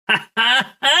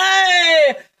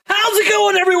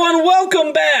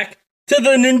back to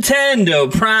the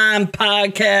Nintendo Prime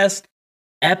Podcast,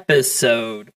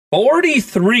 episode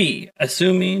 43.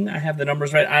 Assuming I have the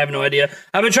numbers right, I have no idea.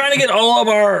 I've been trying to get all of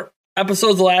our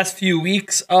episodes the last few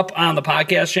weeks up on the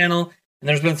podcast channel, and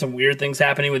there's been some weird things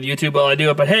happening with YouTube while I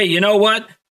do it. But hey, you know what?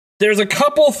 There's a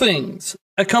couple things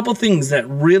that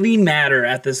really matter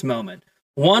at this moment.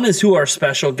 One is who our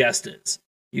special guest is.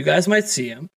 You guys might see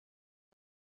him.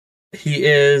 He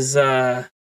is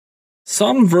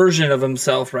some version of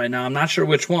himself right now. I'm not sure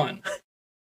which one.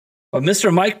 But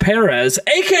Mr. Mike Perez,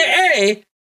 a.k.a.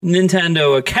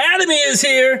 Nintendo Academy, is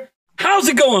here. How's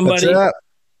it going, buddy? What's up?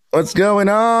 What's going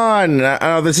on?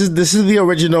 This is the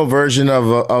original version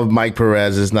of Mike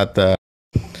Perez. It's not the...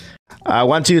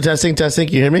 1, 2, testing. Can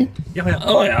you hear me? Yeah.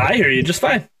 Oh, yeah, I hear you just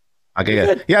fine. Okay,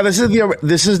 good. Yeah, this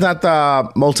is not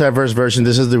the multiverse version.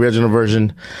 This is the original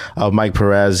version of Mike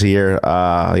Perez here.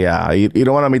 Yeah, you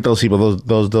don't want to meet those people.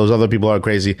 Those other people are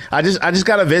crazy. I just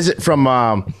got a visit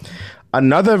from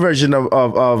another version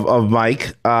of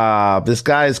Mike. This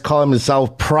guy is calling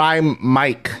himself Prime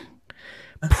Mike.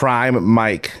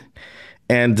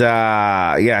 And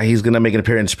yeah, he's gonna make an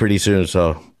appearance pretty soon.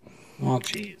 So, oh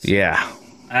jeez. Yeah.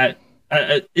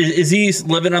 Is he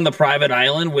living on the private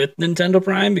island with Nintendo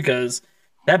Prime? Because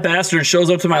that bastard shows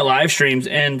up to my live streams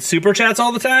and super chats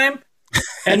all the time,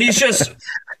 and he's just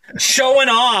showing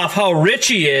off how rich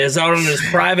he is out on his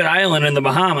private island in the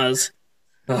Bahamas.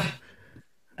 Ugh,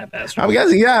 that bastard. I'm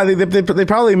guessing, yeah, they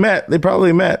probably met.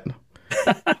 Probably. In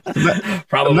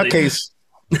that case.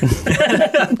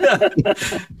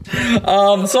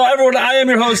 So everyone, I am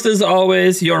your host as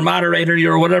always, your moderator,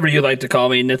 your whatever you like to call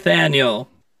me, Nathaniel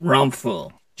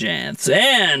Rumpfel Jantz.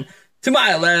 And to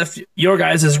my left, your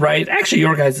guys is right, actually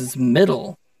your guys is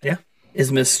middle,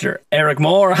 is Mr. Eric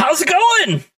Moore. How's it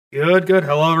going? Good.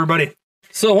 Hello, everybody.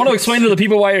 So I want to explain to the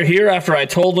people why you're here after I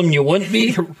told them you wouldn't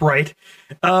be. Right.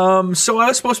 So I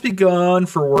was supposed to be gone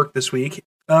for work this week.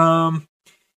 I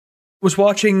was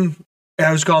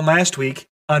gone last week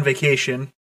on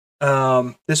vacation.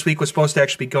 This week was supposed to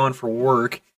actually be gone for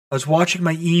work. I was watching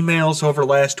my emails over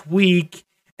last week,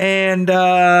 and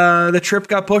the trip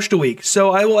got pushed a week.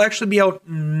 So I will actually be out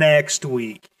next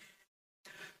week.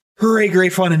 Hooray,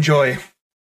 great fun and joy.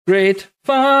 Great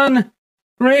fun,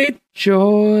 great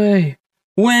joy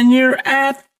when you're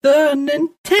at the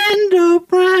Nintendo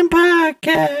Prime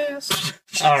Podcast.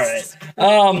 All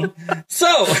right.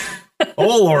 So...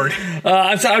 Oh, Lord.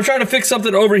 I'm trying to fix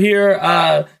something over here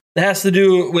that has to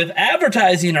do with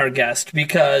advertising our guest,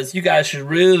 because you guys should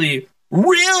really,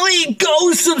 really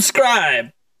go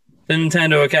subscribe to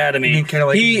Nintendo Academy. You mean kind of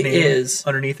like he is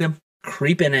underneath him?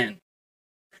 Creeping in.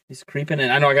 He's creeping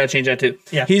in. I know I got to change that too.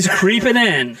 Yeah. He's creeping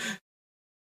in.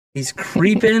 He's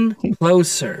creeping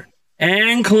closer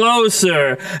and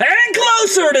closer and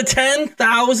closer to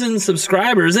 10,000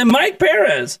 subscribers. And Mike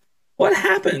Perez, what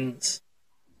happens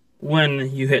when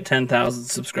you hit 10,000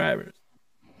 subscribers?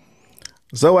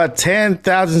 So at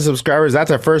 10,000 subscribers,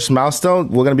 that's our first milestone.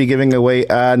 We're going to be giving away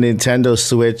a Nintendo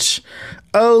Switch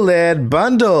OLED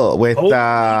bundle with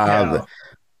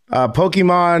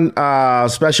Pokemon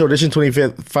Special Edition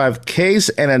 25 case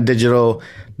and a digital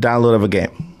download of a game.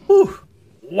 Whew.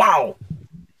 Wow.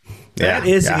 That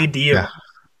is a deal.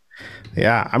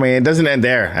 Yeah, I mean, it doesn't end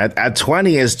there. At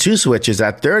 20 is 2 Switches.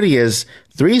 At 30 is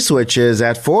 3 Switches.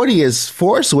 At 40 is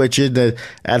 4 Switches.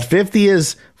 At 50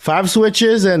 is 5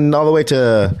 Switches, and all the way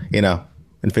to,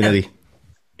 infinity.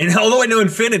 And all the way to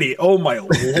infinity. Oh, my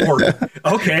Lord.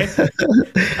 Okay.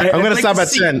 I'm going to stop at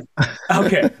 10.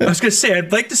 Okay. I was going to say,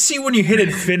 I'd like to see when you hit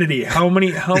infinity, how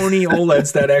many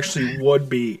OLEDs that actually would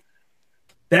be.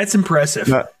 That's impressive.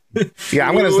 Yeah,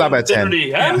 I'm going to stop at 10.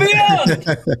 And beyond.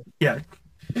 Yeah.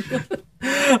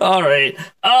 All right.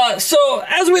 So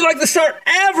as we like to start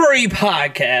every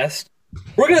podcast,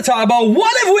 we're going to talk about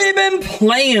what have we been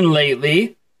playing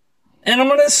lately. And I'm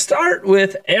going to start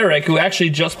with Eric, who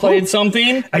actually just played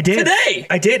something today.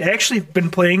 I did. Actually been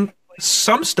playing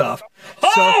some stuff.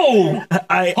 Hold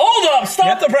up.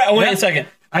 Stop the press. Wait a second.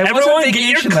 Everyone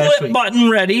get your clip button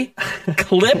ready.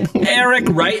 Clip Eric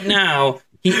right now.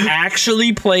 He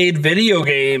actually played video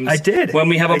games. I did. When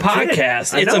we have a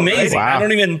podcast. It's amazing. Wow.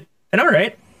 I know,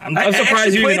 right? I'm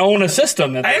surprised you even own a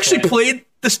system. I actually played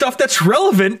the stuff that's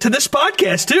relevant to this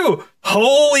podcast, too.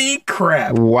 Holy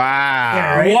crap. Wow.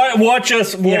 Yeah, right? What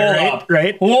just up?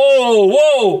 Right?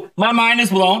 Whoa. My mind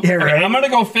is blown. Yeah, right? Okay, I'm going to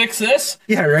go fix this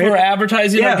for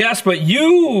advertising our guest, but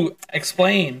you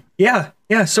explain. Yeah.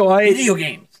 So video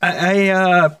games.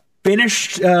 I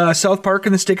finished South Park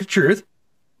and the Stick of Truth.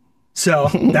 So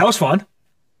that was fun.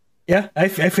 Yeah, I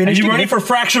finished. Are you ready for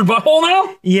Fractured Butthole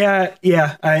now? Yeah.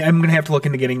 I'm going to have to look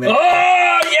into getting that.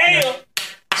 Oh, yeah.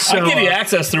 I'll give you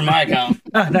access through my account.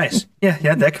 Nice.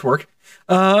 Yeah, that could work.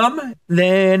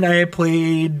 Then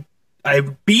I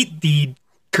beat the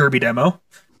Kirby demo.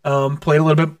 Played a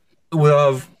little bit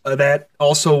of that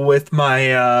also with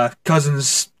my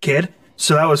cousin's kid.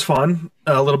 So that was fun.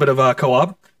 A little bit of a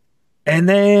co-op. And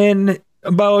then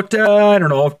about, I don't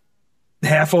know,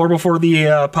 half hour before the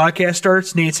podcast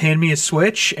starts, Nate's handed me a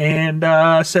Switch and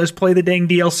says play the dang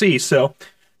DLC. So,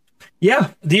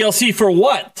 yeah. DLC for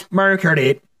what? Mario Kart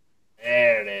 8.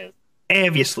 There it is.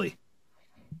 Obviously.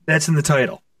 That's in the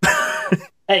title.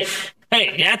 Hey,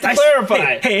 you have to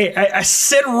clarify. Hey, I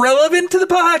said relevant to the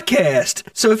podcast.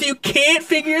 So if you can't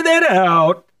figure that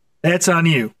out, that's on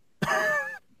you.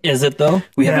 Is it, though?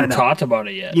 We haven't talked about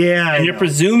it yet. Yeah, and you're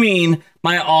presuming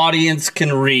my audience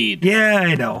can read. Yeah,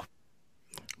 I know.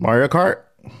 Mario Kart?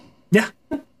 Yeah.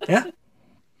 Yeah,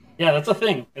 that's a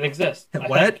thing. It exists.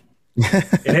 What?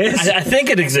 It is? I think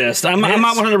it exists. I'm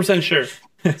not 100% sure.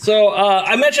 So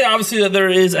I mentioned, obviously, that there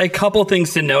is a couple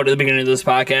things to note at the beginning of this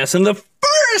podcast. And the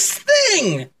first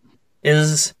thing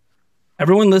is,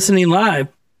 everyone listening live,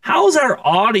 how's our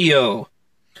audio?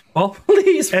 Well,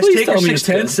 please tell me it's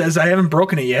good. Says I haven't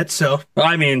broken it yet, so.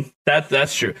 I mean,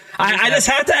 that's true. I just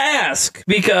have to ask,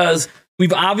 because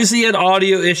we've obviously had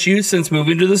audio issues since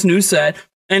moving to this new set.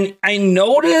 And I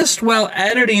noticed while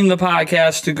editing the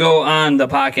podcast to go on the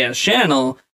podcast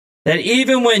channel that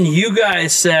even when you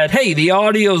guys said, hey, the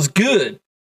audio's good,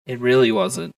 it really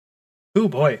wasn't. Oh,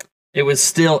 boy. It was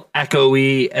still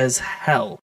echoey as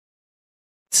hell.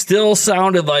 Still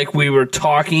sounded like we were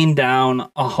talking down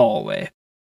a hallway.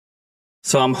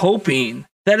 So I'm hoping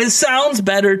that it sounds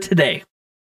better today.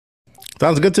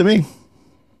 Sounds good to me.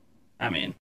 I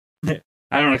mean,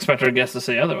 I don't expect our guests to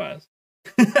say otherwise.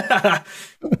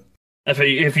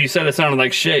 If you said it sounded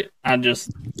like shit, I'd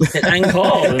just hit end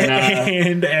call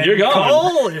and you're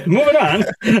gone. Moving on.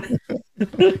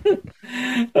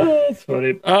 Oh, that's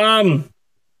funny.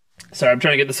 Sorry, I'm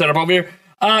trying to get the setup over here.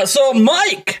 So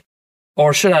Mike,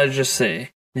 or should I just say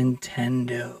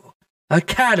Nintendo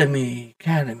Academy.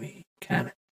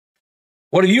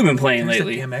 What have you been playing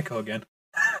lately? Damn echo again.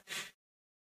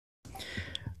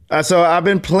 So I've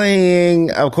been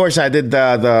playing. Of course, I did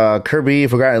the Kirby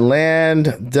Forgotten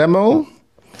Land demo.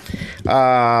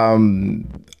 I'm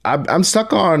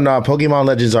stuck on Pokemon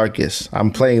Legends Arceus.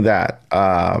 I'm playing that.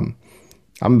 I'm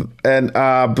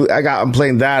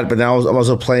playing that, but now I'm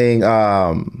also playing.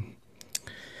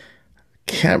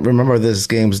 Can't remember this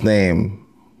game's name.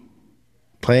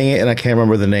 Playing it and I can't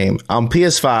remember the name. On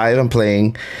PS5, I'm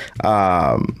playing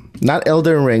not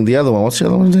Elden Ring, the other one. What's the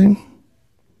other one's name?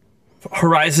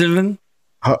 Horizon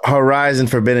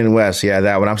Forbidden West. Yeah,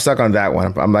 that one. I'm stuck on that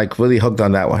one. I'm like really hooked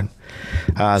on that one.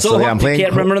 I'm playing.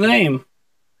 Can't remember the name.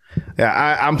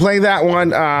 Yeah, I'm playing that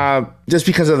one just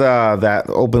because of that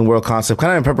open world concept.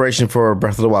 Kind of in preparation for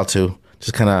Breath of the Wild 2.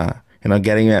 Just kind of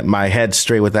getting my head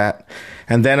straight with that.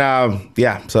 And then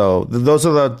so those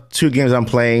are the two games I'm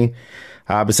playing.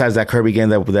 Besides that Kirby game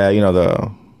that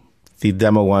the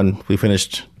demo one we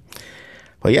finished.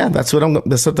 But yeah, that's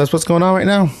what's going on right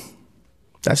now.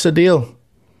 That's the deal.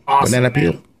 Awesome. Banana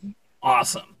peel.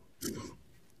 Awesome.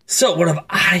 So what have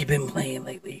I been playing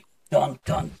lately? Dun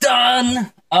dun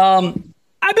dun.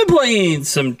 I've been playing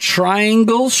some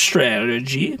Triangle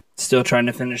Strategy. Still trying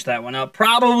to finish that one up.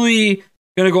 Probably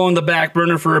gonna go on the back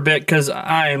burner for a bit because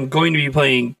I am going to be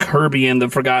playing Kirby and the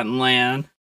Forgotten Land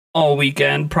all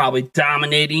weekend. Probably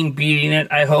dominating, beating it.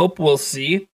 I hope. We'll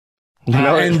see.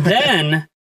 And then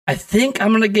I think I'm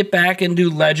going to get back and do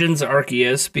Legends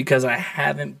Arceus because I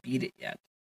haven't beat it yet.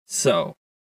 So,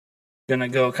 going to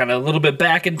go kind of a little bit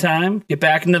back in time, get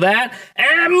back into that,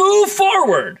 and move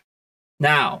forward.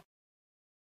 Now,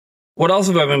 what else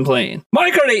have I been playing?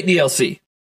 Mario Kart 8 DLC.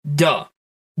 Duh.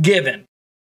 Given.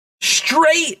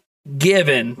 Straight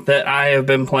given that I have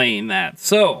been playing that.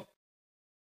 So,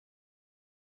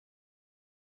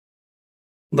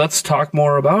 let's talk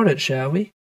more about it, shall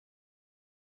we?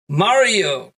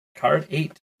 Mario Kart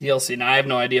 8 DLC. Now, I have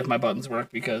no idea if my buttons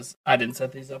work because I didn't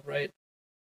set these up right.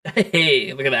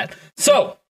 Hey, look at that.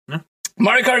 So,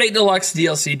 Mario Kart 8 Deluxe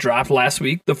DLC dropped last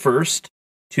week. The first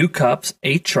 2 cups,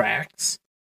 8 tracks.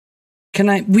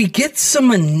 We get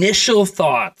some initial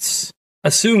thoughts,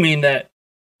 assuming that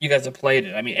you guys have played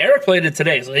it? I mean, Eric played it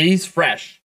today, so he's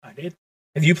fresh. I did.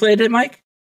 Have you played it, Mike?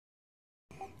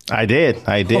 I did.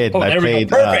 Oh, I there played. we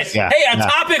go. Perfect. Hey, a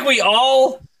topic we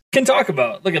all can talk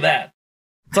about. Look at that.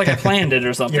 It's like I planned it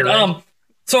or something. Right.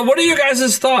 So what are you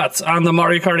guys' thoughts on the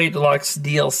Mario Kart 8 Deluxe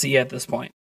DLC at this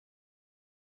point?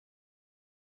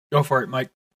 Go for it, Mike.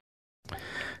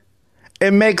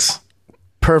 It makes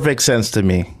perfect sense to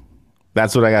me.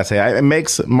 That's what I gotta say. It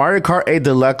makes Mario Kart 8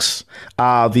 Deluxe,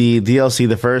 the DLC,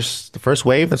 the first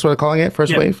wave. That's what I'm calling it.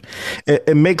 First wave.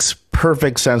 It makes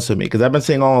perfect sense to me because I've been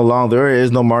saying all along there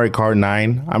is no Mario Kart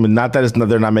 9. I mean, not that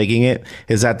they're not making it.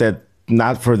 Is that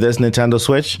not for this Nintendo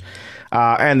Switch?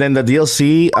 And then the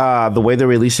DLC, the way they're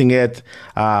releasing it.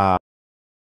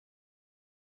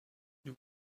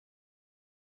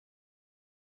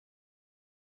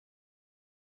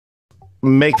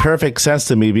 Make perfect sense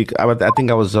to me because I think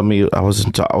I was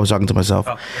talking to myself,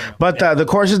 but the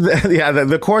courses,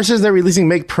 the courses they're releasing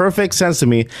make perfect sense to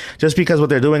me just because what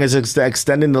they're doing is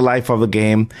extending the life of the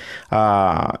game,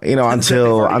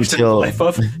 until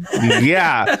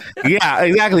yeah,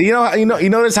 exactly. You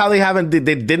notice how they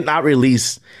did not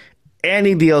release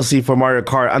any DLC for Mario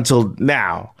Kart until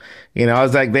now.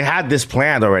 It's like they had this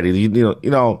planned already.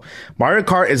 Mario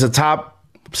Kart is a top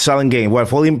selling game. What,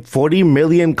 40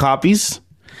 million copies?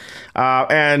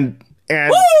 And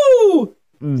Woo!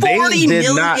 they 40 did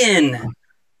million. not.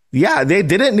 Yeah, they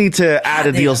didn't need to add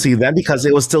a DLC then because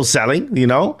it was still selling.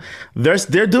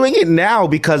 They're doing it now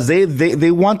because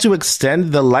they want to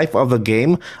extend the life of the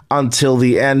game until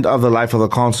the end of the life of the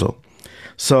console.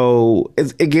 So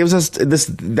it gives us this.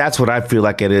 That's what I feel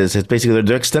like it is. It's basically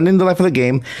they're extending the life of the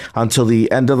game until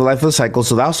the end of the life of the cycle.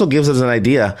 So that also gives us an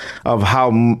idea of how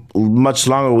much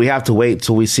longer we have to wait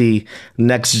till we see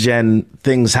next gen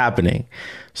things happening.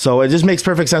 So it just makes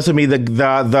perfect sense to me. They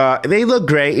look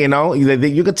great,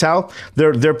 you could tell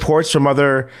they're ports from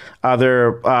other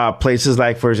places,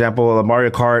 like for example the Mario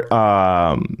Kart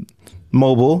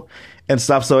mobile and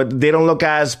stuff. So they don't look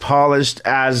as polished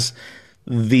as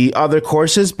the other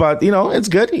courses, but it's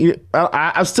good.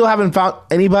 I still haven't found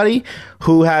anybody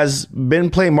who has been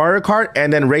playing Mario Kart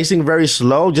and then racing very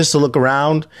slow just to look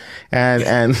around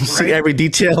and see every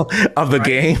detail of the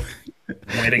game.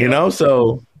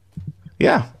 So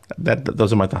yeah,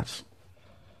 those are my thoughts.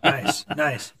 Nice.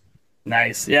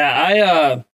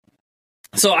 Yeah,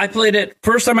 so I played it.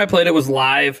 First time I played it was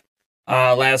live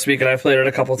last week, and I've played it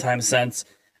a couple times since.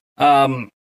 My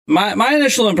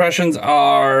initial impressions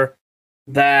are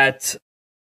that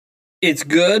it's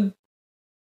good,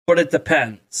 but it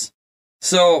depends.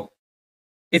 So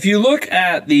if you look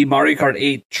at the Mario Kart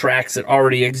 8 tracks that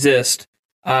already exist,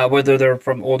 whether they're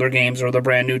from older games or they're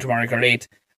brand new to Mario Kart 8,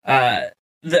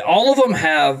 all of them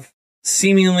have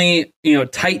seemingly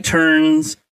tight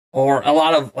turns or a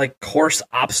lot of like course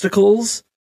obstacles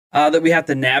that we have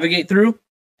to navigate through.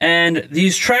 And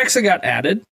these tracks that got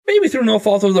added, maybe through no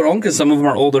fault of their own, because some of them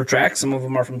are older tracks, some of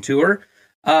them are from Tour.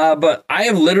 But I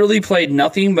have literally played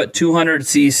nothing but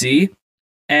 200cc,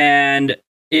 and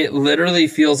it literally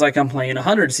feels like I'm playing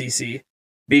 100cc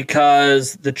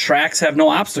because the tracks have no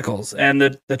obstacles and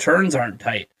the turns aren't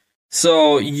tight.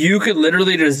 So you could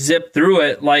literally just zip through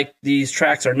it like these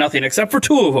tracks are nothing, except for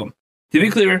two of them. To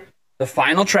be clear, the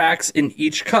final tracks in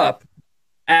each cup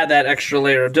add that extra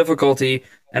layer of difficulty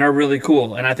and are really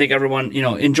cool. And I think everyone,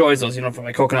 enjoys those, from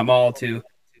like Coconut Mall to,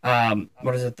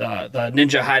 the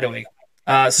Ninja Hideaway.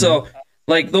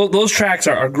 Like those tracks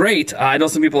are great. I know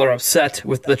some people are upset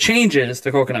with the changes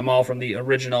to Coconut Mall from the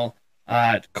original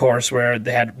course where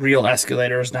they had real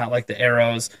escalators, not like the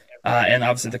arrows. And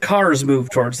obviously the cars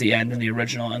moved towards the end in the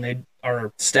original, and they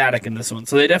are static in this one.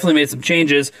 So they definitely made some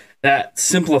changes that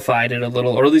simplified it a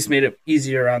little, or at least made it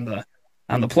easier on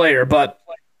the player. But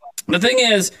the thing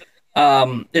is,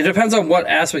 it depends on what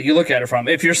aspect you look at it from.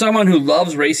 If you're someone who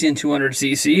loves racing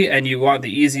 200cc and you want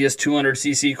the easiest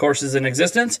 200cc courses in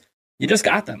existence, you just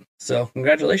got them. So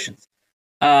congratulations.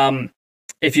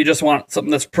 If you just want something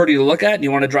that's pretty to look at and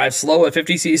you want to drive slow at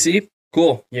 50cc,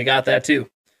 cool, you got that too.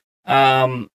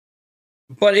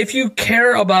 But if you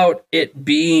care about it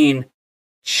being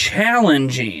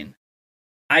challenging,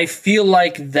 I feel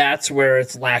like that's where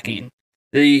it's lacking.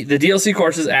 The DLC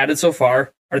courses added so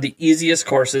far are the easiest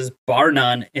courses, bar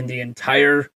none, in the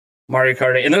entire Mario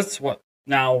Kart 8. And that's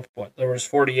there was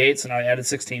 48, so now I added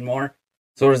 16 more.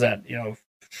 So what is that,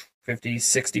 50,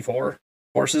 64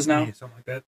 courses now? Yeah, something like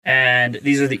that. And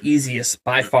these are the easiest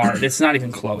by far. It's not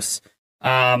even close.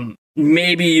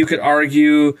 Maybe you could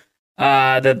argue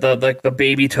that the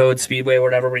Baby Toad Speedway,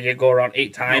 whatever, where you go around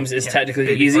 8 times, is technically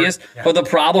the easiest. Yeah. But the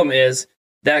problem is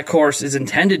that course is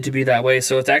intended to be that way,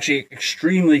 so it's actually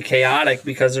extremely chaotic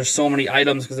because there's so many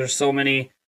items, because there's so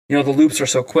many, the loops are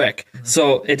so quick. Mm-hmm.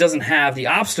 So it doesn't have the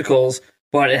obstacles,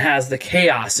 but it has the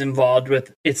chaos involved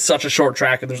with it's such a short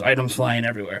track and there's items flying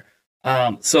everywhere.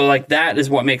 So like that is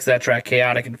what makes that track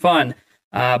chaotic and fun.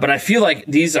 But I feel like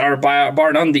these are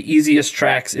bar none the easiest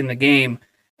tracks in the game.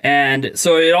 And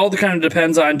so it all kind of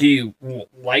depends on, do you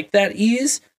like that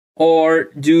ease or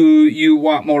do you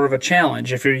want more of a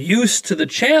challenge? If you're used to the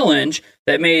challenge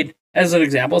that made as an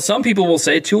example, some people will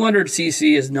say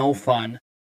 200cc is no fun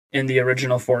in the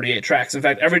original 48 tracks. In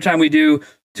fact, every time we do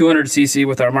 200cc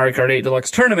with our Mario Kart 8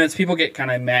 Deluxe tournaments, people get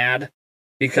kind of mad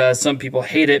because some people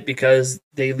hate it because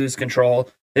they lose control.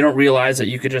 They don't realize that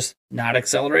you could just not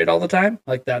accelerate all the time.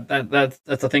 Like that's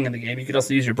a thing in the game. You could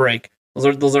also use your brake.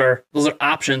 Those are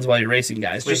options while you're racing,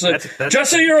 guys. Wait,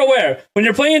 just so you're aware, when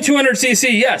you're playing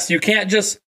 200cc, yes, you can't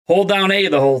just hold down A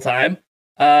the whole time.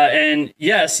 And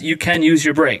yes, you can use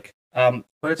your brake.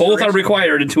 Both are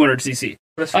required in 200cc.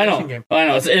 I know.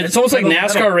 It's almost like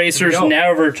NASCAR racers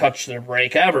never touch their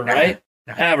brake ever, right?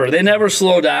 Ever. They never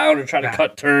slow down or try to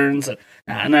cut turns.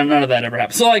 None of that ever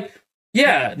happens. So like,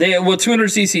 yeah, what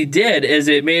 200cc did is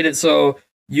it made it so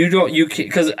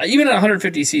because even at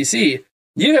 150cc,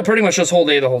 you can pretty much just hold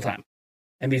A the whole time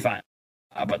and be fine.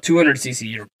 But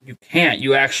 200cc, you can't.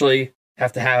 You actually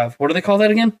have to have, what do they call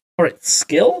that again? All right,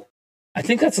 skill? I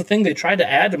think that's the thing they tried to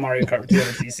add to Mario Kart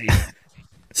 200cc.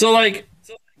 So, like,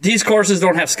 these courses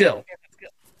don't have skill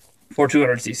for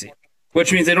 200cc,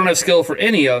 which means they don't have skill for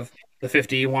any of the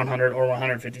 50, 100, or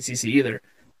 150cc either.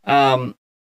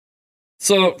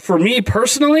 So, for me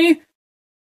personally,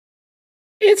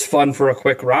 it's fun for a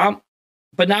quick romp,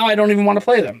 but now I don't even want to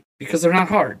play them because they're not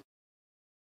hard.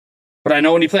 But I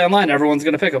know when you play online, everyone's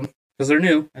going to pick them because they're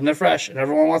new and they're fresh and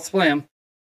everyone wants to play them.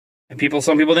 And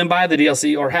some people didn't buy the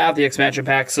DLC or have the expansion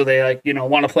pack, so they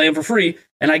want to play them for free.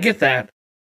 And I get that.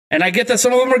 And I get that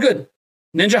some of them are good.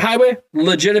 Ninja Highway,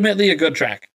 legitimately a good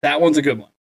track. That one's a good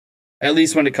one. At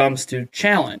least when it comes to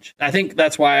challenge. I think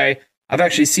that's why I've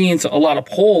actually seen a lot of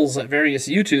polls at various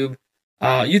YouTubers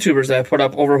that have put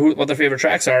up over what their favorite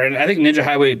tracks are. And I think Ninja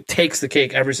Highway takes the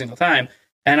cake every single time.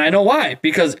 And I know why.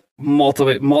 Because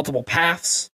multiple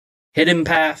paths, hidden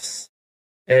paths.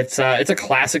 It's a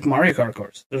classic Mario Kart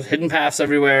course. There's hidden paths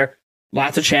everywhere.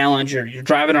 Lots of challenge. You're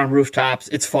driving on rooftops.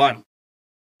 It's fun.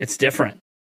 It's different.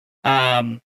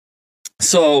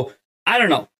 So I don't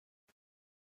know.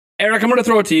 Eric, I'm going to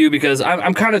throw it to you because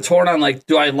I'm kind of torn on, like,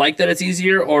 do I like that it's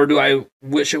easier or do I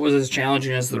wish it was as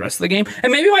challenging as the rest of the game?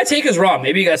 And maybe my take is wrong.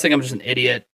 Maybe you guys think I'm just an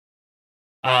idiot.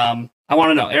 I want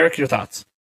to know. Eric, your thoughts.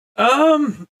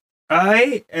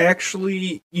 I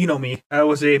actually, you know me, I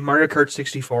was a Mario Kart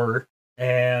 64,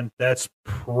 and that's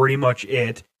pretty much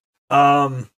it.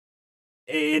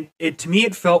 It to me,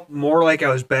 it felt more like I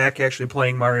was back actually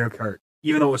playing Mario Kart,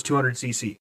 even though it was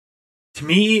 200cc. To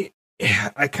me,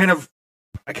 I kind of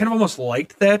almost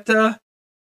liked that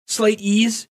slight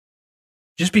ease,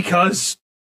 just because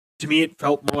to me it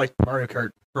felt more like Mario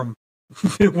Kart from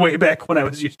way back when I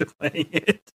was used to playing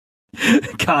it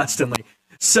constantly.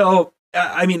 So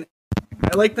I mean,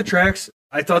 I like the tracks.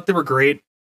 I thought they were great.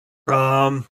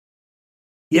 I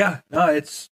thought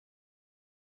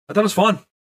it was fun.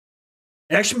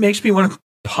 It actually makes me want to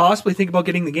possibly think about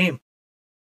getting the game.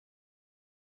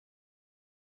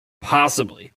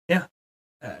 Possibly. Yeah.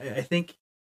 I think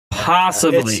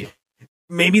possibly.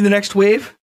 Maybe the next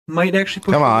wave might actually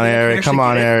put. Come on,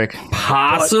 Eric.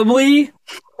 Possibly.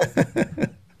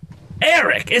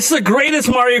 Eric, it's the greatest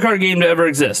Mario Kart game to ever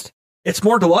exist. It's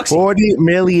more deluxe. 40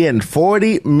 million.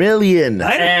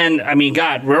 And I mean,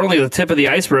 God, we're only the tip of the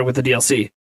iceberg with the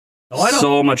DLC. Oh, I know.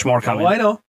 So much more coming. Oh, I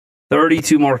know.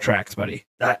 32 more tracks, buddy.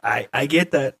 I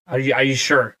get that. Are you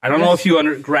sure? I don't know if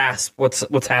you grasp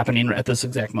what's happening at this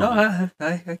exact moment. No,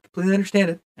 I completely understand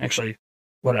it. Actually,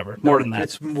 whatever. More than that.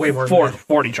 It's way more than that.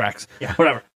 40 tracks. Yeah.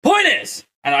 Whatever. Point is,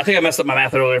 and I think I messed up my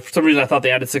math earlier. For some reason, I thought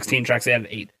they added 16 tracks. They added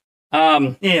 8.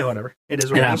 Yeah, whatever. It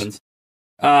is what it happens.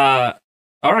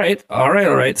 All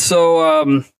right.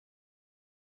 So,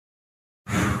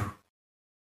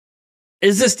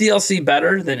 is this DLC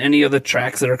better than any of the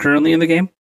tracks that are currently in the game?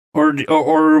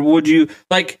 Or would you,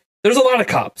 like, there's a lot of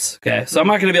cups, okay? So I'm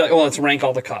not going to be like, let's rank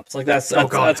all the cups. Like, that's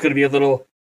going to be a little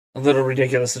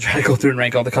ridiculous to try to go through and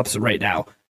rank all the cups right now.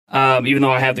 Even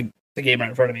though I have the game right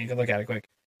in front of me, you can look at it quick.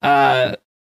 But,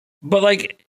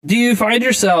 like, do you find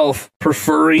yourself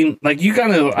preferring, like,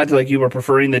 I feel like you were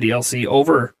preferring the DLC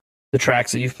over the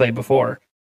tracks that you've played before.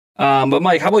 But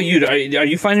Mike, how about you? Are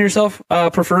you finding yourself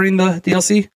preferring the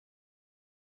DLC?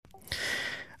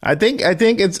 I think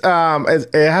it's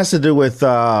it has to do with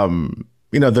the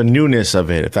newness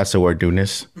of it, if that's the word,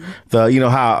 newness.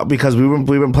 How, because we've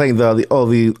been playing all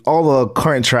the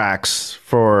current tracks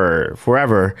for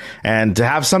forever, and to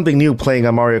have something new playing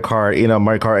on Mario Kart,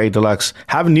 Mario Kart 8 Deluxe,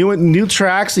 have new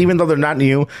tracks, even though they're not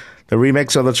new, the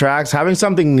remix of the tracks, having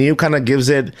something new kind of gives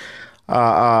it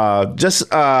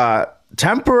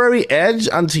temporary edge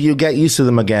until you get used to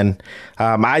them again.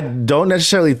 I don't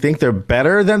necessarily think they're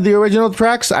better than the original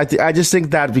tracks. I just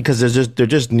think that because they're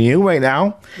just new right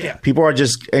now. Yeah. People are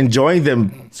just enjoying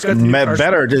them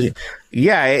better.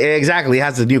 Yeah, exactly. It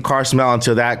has the new car smell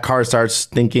until that car starts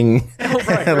stinking.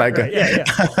 Right. Yeah.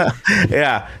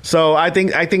 Yeah. So I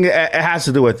think it has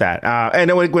to do with that. And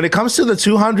then when it comes to the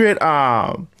 200,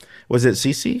 was it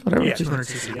CC? Whatever. Yeah, 200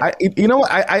 cc. Yeah. You know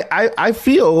what? I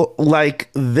feel like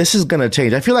this is gonna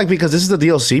change. I feel like because this is the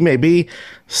DLC, maybe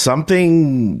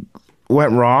something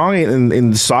went wrong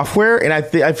in the software, and I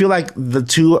feel like the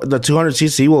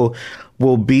 200cc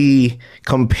will be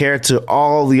compared to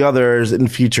all the others in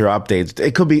future updates.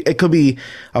 It could be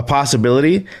a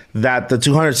possibility that the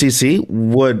 200cc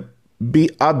would be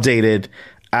updated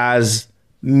as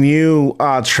new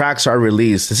tracks are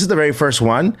released. This is the very first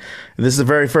one. This is the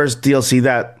very first DLC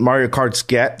that Mario Kart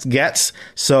gets.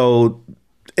 So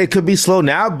it could be slow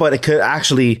now, but it could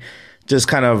actually just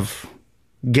kind of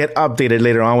get updated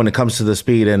later on when it comes to the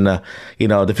speed and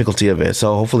difficulty of it.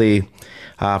 So hopefully,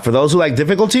 for those who like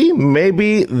difficulty,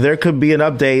 maybe there could be an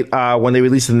update when they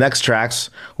release the next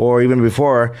tracks or even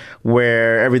before,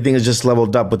 where everything is just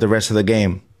leveled up with the rest of the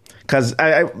game. Because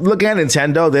I look at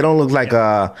Nintendo, they don't look like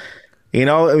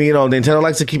Nintendo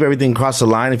likes to keep everything across the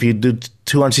line. If you do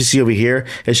 200cc over here,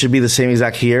 it should be the same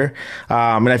exact here.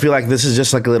 And I feel like this is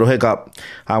just like a little hiccup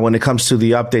when it comes to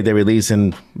the update they release,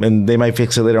 and they might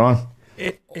fix it later on.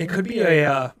 It could be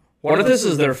a. What if this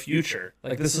is their future?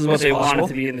 Like, this is what they want it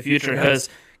to be in the future? Because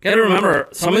got to remember,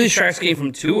 some of these tracks came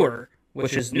from Tour,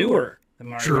 which is newer than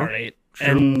Mario Kart 8,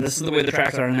 and this is the way the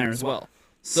tracks are in there as well.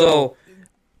 So,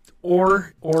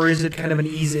 or is it kind of an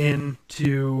ease in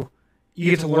to?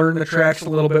 You get to learn the tracks a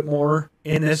little bit more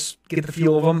in this, get the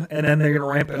feel of them, and then they're going to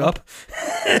ramp it up.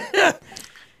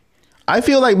 I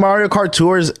feel like Mario Kart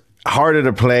Tour is harder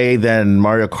to play than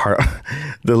Mario Kart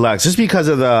Deluxe, just because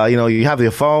of you have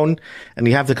the phone and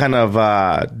you have to kind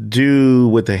of do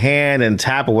with the hand and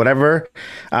tap or whatever.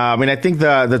 I think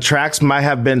the tracks might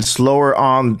have been slower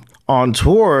on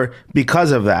Tour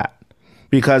because of that.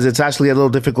 Because it's actually a little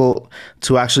difficult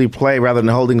to actually play rather than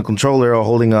holding a controller or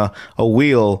holding a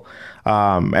wheel.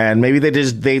 And maybe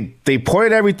they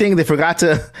ported everything. They forgot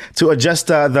to adjust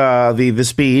the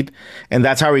speed, and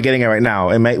that's how we're getting it right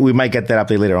now. We might get that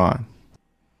update later on.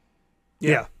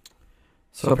 Yeah.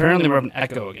 So apparently we're having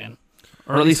echo again,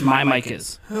 or at least my mic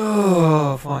is.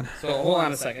 Oh, fun. So hold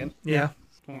on a second. Yeah.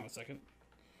 Hold on a second.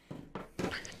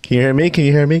 Can you hear me? Can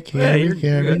you hear me? Yeah, you're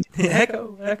good.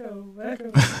 Echo.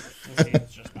 Okay,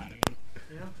 it's just mine again.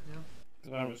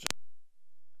 Yeah. I was just...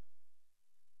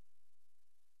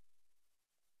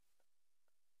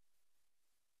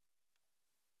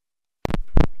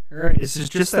 All right. Is it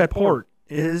just that port?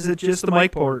 Is it just the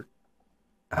mic port?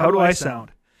 How do I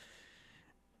sound?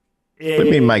 What do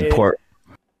you mean mic port?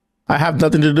 I have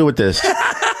nothing to do with this.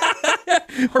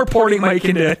 We're porting mic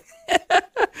into it.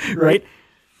 Right?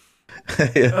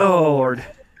 Yeah. Oh, Lord.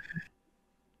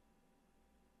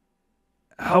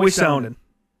 How we sounding?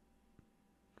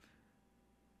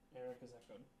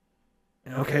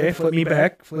 Okay, flip me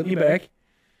back. All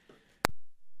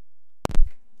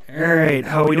right,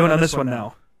 how are we doing on this one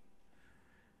now?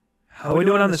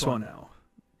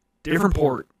 Different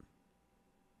port.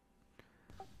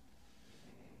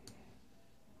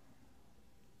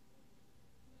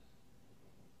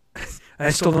 I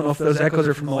still don't know if those echoes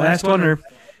are from the last one or...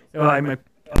 Oh, I might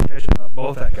catch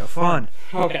both echo. Fun.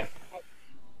 Okay.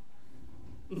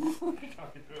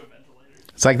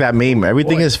 It's like that meme.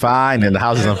 Everything is fine and the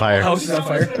house is on fire. House is on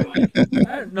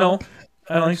fire. No,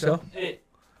 I don't think so.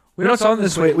 We don't sound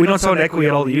this way. We don't sound echoey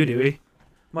at all to you, do we,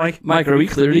 Mike? Mike, are we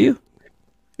clear to you?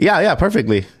 Yeah,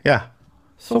 perfectly. Yeah.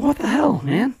 So what the hell,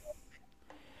 man?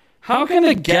 How can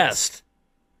a guest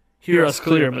hear us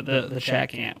clear, but the chat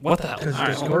can't? What the hell? Because All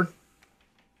right, Discord.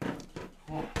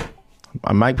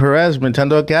 I'm Mike Perez,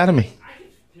 Nintendo Academy.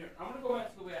 Here, I'm gonna go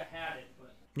back to the way I had it,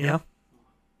 but Yeah.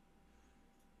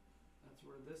 that's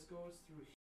where this goes through.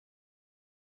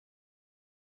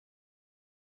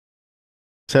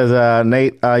 Says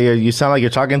Nate, you sound like you're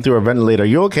talking through a ventilator.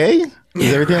 You okay?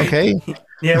 Is everything okay?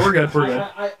 Yeah, we're good.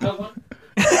 I want...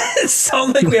 It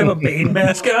sounds like we have a Bane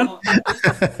mask on.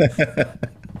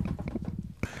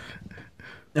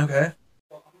 Okay.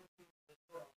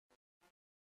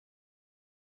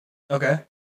 Okay.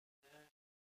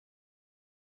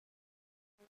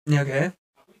 Okay.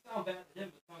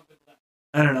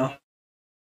 I don't know.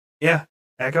 Yeah.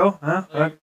 Echo?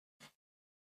 Huh?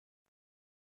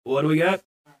 What do we got?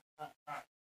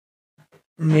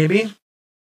 Maybe.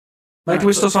 Mike, do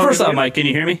we still sound First good? up, Mike, can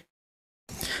you hear me?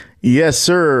 Yes,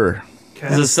 sir. Okay.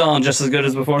 Is it sound just as good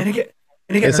as before? And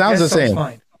And again, It sounds the same.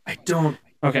 Fine. I don't.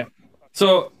 Okay.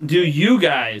 So, do you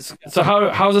guys? So,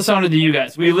 how's it sounded to you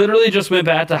guys? We literally just went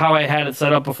back to how I had it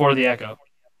set up before the echo.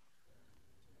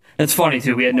 It's funny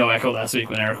too. We had no echo last week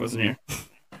when Eric wasn't here.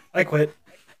 I quit.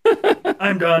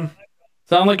 I'm done.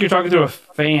 Sound like you're talking through a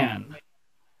fan.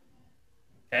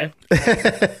 Okay.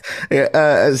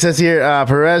 It says here,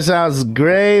 Perez sounds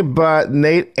great, but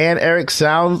Nate and Eric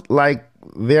sound like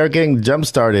they're getting jump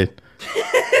started.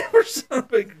 We're so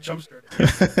big jump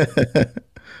started.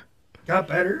 Got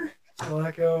better. Still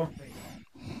echo.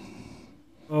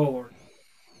 Oh Lord.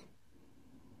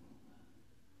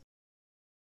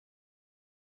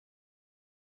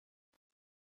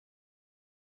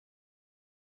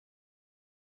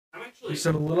 I'm actually.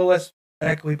 So a little less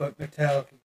echoey, but metallic.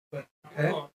 But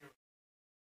okay.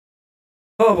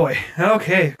 Oh boy.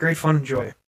 Okay. Great fun and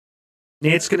joy.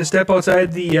 Nate's gonna step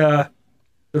outside the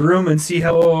room and see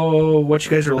what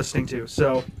you guys are listening to.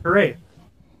 So hooray!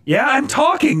 Yeah, I'm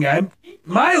talking.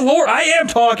 My lord, I am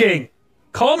talking.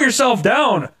 Calm yourself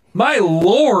down, my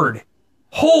lord.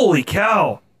 Holy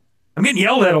cow! I'm getting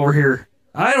yelled at over here.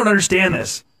 I don't understand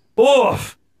this.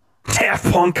 Oof.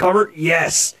 Daft Punk cover?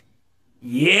 Yes.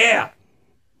 Yeah.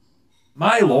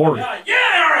 My lord. Yeah,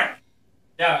 Eric.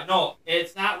 Yeah, no,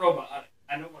 it's not robotic.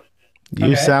 I know what it is.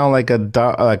 You sound like a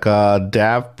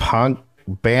Daft Punk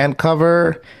band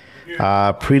cover.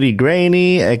 Pretty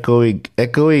grainy,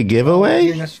 echoey giveaway.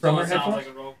 Hearing us from our Sound headphones?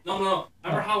 like a No.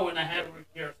 Remember how when I had it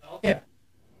here ourselves? Yeah.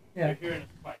 You're hearing it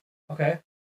twice. Okay.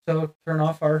 So turn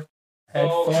off our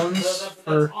headphones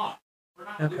for. on. We're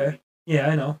not Okay. moving. Yeah,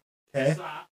 I know. Okay.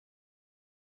 Stop.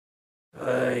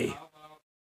 Hey.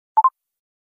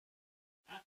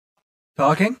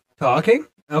 Talking?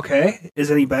 Okay. Is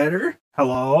any better?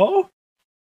 Hello?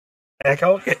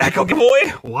 Echo giveaway?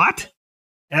 What?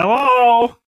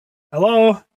 Hello?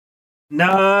 No,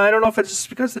 I don't know if it's just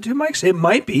because the two mics. It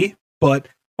might be, but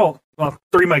well,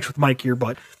 three mics with mic here,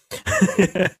 but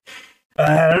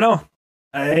I don't know.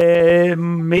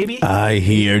 Maybe I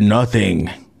hear nothing.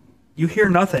 you hear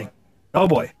nothing. Oh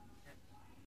boy,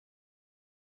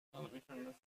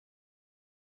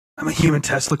 I'm a human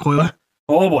Tesla coiler.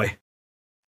 Oh boy,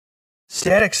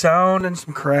 static sound and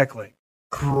some crackling.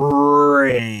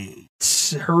 Great,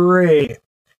 hooray!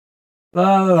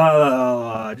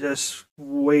 Just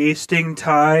wasting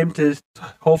time to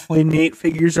hopefully Nate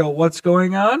figures out what's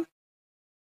going on.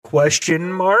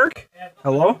 Question mark?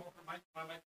 Hello?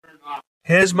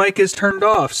 His mic is turned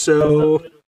off, so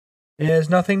it has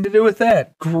nothing to do with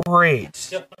that.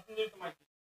 Great.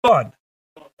 Fun.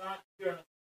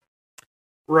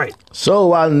 Right. So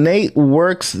while Nate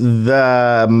works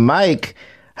the mic,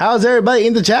 how's everybody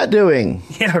in the chat doing?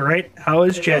 Yeah, right. How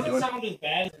is Chad doing? Sound as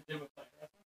bad as it did with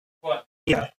but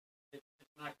Yeah. it's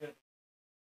not good.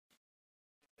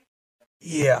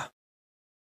 Yeah.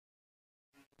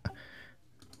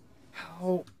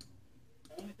 How?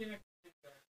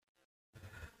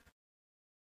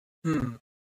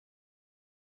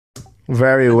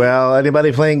 Very well.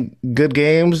 Anybody playing good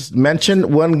games?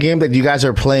 Mention one game that you guys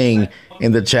are playing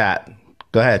in the chat.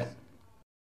 Go ahead.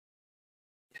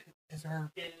 Is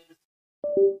our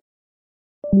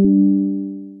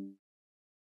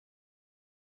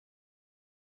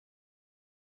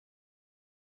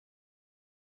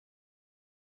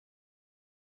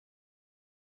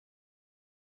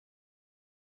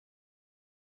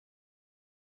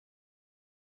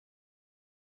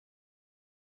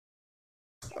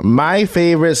My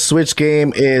favorite Switch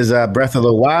game is Breath of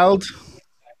the Wild.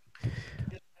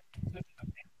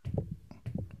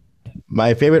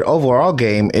 My favorite overall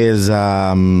game is Breath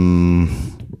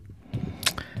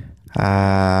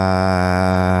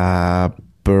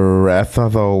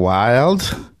of the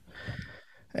Wild.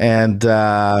 And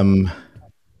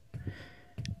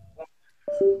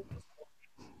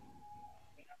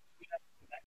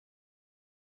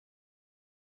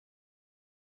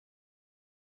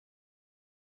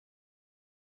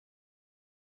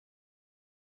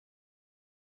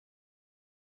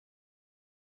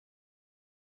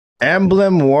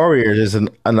Emblem Warriors is an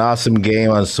awesome game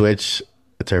on Switch.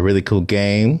 It's a really cool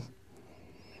game.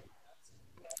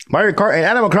 Mario Kart and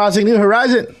Animal Crossing New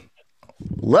Horizon.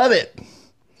 Love it.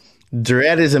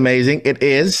 Dread is amazing. It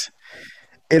is.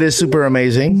 It is super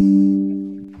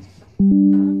amazing.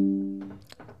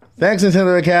 Thanks,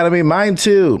 Nintendo Academy. Mine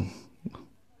too.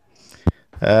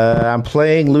 I'm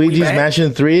playing Luigi's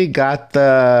Mansion 3. Got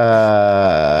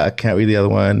the... I can't read the other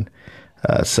one.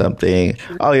 Something.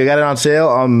 Oh, you got it on sale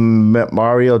on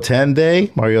Mario 10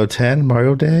 Day. Mario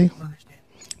Day.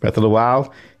 Breath of the Wild.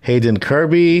 Hayden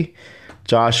Kirby.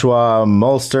 Joshua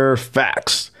Molster.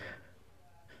 Facts.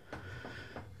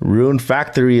 Rune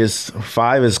Factory is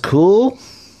 5 is cool.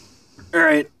 All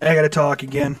right, I gotta talk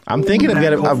again. I'm thinking of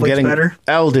getting better.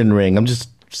 Elden Ring. I'm just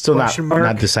still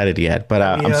Not decided yet, but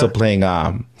I'm still playing.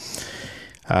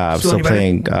 Still any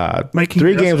playing Mike, can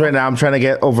 3 you games guess? right now. I'm trying to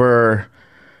get over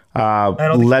don't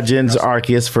think Legends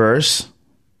Arceus first,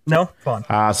 No, fun.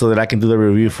 so that I can do the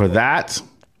review for that.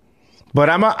 But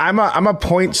I'm a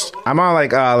points. I'm on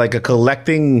like a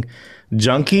collecting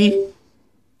junkie,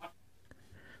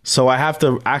 so I have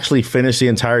to actually finish the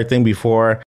entire thing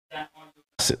before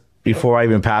I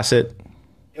even pass it.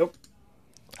 Yep.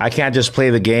 I can't just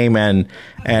play the game and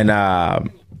I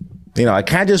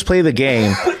can't just play the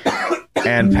game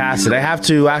and pass it. I have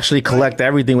to actually collect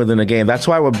everything within the game. That's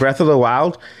why with Breath of the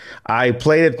Wild, I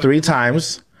played it 3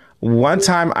 times. One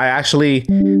time I actually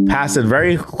passed it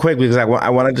very quick because I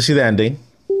wanted to see the ending.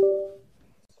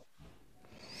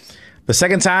 The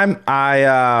second time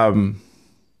I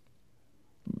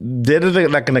did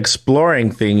it like an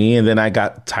exploring thingy, and then I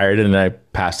got tired and I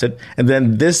passed it. And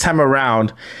then this time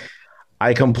around,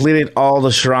 I completed all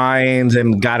the shrines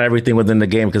and got everything within the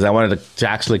game because I wanted to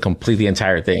actually complete the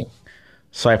entire thing.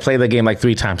 So I played the game like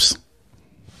 3 times.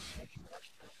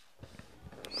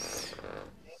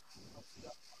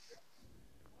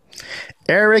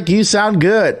 Eric, you sound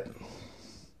good.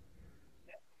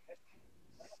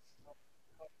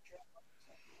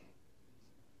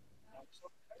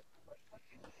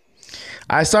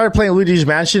 I started playing Luigi's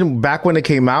Mansion back when it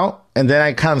came out, and then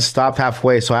I kind of stopped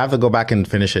halfway, so I have to go back and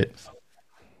finish it.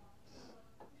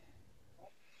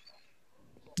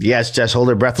 Yes, Jess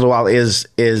Holder, Breath of the Wild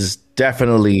is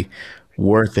definitely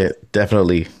worth it.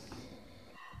 Definitely.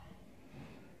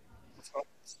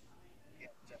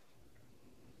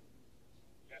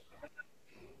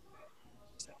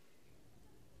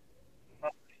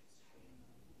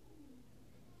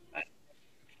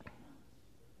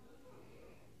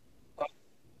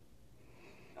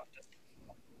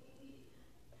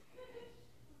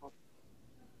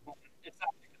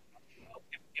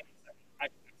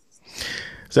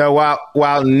 So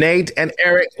while Nate and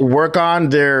Eric work on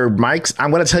their mics,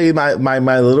 I'm gonna tell you my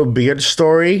little beard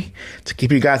story to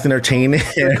keep you guys entertained.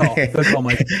 Good call. Good call,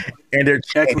 Mike. Yeah,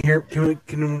 Entertained.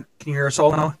 can you hear us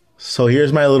all now? So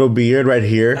here's my little beard right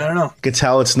here. I don't know. You can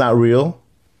tell it's not real.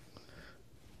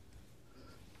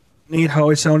 Nate, how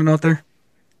I sounding out there?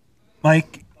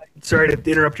 Mike, sorry to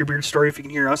interrupt your beard story if you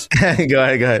can hear us. Go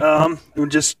ahead. We're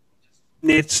just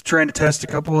Nate's trying to test a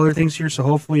couple other things here, so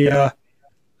hopefully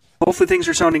things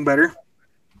are sounding better.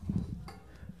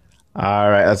 All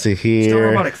right, let's see Still here.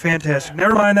 robotic, fantastic.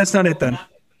 Never mind, that's not it then.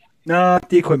 Not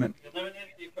the equipment.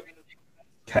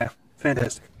 Okay,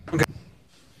 fantastic.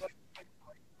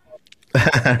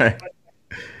 Okay.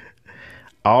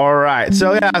 All right.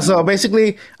 So yeah, so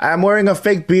basically I'm wearing a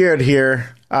fake beard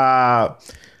here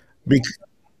bec-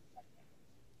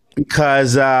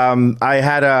 because I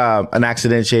had an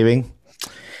accident shaving.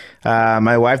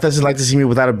 My wife doesn't like to see me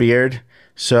without a beard,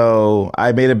 so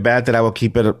I made a bet that I will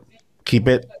keep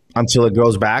it until it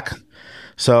grows back.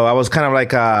 So I was kind of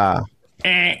like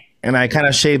and I kind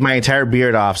of shaved my entire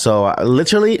beard off. So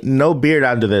literally no beard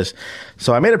under this.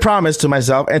 So I made a promise to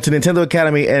myself and to Nintendo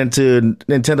Academy and to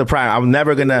Nintendo Prime. I'm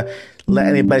never going to let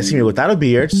anybody see me without a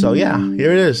beard. So yeah,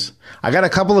 here it is. I got a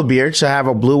couple of beards. I have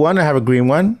a blue one. I have a green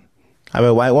one. I have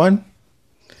a white one.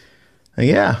 And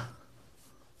yeah.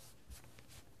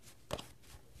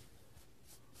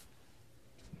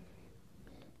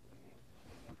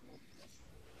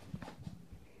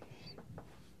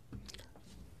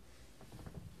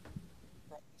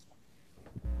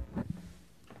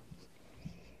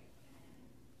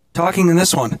 Talking in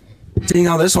this one, seeing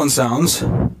how this one sounds.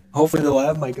 Hopefully the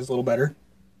lav mic is a little better.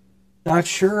 Not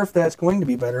sure if that's going to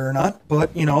be better or not,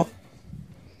 but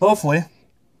hopefully.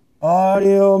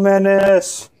 Audio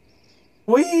menace.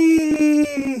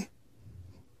 Whee!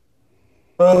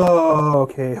 Oh,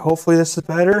 okay. Hopefully this is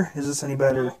better. Is this any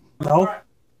better? No?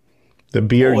 The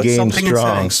beard it's game's something in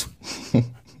strong. settings.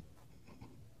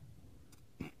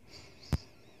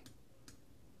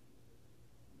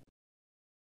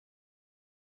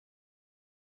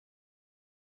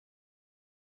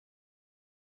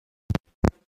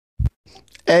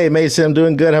 Hey Mason, I'm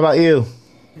doing good. How about you?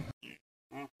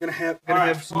 Gonna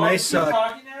have some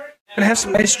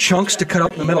nice chunks to cut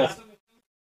out in the middle.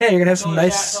 Yeah, you're gonna have some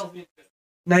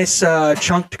nice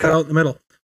chunk to cut out in the middle.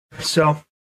 So,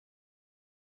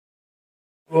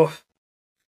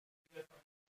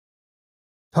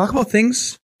 talk about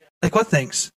things. Like what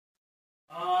things?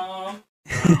 How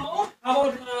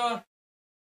about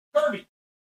Kirby?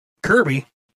 Kirby.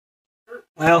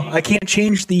 Well, I can't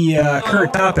change the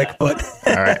current topic, but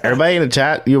All right, everybody in the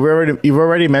chat, you've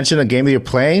already mentioned a game that you're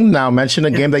playing. Now mention a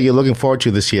game that you're looking forward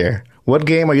to this year. What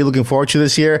game are you looking forward to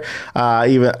this year?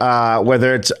 Even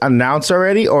whether it's announced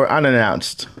already or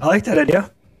unannounced. I like that idea.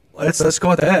 Let's go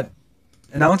with that.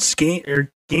 Announce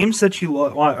games that you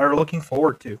are looking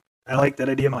forward to. I like that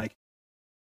idea, Mike.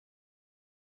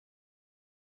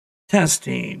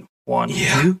 Testing 1,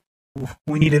 Yeah. 2.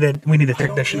 We need a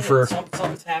technician for.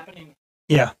 Something's happening.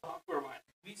 Yeah,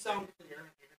 We sound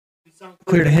clear.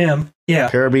 clear to him. Yeah,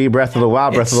 Kirby, Breath of the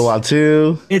Wild, Breath of the Wild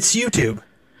 2, it's YouTube.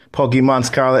 Pokemon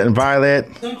Scarlet and Violet,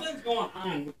 Something's going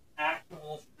on with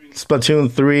actual stream.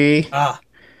 Splatoon 3, Ah,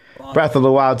 Breath of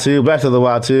the Wild 2, Breath of the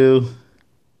Wild 2,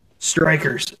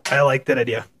 Strikers. I like that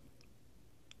idea.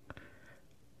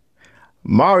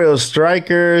 Mario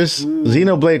Strikers,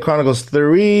 Xenoblade Chronicles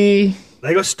 3,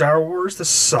 Lego Star Wars: The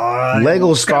Saga.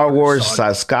 Lego Star Wars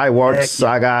Skyward Heck yeah.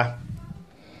 Saga,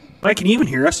 Mike, can you even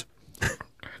hear us?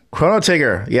 Chrono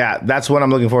Trigger. Yeah, that's what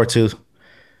I'm looking forward to.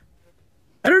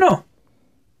 I don't know.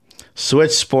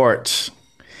 Switch Sports.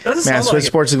 Doesn't Man, sound Switch like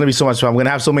Sports is going to be so much fun. I'm going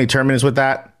to have so many tournaments with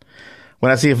that.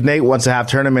 When I see if Nate wants to have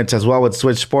tournaments as well with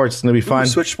Switch Sports, it's going to be it. fun,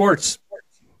 Switch Sports.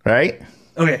 right?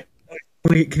 Okay.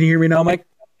 Can you hear me now, Mike?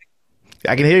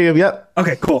 I can hear you. Yep.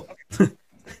 Okay, cool.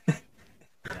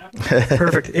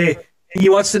 Perfect. Hey, he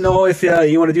wants to know if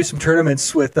you want to do some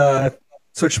tournaments with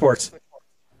Switch Sports.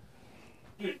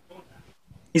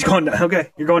 He's going down.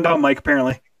 Okay, you're going down, Mike,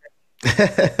 apparently.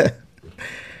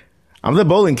 I'm the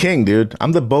bowling king, dude.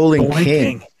 I'm the bowling Bowling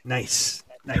king. King. Nice.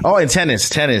 Nice. Oh, and tennis.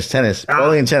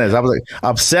 Bowling and tennis. I was like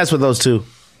obsessed with those two.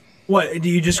 What, do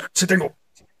you just sit there and go,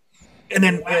 and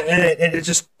then and it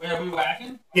just, Wait, are we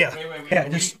whacking? yeah. Wait. Yeah,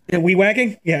 just, we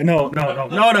whacking? Yeah, no.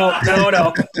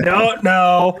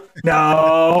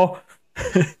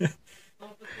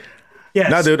 Yes.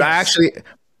 No, dude. I actually,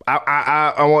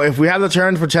 if we have the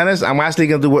turn for tennis, I'm actually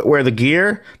gonna wear the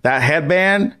gear, that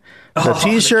headband, the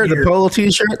t-shirt, the gear. polo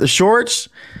t-shirt, the shorts.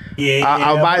 Yeah,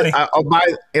 I'll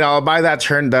buy that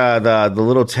turn the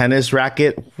little tennis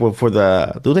racket for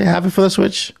the. Do they have it for the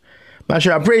Switch? I'm not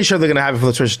sure. I'm pretty sure they're gonna have it for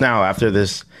the Switch now after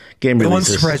this game It wouldn't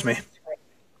releases. surprise me.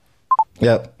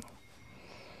 Yep.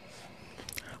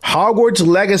 Hogwarts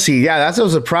Legacy. Yeah, that's a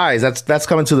surprise. That's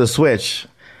coming to the Switch.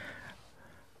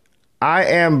 I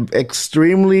am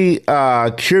extremely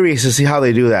curious to see how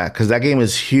they do that because that game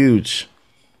is huge.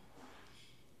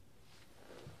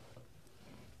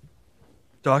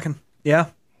 Talking. Yeah.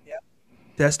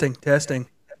 Testing.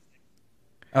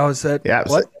 I was at Yeah.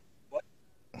 what?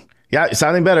 Yeah, it's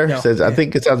sounding better. No. Says, I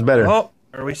think it sounds better. Oh,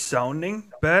 are we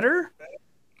sounding better?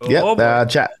 Yep. Oh, boy.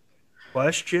 Chat.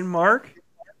 Question mark.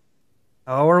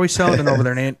 How are we sounding over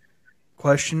there, Nate?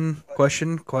 Question.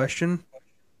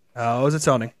 How is it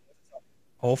sounding?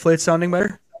 Hopefully it's sounding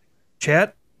better.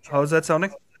 Chat, how is that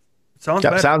sounding? It sounds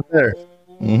Yep, better. sounds better.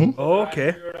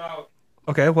 Okay.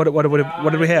 Okay, what did we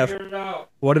have?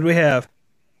 What did we have?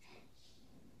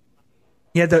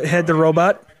 You had the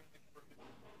robot?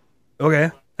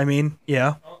 Okay. I mean,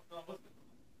 yeah.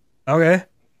 Okay.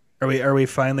 Are we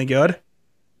finally good?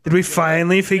 Did we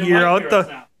finally figure out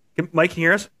the Mike, can you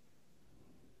hear us?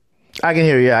 I can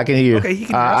hear you. I can hear you. Okay, he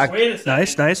can hear us. Wait a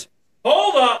second. Nice.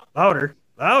 Hold up. Louder.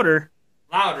 Louder.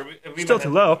 Still too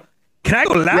low. Can I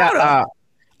go louder?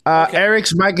 Yeah.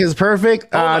 Eric's mic is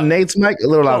perfect. up. Nate's mic a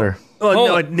little louder. Oh, Hold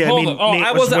no, on, I hold mean, on. Oh, Nate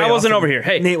I was wasn't- way I wasn't off over here.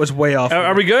 Hey. Nate was way off.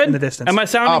 Are we good? in the distance? Am I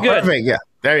sounding Oh, good? perfect. Yeah.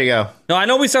 There you go. No, I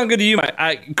know we sound good to you,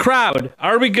 Mike. Crowd,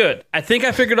 are we good? I think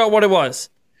I figured out what it was.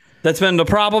 That's been the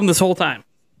problem this whole time.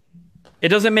 It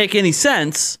doesn't make any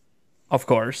sense, of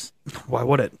course. Why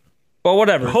would it? Well,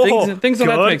 whatever. Things don't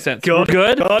have to good, make sense. good, We're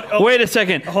good? good. Oh. Wait a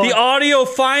second. Hold The on. audio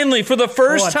finally, for the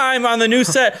first Hold on. time on the new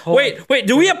set. Hold Wait.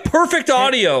 Do we have perfect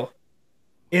audio?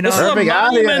 In This is our, a Perfect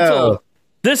monumental. audio.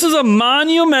 This is a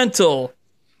monumental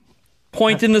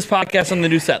point in this podcast on the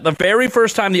new set. The very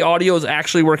first time the audio is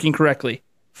actually working correctly.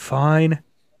 fine,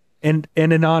 and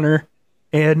an honor,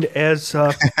 and as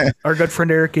our good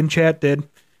friend Eric in chat did.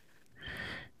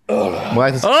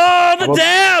 What? Oh, the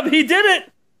dab! He did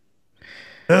it.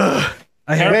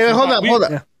 I had, Wait, hold up.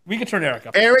 Yeah. We can turn Eric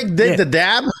up. Eric did Yeah. the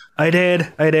dab? I did.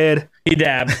 He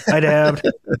dabbed. I dabbed.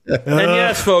 And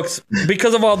yes, folks,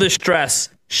 because of all this stress,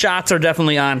 shots are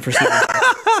definitely on for Super Chat.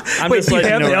 I'm Wait, just do you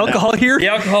letting have know the right now. alcohol here? The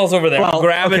alcohol's over there. Well,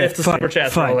 Grab it okay, if the fine, Super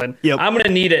Chat's fine. rolling. Yep. I'm going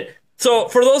to need it. So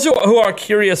for those who are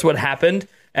curious what happened,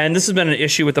 and this has been an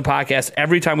issue with the podcast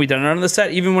every time we've done it on the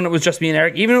set, even when it was just me and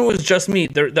Eric, even when it was just me,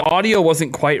 the audio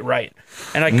wasn't quite right.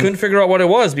 And I couldn't figure out what it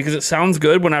was because it sounds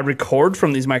good when I record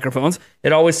from these microphones.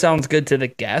 It always sounds good to the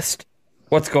guest.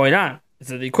 What's going on? Is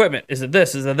it the equipment? Is it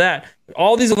this? Is it that?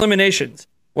 All these eliminations.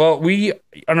 Well, we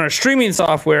on our streaming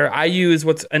software, I use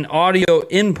what's an audio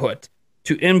input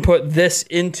to input this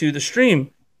into the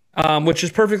stream, which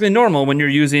is perfectly normal when you're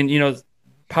using,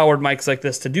 powered mics like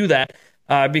this to do that.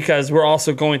 Because we're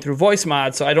also going through voice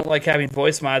mod, so I don't like having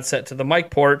voice mod set to the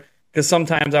mic port because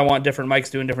sometimes I want different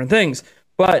mics doing different things.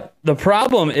 But the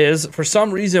problem is, for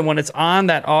some reason, when it's on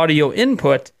that audio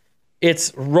input,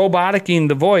 it's roboticking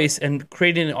the voice and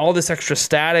creating all this extra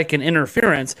static and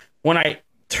interference. When I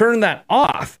turn that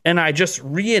off and I just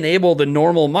re-enable the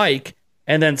normal mic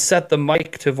and then set the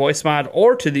mic to voice mod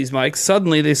or to these mics,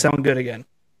 suddenly they sound good again.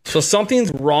 So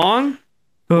something's wrong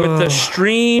with the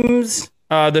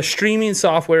streaming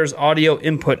software's audio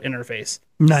input interface.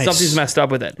 Nice. Something's messed up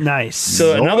with it. Nice.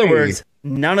 So in other words,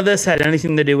 none of this had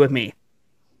anything to do with me.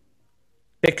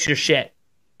 Fix your shit.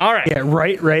 All right. Yeah,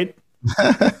 right.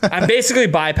 I'm basically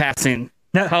bypassing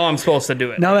how I'm supposed to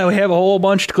do it. Now that we have a whole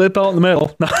bunch to clip out in the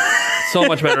middle. So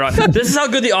much better. This is how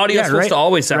good the audio is supposed to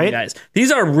always sound, guys.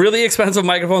 These are really expensive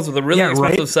microphones with a really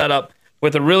expensive setup,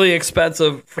 with a really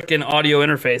expensive freaking audio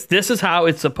interface. This is how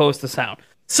it's supposed to sound.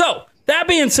 So, that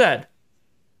being said,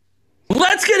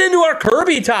 let's get into our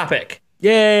Kirby topic.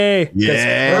 Yay.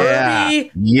 Yeah.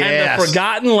 Kirby and the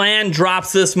Forgotten Land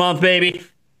drops this month, baby.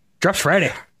 Drops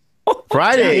Friday.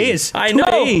 Friday. I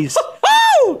know.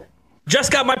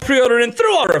 Just got my pre-order in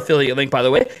through our affiliate link, by the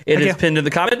way. It is pinned in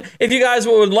the comment. If you guys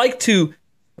would like to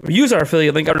use our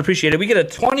affiliate link, I would appreciate it. We get a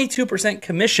 22%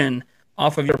 commission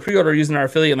off of your pre-order using our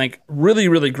affiliate link. Really,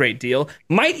 really great deal.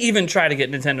 Might even try to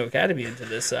get Nintendo Academy into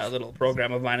this little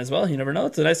program of mine as well. You never know.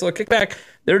 It's a nice little kickback.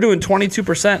 They're doing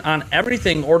 22% on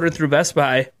everything ordered through Best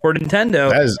Buy for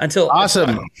Nintendo until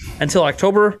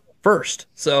October 1st.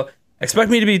 So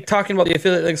expect me to be talking about the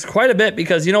affiliate links quite a bit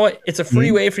because you know what? It's a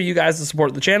free way for you guys to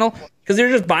support the channel because you're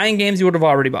just buying games you would have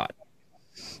already bought.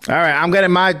 All right, I'm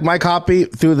getting my copy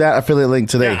through that affiliate link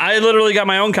today. Yeah, I literally got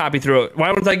my own copy through it. Why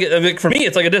wouldn't I get? For me,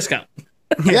 it's like a discount.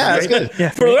 Yeah, that's good. Yeah.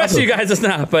 For the rest of you guys, it's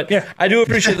not. But I do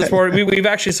appreciate the support. We've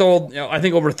actually sold, I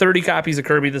think, over 30 copies of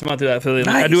Kirby this month through that affiliate.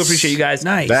 Nice. I do appreciate you guys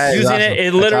Nice. using it.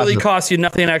 It literally costs you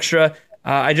nothing extra.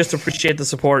 I just appreciate the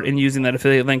support in using that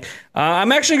affiliate link.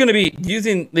 I'm actually going to be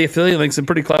using the affiliate links in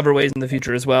pretty clever ways in the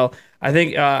future as well. I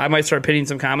think I might start pinning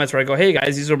some comments where I go, hey,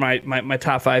 guys, these are my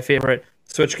top 5 favorite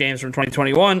Switch games from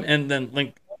 2021, and then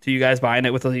link to you guys buying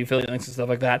it with the affiliate links and stuff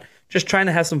like that. Just trying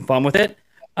to have some fun with it.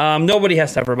 Nobody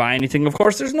has to ever buy anything. Of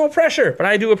course, there's no pressure, but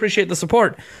I do appreciate the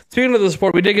support. Speaking of the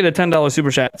support, we did get a $10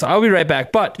 super chat, so I'll be right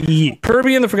back. But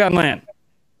Kirby and the Forgotten Land.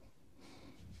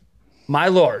 My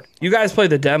lord. You guys played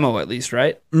the demo at least,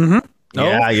 right? Mm-hmm.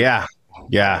 No?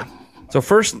 Yeah. So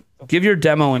first, give your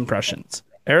demo impressions.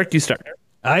 Eric, you start.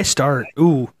 I start.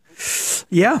 Ooh.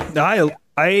 Yeah,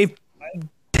 I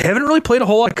haven't really played a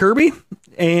whole lot of Kirby,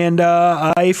 and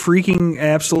I freaking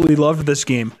absolutely loved this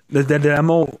game. The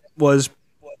demo was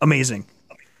amazing.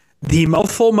 The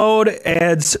mouthful mode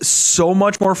adds so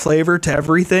much more flavor to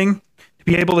everything. To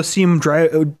be able to see him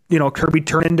drive, Kirby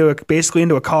turn into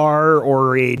a car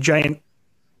or a giant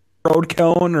road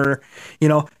cone, or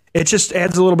it just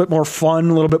adds a little bit more fun,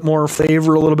 a little bit more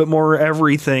flavor, a little bit more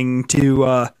everything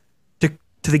to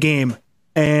the game.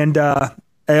 And I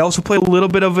also played a little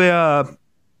bit of a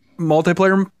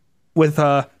multiplayer with,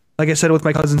 like I said, with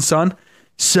my cousin's son.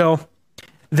 So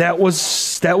that was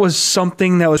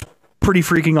something that was pretty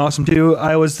freaking awesome too.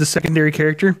 I was the secondary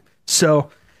character, so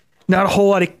not a whole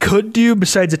lot it could do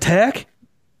besides attack,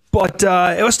 but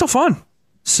it was still fun.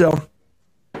 So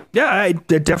yeah, I'm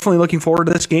definitely looking forward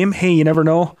to this game. Hey, you never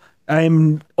know.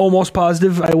 I'm almost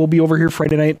positive I will be over here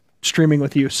Friday night streaming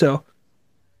with you. So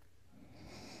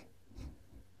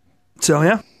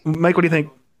yeah, Mike, what do you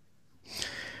think?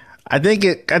 I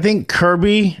think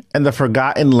Kirby and the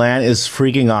Forgotten Land is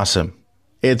freaking awesome.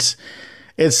 It's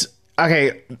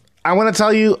okay. I want to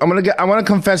tell you. I want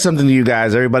to confess something to you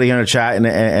guys, everybody here in the chat,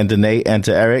 and to Nate and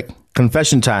to Eric.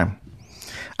 Confession time.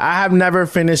 I have never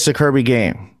finished a Kirby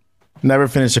game.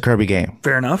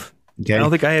 Fair enough. Okay. I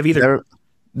don't think I have either.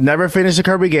 Never finished a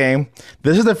Kirby game.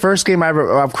 This is the first game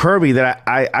of Kirby that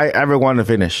I ever wanted to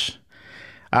finish.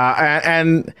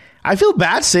 And I feel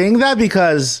bad saying that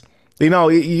because, you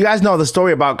guys know the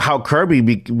story about how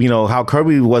Kirby, how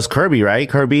Kirby was Kirby, right?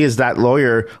 Kirby is that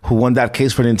lawyer who won that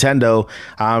case for Nintendo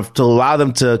to allow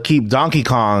them to keep Donkey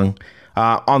Kong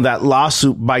on that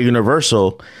lawsuit by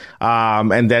Universal.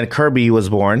 And then Kirby was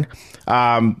born.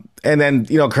 And then,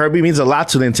 Kirby means a lot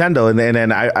to Nintendo.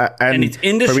 And it's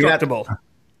indestructible.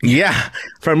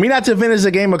 For me not to finish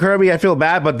the game of Kirby, I feel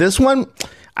bad. But this one,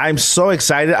 I'm so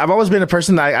excited. I've always been a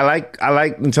person that I like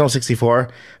Nintendo 64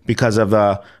 because of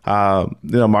the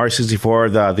Mario 64,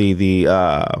 the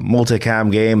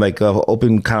multicam game, like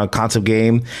open kind of concept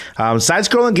game. Side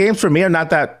scrolling games for me are not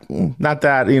that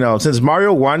since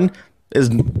Mario 1 is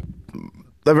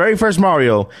the very first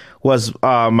Mario was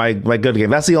my good game.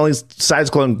 That's the only side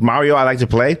scrolling Mario I like to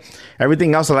play.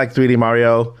 Everything else I like 3D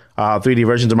Mario, 3D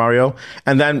versions of Mario,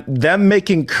 and then them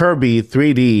making Kirby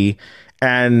 3D,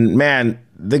 and man,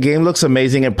 the game looks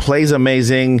amazing. It plays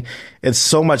amazing. It's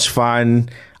so much fun.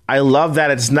 I love that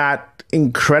it's not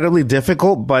incredibly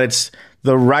difficult, but it's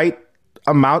the right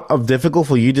amount of difficult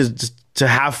for you just to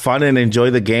have fun and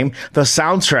enjoy the game. The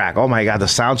soundtrack, oh my God, the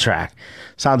soundtrack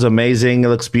sounds amazing. It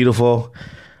looks beautiful.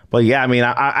 But yeah, I mean,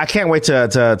 I can't wait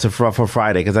for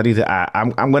Friday because I need to.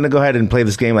 I'm going to go ahead and play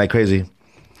this game like crazy.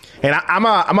 And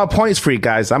I'm a points freak,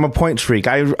 guys. I'm a points freak.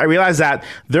 I realize that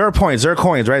there are points, there are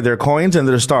coins, right? There are coins and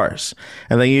there are stars,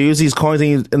 and then you use these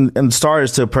coins and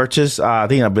stars to purchase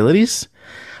the abilities.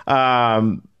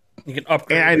 You can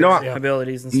upgrade your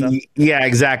abilities and stuff. Yeah,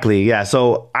 exactly. Yeah,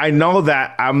 so I know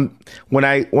that when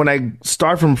I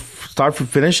start from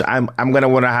finish, I'm gonna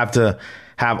want to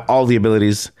have all the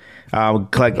abilities,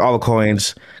 collect all the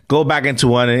coins, go back into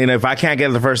one, and if I can't get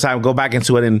it the first time, go back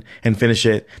into it and finish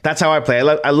it. That's how I play.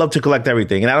 I love to collect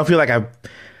everything, and I don't feel like I've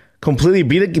completely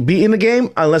beaten the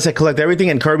game unless I collect everything.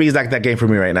 And Kirby is like that game for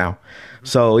me right now.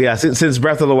 So yeah, since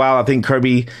Breath of the Wild, I think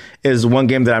Kirby is one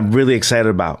game that I'm really excited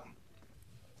about.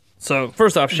 So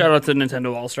first off, shout out to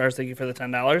Nintendo All Stars. Thank you for the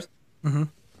 $10.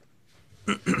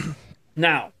 Mm-hmm.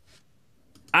 Now,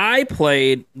 I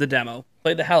played the demo,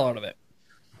 played the hell out of it.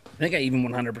 I think I even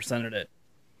 100%ed it.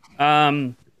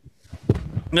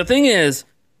 The thing is,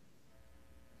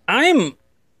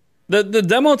 the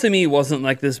demo to me wasn't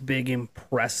like this big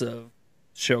impressive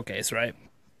showcase, right?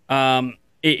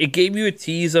 It gave you a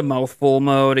tease of mouthful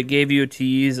mode. It gave you a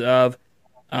tease of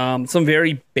some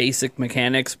very basic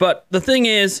mechanics. But the thing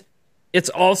is, it's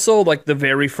also like the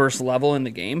very first level in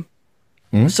the game.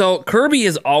 Mm-hmm. So Kirby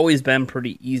has always been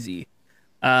pretty easy.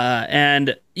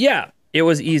 And yeah, it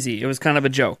was easy. It was kind of a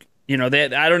joke. You know,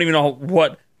 I don't even know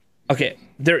what... Okay,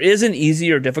 there is an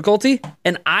easier difficulty,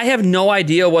 and I have no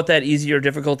idea what that easier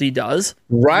difficulty does.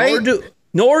 Right?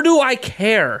 Nor do I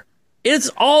care. It's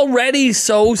already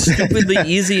so stupidly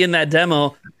easy in that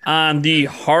demo on the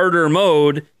harder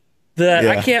mode that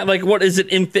I can't, like, what is it?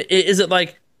 Is it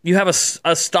like you have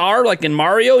a star like in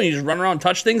Mario and you just run around and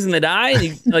touch things and they die and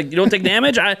you don't take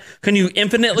damage? Can you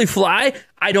infinitely fly?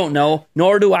 I don't know,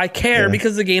 nor do I care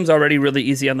because the game's already really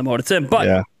easy on the mode it's in.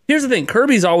 But here's the thing,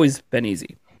 Kirby's always been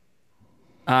easy.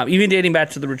 Even dating back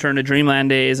to the Return to Dreamland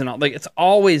days and all, like, it's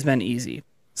always been easy.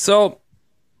 So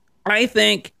I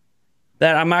think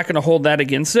that I'm not going to hold that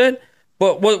against it.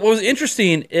 But what was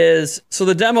interesting is, so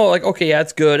the demo, like, okay, yeah,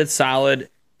 it's good, it's solid,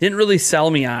 didn't really sell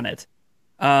me on it.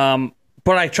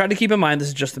 But I tried to keep in mind this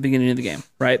is just the beginning of the game,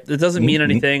 right? It doesn't mean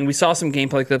anything. We saw some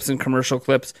gameplay clips and commercial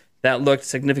clips that looked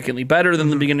significantly better than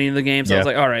the beginning of the game. So I was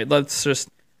like, all right, let's just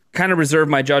kind of reserve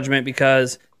my judgment,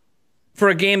 because for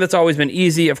a game that's always been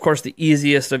easy, of course, the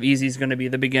easiest of easy is going to be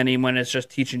the beginning when it's just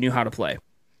teaching you how to play.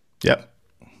 Yep.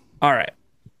 All right.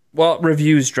 Well,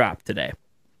 reviews dropped today.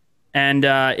 And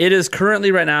it is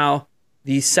currently right now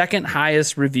the second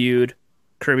highest reviewed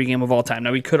Kirby game of all time.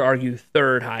 Now, we could argue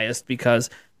third highest because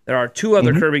there are two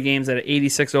other Kirby games at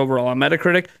 86 overall on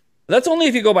Metacritic. But that's only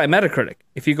if you go by Metacritic.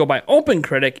 If you go by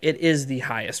OpenCritic, it is the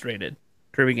highest rated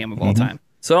Kirby game of all time.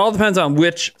 So it all depends on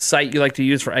which site you like to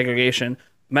use for aggregation.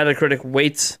 Metacritic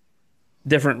weights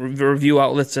different review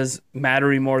outlets as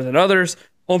mattering more than others.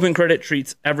 OpenCritic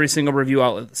treats every single review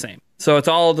outlet the same. So it's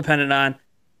all dependent on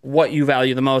what you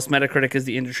value the most. Metacritic is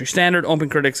the industry standard.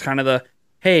 OpenCritic's kind of the,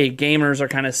 hey, gamers are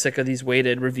kind of sick of these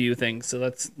weighted review things, so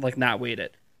let's like not weight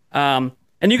it. And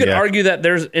you could argue that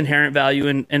there's inherent value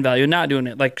in value in not doing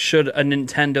it. Like, should a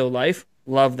Nintendo Life,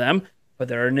 love them, but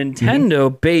they're a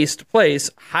Nintendo-based place,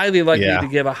 highly likely to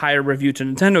give a higher review to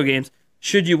Nintendo games.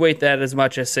 Should you weight that as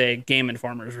much as, say, Game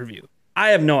Informer's review? I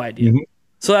have no idea.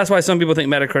 So that's why some people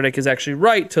think Metacritic is actually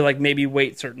right to like maybe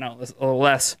weight certain outlets a little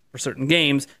less for certain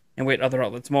games and weight other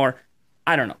outlets more.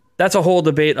 I don't know. That's a whole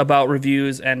debate about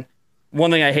reviews. And one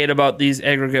thing I hate about these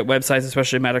aggregate websites,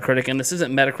 especially Metacritic, and this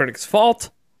isn't Metacritic's fault,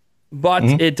 but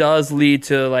it does lead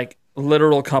to like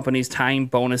literal companies tying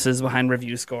bonuses behind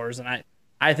review scores. And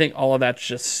I think all of that's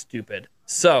just stupid.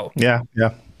 So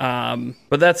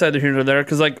but that's either here or there,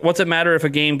 because like, what's it matter if a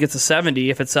game gets a 70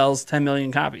 if it sells 10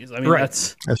 million copies? I mean,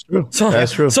 that's true. So,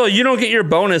 that's true. So you don't get your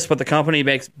bonus, but the company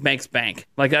makes bank.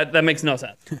 Like that makes no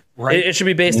sense. Right? It should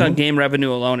be based on game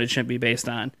revenue alone. It shouldn't be based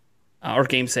on or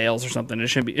game sales or something. It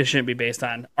shouldn't be based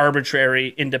on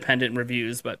arbitrary independent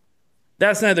reviews, but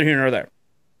that's neither here nor there.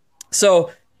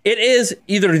 So it is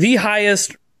either the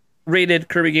highest rated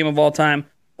Kirby game of all time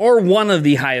or one of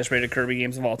the highest rated Kirby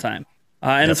games of all time.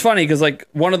 And it's funny because like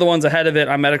one of the ones ahead of it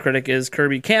on Metacritic is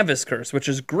Kirby Canvas Curse, which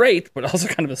is great, but also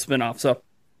kind of a spin-off. So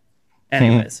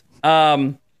anyways,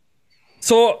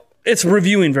 so it's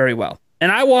reviewing very well.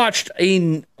 And I watched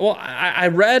I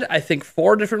read, I think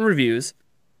 4 different reviews,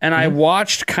 and I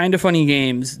watched Kinda Funny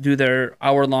Games do their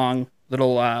hour-long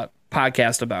little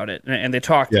podcast about it. And they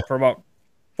talked for about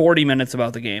 40 minutes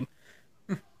about the game.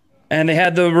 And they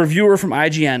had the reviewer from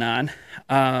IGN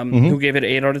on, who gave it an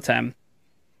 8 out of 10.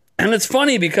 And it's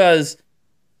funny because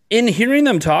in hearing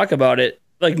them talk about it,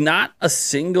 like not a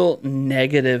single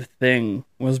negative thing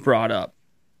was brought up.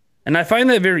 And I find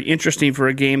that very interesting for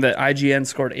a game that IGN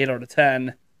scored 8 out of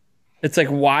 10. It's like,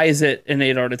 why is it an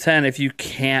 8 out of 10 if you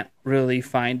can't really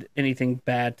find anything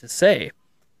bad to say?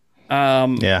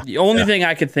 The only thing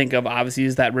I could think of, obviously,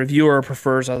 is that reviewer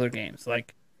prefers other games.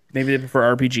 Like, maybe they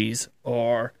prefer RPGs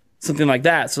or something like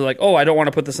that. So, like, I don't want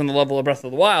to put this on the level of Breath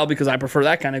of the Wild because I prefer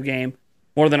that kind of game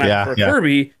more than I prefer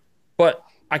Kirby. But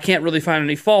I can't really find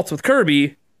any faults with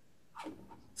Kirby.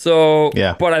 So,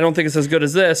 but I don't think it's as good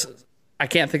as this. I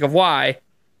can't think of why.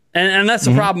 And that's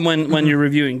the problem when you're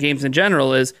reviewing games in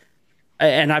general is,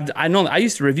 and I know I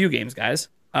used to review games, guys.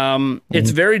 It's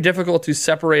very difficult to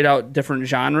separate out different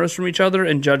genres from each other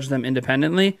and judge them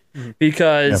independently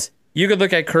because you could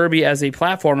look at Kirby as a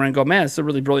platformer and go, man, it's a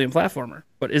really brilliant platformer.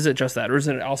 But is it just that? Or is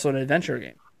it also an adventure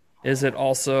game? Is it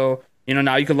also,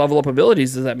 now you can level up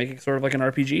abilities. Does that make it sort of like an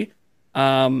RPG?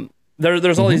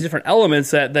 There's all these different elements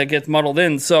that get muddled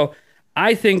in. So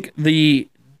I think the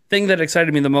thing that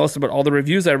excited me the most about all the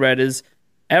reviews I read is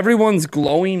everyone's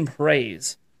glowing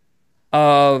praise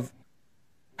of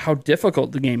how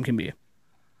difficult the game can be.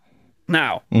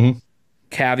 Now,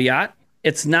 caveat,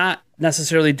 it's not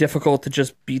necessarily difficult to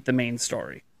just beat the main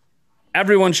story.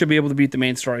 Everyone should be able to beat the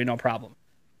main story, no problem.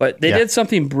 But they did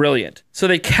something brilliant. So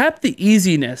they kept the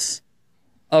easiness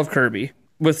of Kirby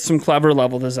with some clever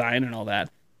level design and all that.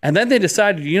 And then they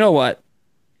decided, you know what?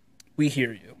 We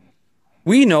hear you.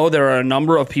 We know there are a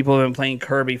number of people who have been playing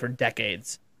Kirby for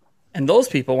decades. And those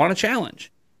people want a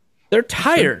challenge. They're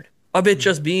tired of it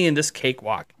just being this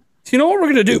cakewalk. So you know what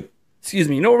we're going to do?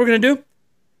 You know what we're going to do?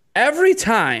 Every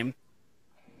time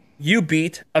you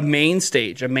beat a main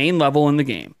stage, a main level in the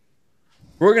game,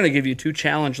 we're going to give you 2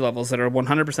 challenge levels that are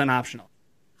 100% optional.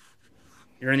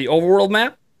 You're in the overworld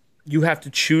map. You have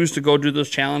to choose to go do those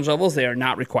challenge levels. They are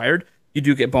not required. You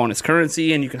do get bonus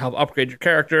currency, and you can help upgrade your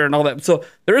character and all that. So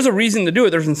there is a reason to do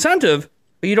it. There's incentive,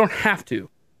 but you don't have to.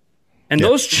 And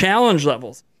those challenge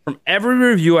levels, from every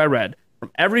review I read,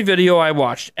 from every video I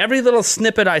watched, every little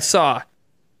snippet I saw,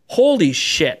 holy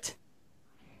shit.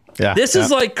 This is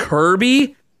like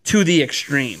Kirby to the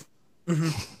extreme.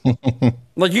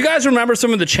 Like, you guys remember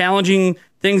some of the challenging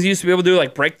things you used to be able to do,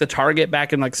 like break the target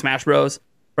back in like Smash Bros?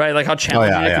 Right? Like how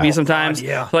challenging it can be sometimes.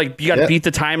 Like you got to beat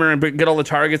the timer and get all the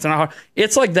targets. And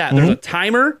it's like that. There's a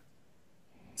timer.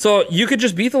 So you could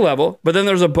just beat the level, but then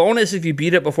there's a bonus if you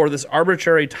beat it before this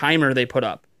arbitrary timer they put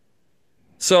up.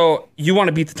 So you want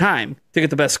to beat the time to get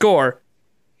the best score.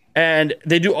 And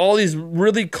they do all these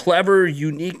really clever,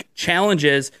 unique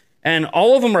challenges. And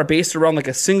all of them are based around like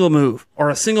a single move or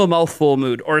a single mouthful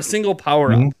mood or a single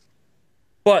power up.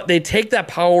 But they take that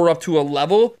power up to a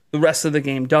level the rest of the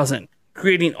game doesn't.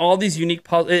 Creating all these unique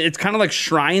puzzles. It's kind of like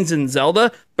shrines in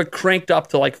Zelda, but cranked up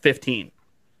to like 15.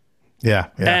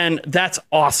 And that's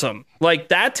awesome. Like,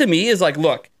 that to me is like,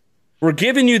 look, we're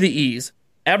giving you the ease.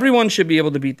 Everyone should be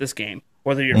able to beat this game.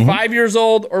 Whether you're 5 years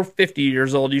old or 50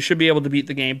 years old, you should be able to beat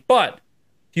the game. But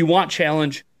if you want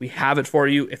challenge, we have it for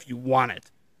you if you want it.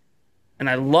 And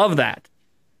I love that.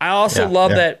 I also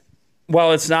love that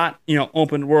while it's not,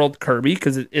 open world Kirby,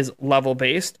 because it is level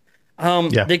based,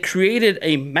 they created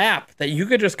a map that you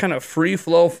could just kind of free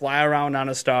flow, fly around on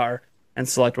a star and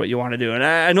select what you want to do. And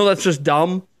I know that's just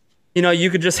dumb.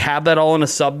 You could just have that all in a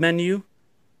sub menu.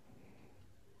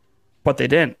 But they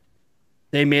didn't.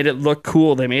 They made it look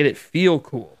cool. They made it feel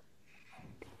cool.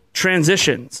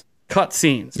 Transitions,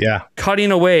 cutscenes,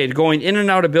 cutting away, going in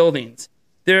and out of buildings.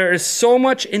 There is so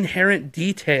much inherent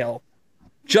detail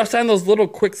just on those little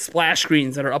quick splash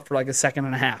screens that are up for like a second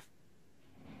and a half.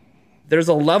 There's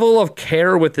a level of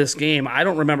care with this game I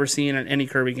don't remember seeing in any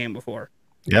Kirby game before.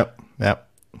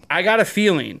 I got a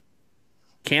feeling,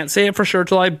 can't say it for sure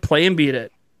till I play and beat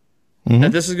it,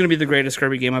 that this is going to be the greatest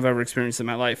Kirby game I've ever experienced in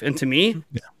my life. And to me,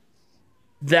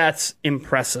 that's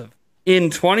impressive. In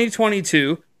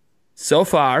 2022, so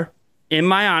far, in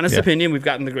my honest opinion, we've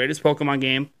gotten the greatest Pokemon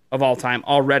game of all time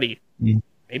already.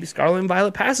 Maybe Scarlet and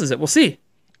Violet passes it. We'll see.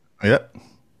 Yep.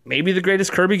 Maybe the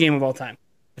greatest Kirby game of all time.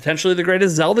 Potentially the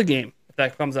greatest Zelda game if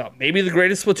that comes out. Maybe the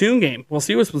greatest Splatoon game. We'll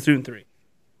see with Splatoon 3.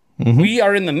 We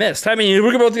are in the midst. I mean,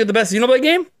 we're about to get the best Xenoblade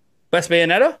game? Best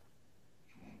Bayonetta?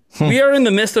 We are in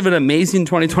the midst of an amazing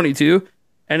 2022.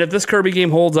 And if this Kirby game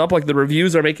holds up like the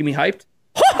reviews are making me hyped,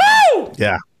 ho-ho!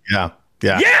 Yeah,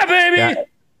 Yeah, baby!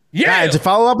 Yeah! And to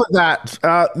follow up with that,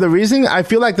 the reason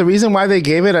why they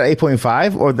gave it an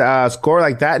 8.5 or the score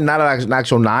like that, not an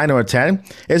actual 9 or a 10,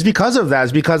 is because of that.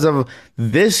 It's because of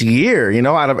this year.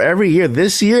 Out of every year,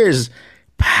 this year is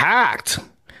packed.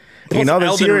 Plus, this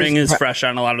Elden year Ring is fresh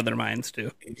on a lot of their minds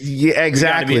too. Yeah,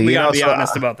 exactly. We gotta be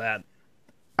honest about that.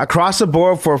 Across the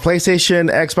board for PlayStation,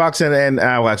 Xbox, and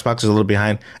Xbox is a little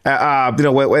behind.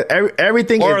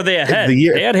 Everything. Or are they ahead?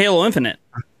 They had Halo Infinite.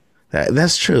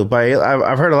 That's true, but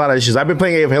I've heard a lot of issues. I've been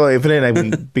playing Halo Infinite, and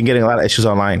I've been getting a lot of issues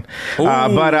online.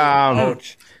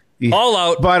 Ouch. All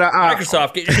out. But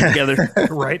Microsoft, get your shit together.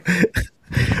 Right.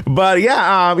 But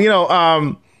yeah,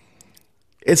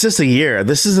 it's just a year.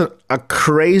 This is a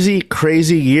crazy,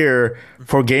 crazy year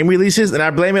for game releases, and I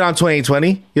blame it on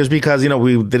 2020 just because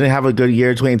we didn't have a good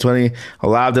year. 2020, a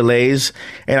lot of delays,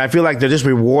 and I feel like they're just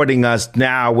rewarding us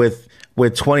now with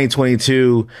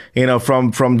 2022.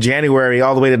 From January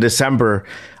all the way to December,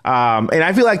 and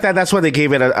I feel like that's why they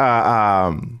gave it a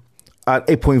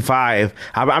 8.5.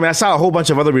 I mean, I saw a whole bunch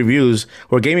of other reviews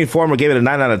where Game Informer gave it a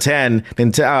 9 out of 10.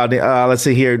 Let's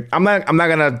see here. I'm not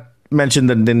gonna mention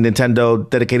the Nintendo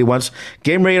dedicated ones.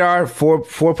 Game Radar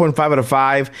 4.5 out of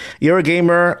 5.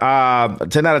 Eurogamer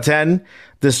 10 out of 10.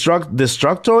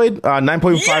 Destructoid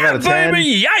 9.5 out of 10.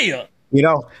 Baby,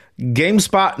 yeah.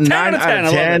 GameSpot 9 out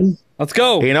of 10. Let's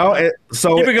go.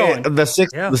 So keep it going. The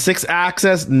sixth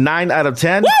Access 9 out of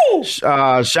 10. Woo!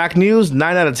 Shack News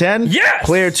 9 out of 10. Yes.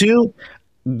 Player 2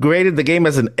 graded the game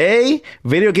as an A.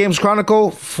 Video Games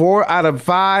Chronicle 4 out of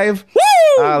 5.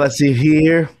 Woo! Let's see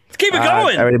here. Let's keep it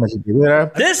going. I already mentioned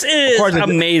it. This is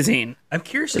amazing. I'm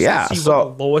curious to see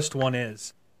what the lowest one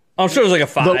is. I'm sure it's like a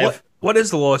 5. What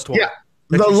is the lowest one? Yeah.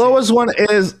 The lowest one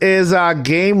is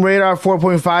Game Radar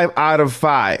 4.5 out of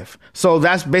 5. So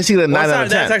that's basically a 9 out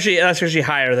of 10. That's actually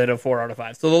higher than a 4 out of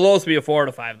 5. So the lowest would be a 4 out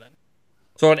of 5 then.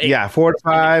 So an 8. Yeah, 4 to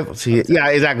 5. Let's see. Yeah,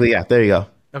 exactly. Yeah, there you go.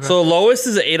 Okay. So the lowest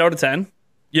is an 8 out of 10.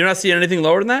 You're not seeing anything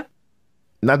lower than that?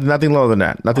 Nothing lower than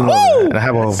that. Nothing lower than that. And I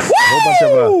have a whole bunch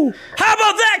of. How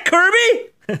about that, Kirby?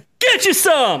 Get you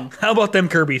some. How about them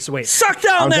Kirby's? Wait. Suck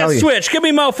down that Switch. Give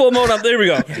me mouthful mode up. There we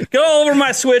go. Get all over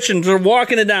my Switch and just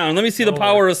walking it down. Let me see the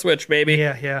power of Switch, baby.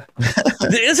 Yeah.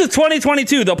 This is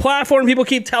 2022. The platform people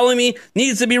keep telling me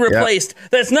needs to be replaced.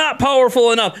 Yep. That's not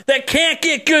powerful enough. That can't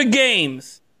get good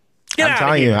games. I'm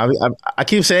telling you. I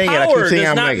keep saying power it. I keep saying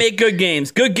does not make good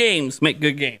games. Good games make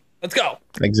good games. Let's go.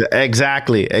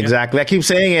 Exactly. I keep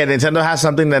saying it. Nintendo has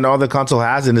something that no other console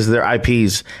has, and it's their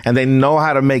IPs. And they know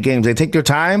how to make games. They take their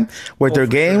time with their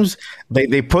games. Sure.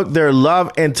 They put their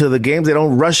love into the games. They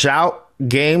don't rush out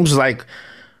games like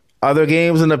other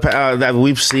games in the that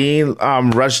we've seen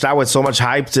rushed out with so much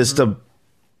hype just to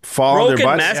fall on their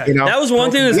butts. That was one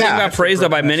thing that got praised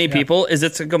by many people is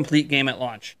it's a complete game at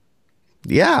launch.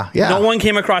 Yeah. No one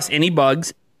came across any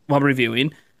bugs while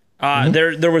reviewing.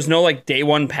 There was no day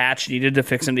one patch needed to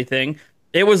fix anything.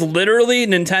 It was literally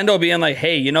Nintendo being like,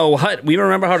 hey, you know what? We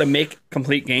remember how to make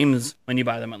complete games when you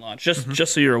buy them at launch.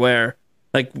 Just so you're aware.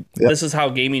 This is how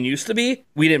gaming used to be.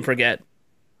 We didn't forget.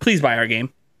 Please buy our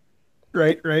game.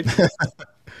 Right.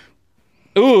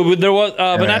 Ooh, there was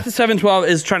Banana712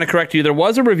 is trying to correct you. There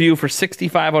was a review for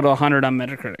 65 out of 100 on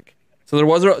Metacritic. So there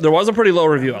was a pretty low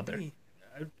review out there.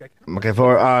 Okay,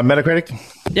 for Metacritic.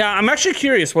 Yeah, I'm actually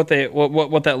curious what that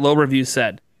low review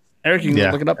said. Eric, you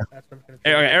can look it up.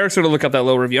 Eric's going to look up that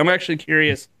low review. I'm actually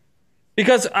curious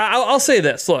because I'll say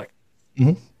this. Look,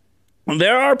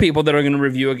 there are people that are going to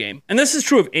review a game, and this is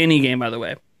true of any game, by the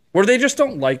way, where they just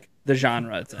don't like the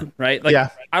genre it's in, right? I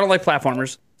don't like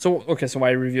platformers. So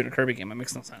why you reviewed a Kirby game? It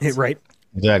makes no sense. Right.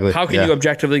 Exactly. How can you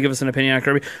objectively give us an opinion on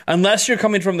Kirby? Unless you're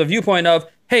coming from the viewpoint of,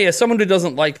 hey, as someone who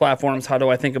doesn't like platforms, how do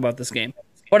I think about this game?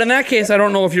 But in that case, I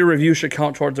don't know if your review should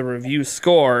count towards a review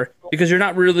score because you're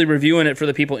not really reviewing it for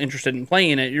the people interested in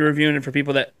playing it. You're reviewing it for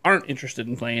people that aren't interested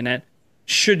in playing it.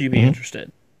 Should you be interested?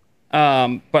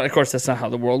 But of course, that's not how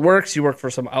the world works. You work for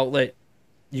some outlet,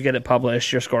 you get it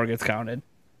published, your score gets counted.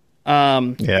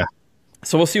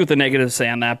 So we'll see what the negatives say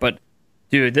on that. But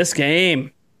dude, this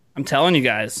game, I'm telling you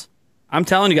guys.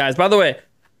 By the way,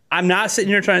 I'm not sitting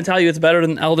here trying to tell you it's better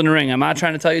than Elden Ring. I'm not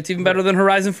trying to tell you it's even better than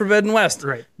Horizon Forbidden West.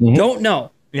 Right. Don't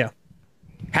know. Yeah.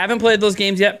 Haven't played those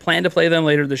games yet. Plan to play them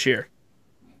later this year.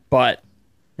 But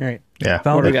All right. Yeah.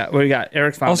 Found What do it. we got? What do we got?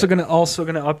 Eric's found Also it.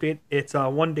 gonna update. It's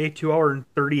 1 day, 2 hour, and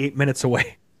 38 minutes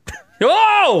away.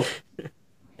 Whoa!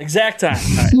 Exact time.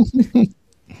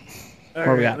 All right. All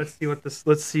What we got?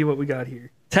 Let's see what we got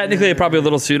here. Technically, probably a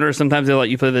little sooner. Sometimes they let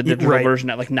you play the digital Right. version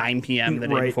at like 9 p.m. the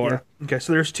day before. Yeah. Okay,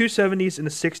 so there's 270s and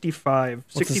a 65.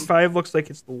 65 looks like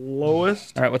it's the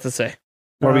lowest. All right, what's it say?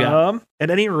 What do we got? At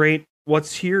any rate,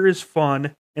 what's here is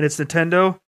fun, and it's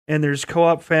Nintendo, and there's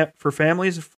co-op for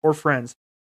families or friends,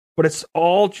 but it's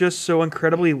all just so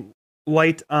incredibly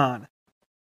light on.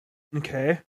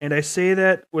 Okay, and I say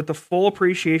that with the full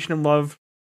appreciation and love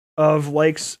of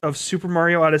likes of Super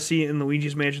Mario Odyssey and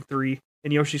Luigi's Mansion 3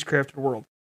 and Yoshi's Crafted World.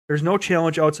 There's no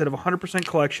challenge outside of 100%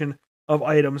 collection of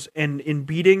items, and in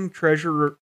beating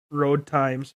Treasure Road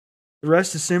times, the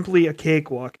rest is simply a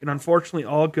cakewalk. And unfortunately,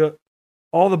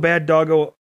 all the bad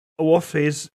doggo wolf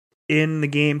phase in the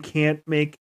game can't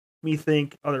make me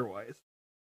think otherwise.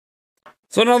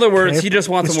 So in other words, Okay. he just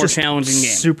wants It's a more just challenging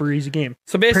game. Super easy game.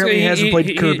 So basically, Apparently he hasn't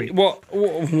played Kirby. Well,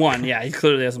 one, yeah, he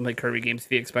clearly hasn't played Kirby games if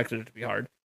he expected it to be hard.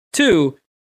 Two,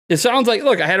 it sounds like,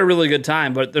 look, I had a really good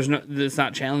time, but it's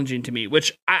not challenging to me,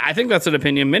 which I think that's an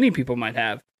opinion many people might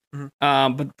have.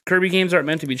 Mm-hmm. But Kirby games aren't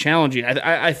meant to be challenging.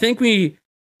 I think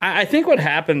what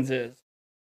happens is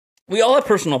we all have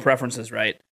personal preferences,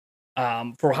 right?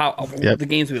 For how the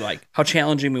games we like, how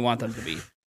challenging we want them to be.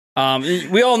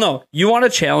 We all know you want a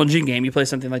challenging game. You play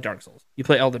something like Dark Souls. You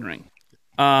play Elden Ring.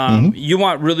 You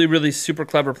want really, really super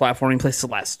clever platforming. Play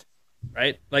Celeste,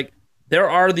 right? Like there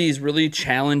are these really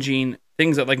challenging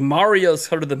things that like Mario's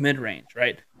sort of the mid range,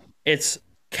 right? It's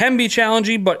can be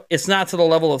challenging, but it's not to the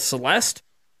level of Celeste.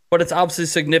 But it's obviously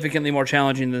significantly more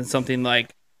challenging than something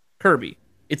like Kirby.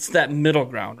 It's that middle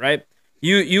ground, right?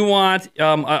 You want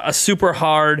a super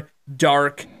hard,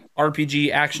 dark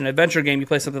RPG action adventure game. You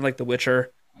play something like The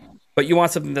Witcher. But you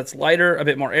want something that's lighter, a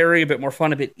bit more airy, a bit more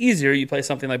fun, a bit easier. You play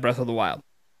something like Breath of the Wild.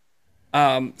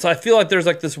 So I feel like there's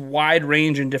like this wide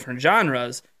range in different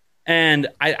genres. And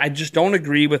I just don't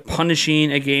agree with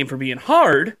punishing a game for being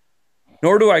hard,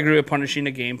 nor do I agree with punishing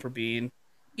a game for being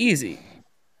easy.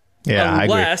 Yeah, I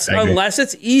agree. Unless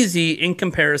it's easy in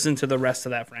comparison to the rest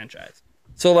of that franchise.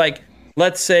 So like,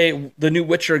 let's say the new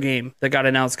Witcher game that got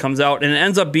announced comes out and it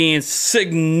ends up being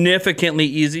significantly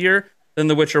easier than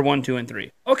The Witcher 1, 2, and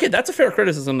 3. Okay, that's a fair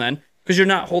criticism then, because you're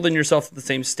not holding yourself to the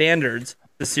same standards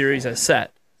the series has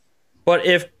set. But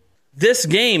if this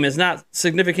game is not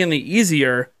significantly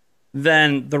easier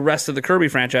than the rest of the Kirby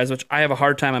franchise, which I have a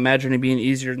hard time imagining being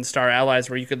easier than Star Allies,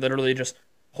 where you could literally just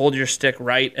hold your stick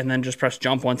right and then just press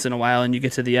jump once in a while and you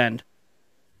get to the end.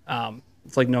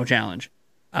 It's like no challenge.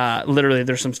 Literally,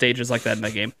 there's some stages like that in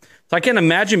that game. So I can't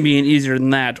imagine being easier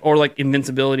than that, or like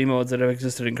invincibility modes that have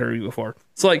existed in Kirby before.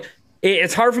 So like,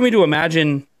 it's hard for me to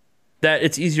imagine that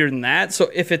it's easier than that. So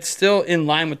if it's still in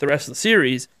line with the rest of the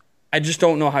series, I just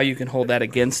don't know how you can hold that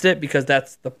against it, because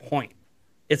that's the point.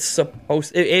 It's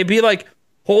supposed it'd be like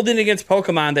holding against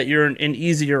Pokemon that you're an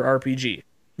easier RPG.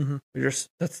 Mm-hmm.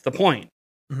 That's the point.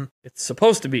 Mm-hmm. It's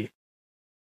supposed to be.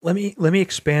 Let me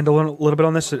expand a little bit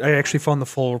on this. I actually found the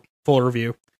full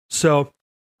review. So,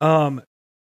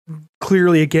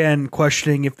 clearly again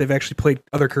questioning if they've actually played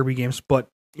other Kirby games, but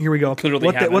here we go.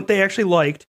 What they actually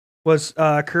liked was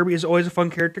Kirby is always a fun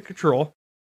character to control.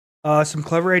 Some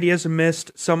clever ideas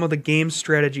amidst some of the game's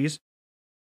stages.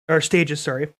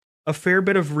 Sorry, a fair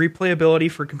bit of replayability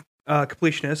for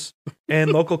completionists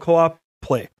and local co-op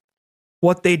play.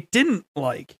 What they didn't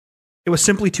like, it was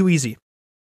simply too easy.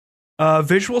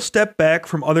 Visual step back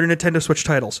from other Nintendo Switch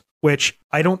titles, which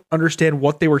I don't understand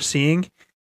what they were seeing,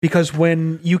 because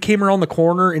when you came around the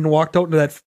corner and walked out into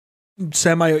that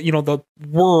the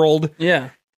world, yeah,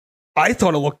 I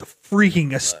thought it looked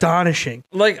freaking astonishing.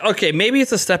 Like, okay, maybe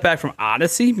it's a step back from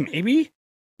Odyssey, maybe.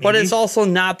 But it's also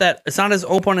not that, it's not as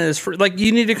open and as free. Like,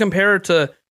 you need to compare it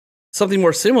to something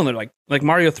more similar, like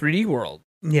Mario 3D World.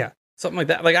 Yeah. Something like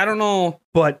that. Like, I don't know.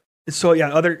 But, so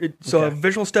yeah, a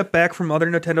visual step back from other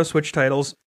Nintendo Switch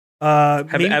titles. Have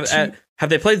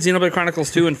they played Xenoblade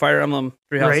Chronicles 2 and Fire Emblem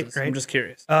Three Houses? Right. I'm just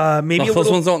curious. Maybe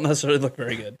those ones don't necessarily look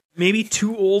very good. Maybe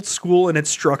too old school in its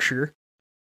structure.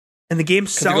 And the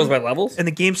game's it goes by levels? And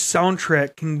the game's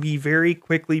soundtrack can be very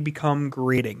quickly become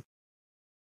grating.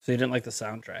 So you didn't like the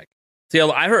soundtrack? See,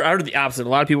 I heard the opposite. A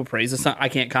lot of people praise the sound. I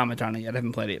can't comment on it yet. I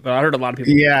haven't played it, but I heard a lot of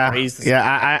people praise the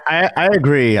soundtrack. I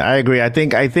agree.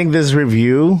 I think this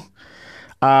review,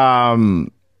 the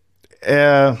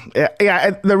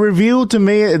review to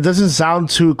me, it doesn't sound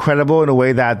too credible in a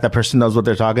way that the person knows what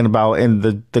they're talking about in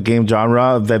the game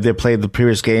genre that they played the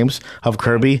previous games of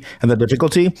Kirby and the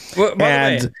difficulty. Well,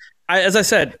 by the way, as I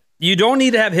said, you don't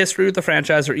need to have history with the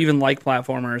franchise or even like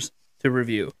platformers to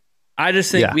review. I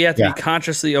just think Yeah, we have to yeah. be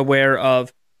consciously aware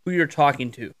of who you're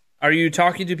talking to. Are you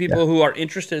talking to people who are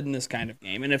interested in this kind of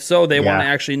game? And if so, they want to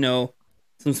actually know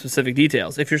some specific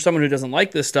details. If you're someone who doesn't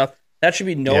like this stuff, that should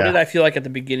be noted, I feel like, at the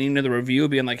beginning of the review,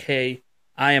 being like, hey,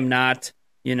 I am not,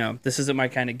 this isn't my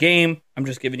kind of game. I'm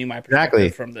just giving you my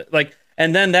perspective from the, like,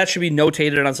 and then that should be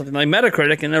notated on something like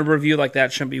Metacritic, and a review like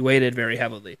that shouldn't be weighted very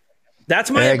heavily. That's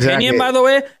my opinion, by the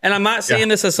way, and I'm not saying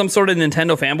this as some sort of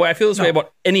Nintendo fanboy. I feel this way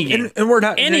about any game, and we're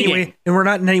not in any way. And we're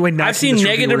not in any way. I've seen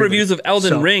negative reviews of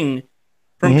Elden Ring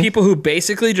from people who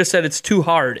basically just said it's too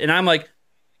hard, and I'm like,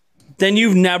 then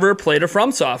you've never played a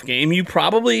FromSoft game. You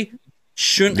probably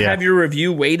shouldn't have your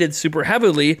review weighted super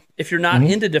heavily if you're not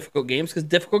into difficult games, because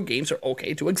difficult games are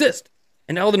okay to exist.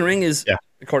 And Elden Ring is,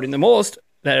 according to most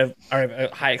that are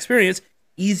a high experience,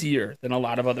 easier than a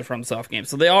lot of other FromSoft games.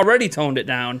 So they already toned it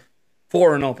down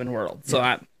for an open world. So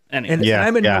anyway.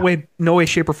 I'm in no way,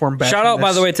 shape, or form back. Shout out,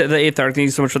 by the way, to the Eighth Arc. Thank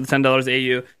you so much for the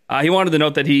 $10 AU. He wanted to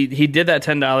note that he did that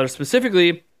 $10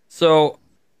 specifically so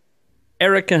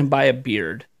Eric can buy a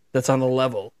beard that's on the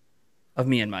level of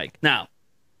me and Mike. Now,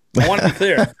 I want to be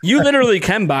clear. You literally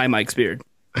can buy Mike's beard.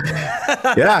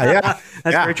 That's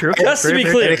very true. Just to be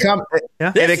clear. It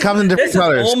comes in different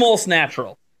colors. Is almost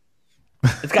natural.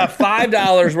 It's got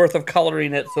 $5 worth of color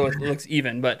in it, so it looks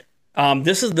even. But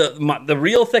this is the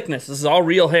real thickness. This is all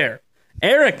real hair.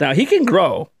 Eric, now, he can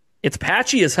grow. It's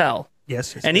patchy as hell.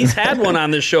 Yes. And he's had one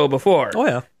on this show before. Oh,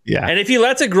 yeah. Yeah. And if he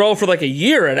lets it grow for like a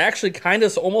year, it actually kind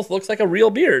of almost looks like a real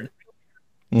beard.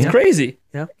 It's crazy.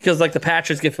 Yeah. Because like the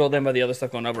patches get filled in by the other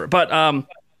stuff going over it. But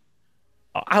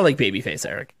I like Babyface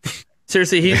Eric.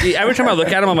 Seriously, he every time I look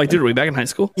at him, I'm like, dude, are we back in high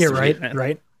school? Yeah,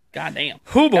 right. God damn.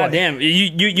 Oh, boy. God damn.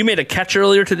 You made a catch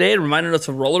earlier today. It reminded us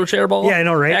of roller chair ball. Yeah, I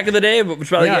know, right? Back in the day,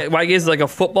 which why is like a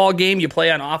football game you play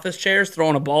on office chairs,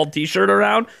 throwing a bald t-shirt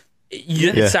around.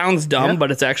 It sounds dumb, but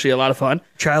it's actually a lot of fun.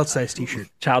 Child-size t-shirt.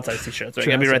 Child-size t-shirt. So I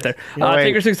gotta be right there. Yeah.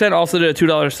 Taker 610 also did a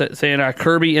 $2 saying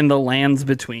Kirby in the Lands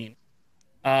Between.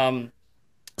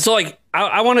 So like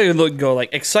I want to go like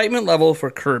excitement level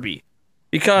for Kirby,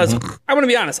 because I'm gonna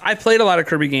be honest, I've played a lot of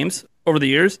Kirby games over the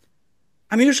years.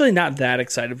 I'm usually not that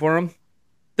excited for them.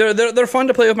 They're fun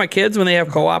to play with my kids when they have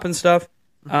co-op and stuff,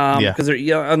 because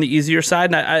they're on the easier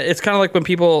side. And it's kind of like when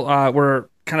people were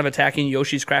kind of attacking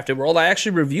Yoshi's Crafted World. I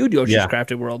actually reviewed Yoshi's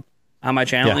Crafted World on my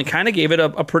channel and kind of gave it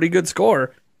a pretty good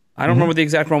score. I don't remember what the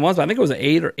exact one was, but I think it was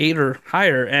an 8 or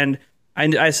higher. And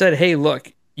I said, hey,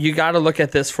 look, you got to look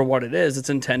at this for what it is. It's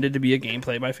intended to be a game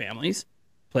played by families,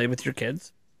 play with your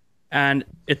kids, and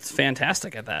it's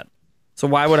fantastic at that. So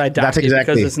why would I dock it?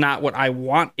 Because it's not what I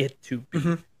want it to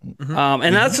be.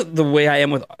 And that's the way I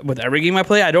am with every game I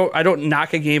play. I don't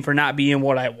knock a game for not being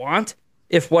what I want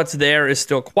if what's there is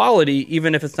still quality,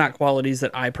 even if it's not qualities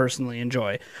that I personally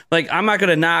enjoy. Like, I'm not going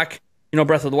to knock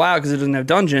Breath of the Wild because it doesn't have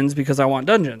dungeons because I want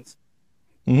dungeons.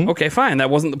 Okay, fine. That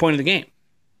wasn't the point of the game.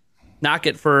 Knock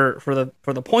it for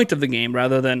the point of the game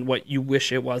rather than what you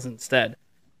wish it was instead.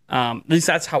 At least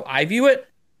that's how I view it,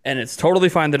 and it's totally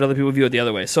fine that other people view it the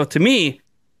other way. So to me,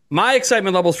 my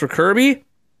excitement levels for Kirby,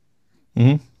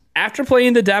 after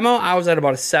playing the demo, I was at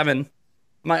about a 7.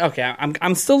 I'm like, okay,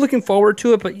 I'm still looking forward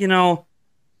to it, but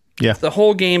the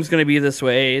whole game's going to be this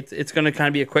way. It's going to kind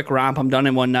of be a quick romp. I'm done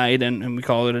in one night, and we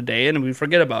call it a day, and we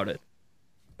forget about it.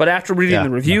 But after reading the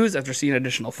reviews, after seeing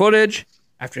additional footage,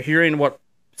 after hearing what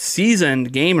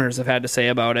seasoned gamers have had to say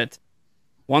about it,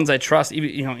 ones I trust,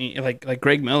 even like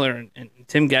Greg Miller and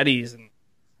Tim Geddes and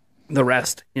the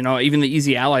rest, even the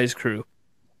Easy Allies crew.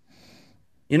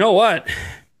 You know what?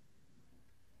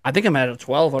 I think I'm at a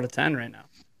 12 out of 10 right now.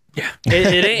 Yeah.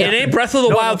 It ain't Breath of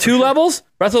the Wild 2 levels.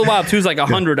 Breath of the Wild 2 is like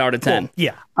 100 out of 10. Well,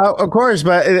 yeah. Of course,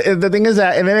 but the thing is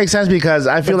that it makes sense because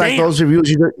I feel like those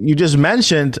reviews you just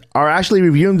mentioned are actually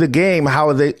reviewing the game how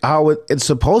it's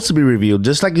supposed to be reviewed.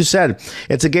 Just like you said,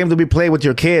 it's a game to be played with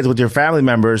your kids, with your family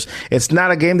members. It's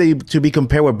not a game to be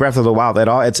compared with Breath of the Wild at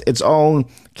all. It's its own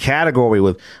category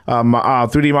with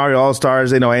 3D Mario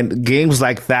All-Stars, and games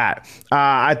like that.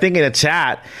 I think in a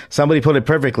chat somebody put it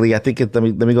perfectly. I think let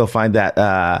me go find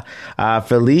that.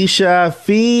 Felicia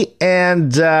Fee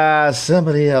and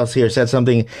somebody else here said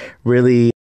something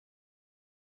really.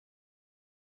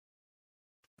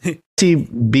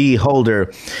 TB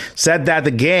Holder said that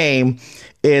the game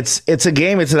it's a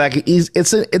game. It's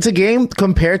a game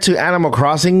compared to Animal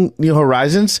Crossing New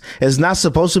Horizons. It's not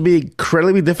supposed to be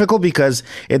incredibly difficult because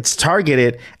it's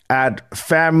targeted at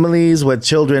families with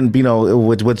children,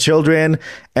 with children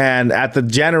and at the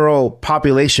general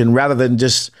population rather than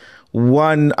just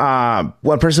one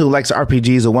person who likes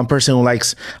RPGs, or one person who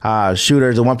likes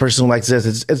shooters, or one person who likes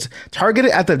this. It's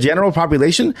targeted at the general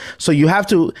population. So you have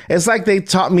to. It's like they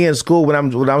taught me in school when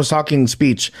I was talking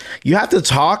speech. You have to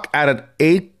talk at an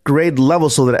 8th grade level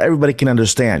so that everybody can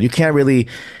understand. You can't really,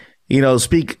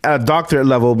 speak at a doctorate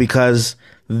level, because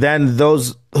then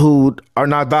those who are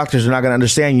not doctors are not going to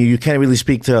understand you. You can't really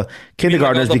speak to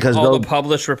kindergartners because all the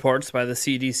published reports by the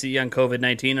CDC on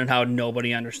COVID-19 and how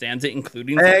nobody understands it,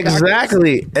 including some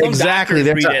exactly. doctors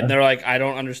read it and they're like, I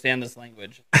don't understand this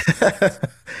language,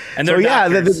 and they're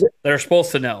doctors. They're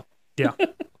supposed to know. Yeah.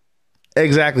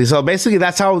 Exactly. So basically,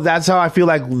 that's how I feel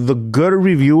like the good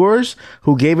reviewers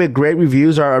who gave it great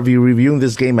reviews are reviewing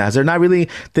this game as. They're not really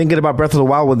thinking about Breath of the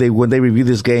Wild when they review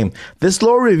this game. This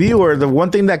low reviewer, the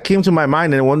one thing that came to my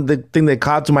mind and the thing that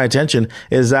caught to my attention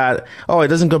is that it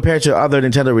doesn't compare to other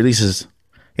Nintendo releases.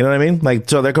 You know what I mean? Like,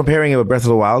 so they're comparing it with Breath of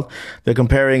the Wild. They're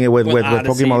comparing it with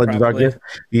Odyssey, Pokemon Legends Arceus.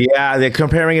 Yeah, they're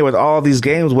comparing it with all these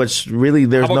games, which really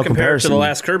there's no comparison to the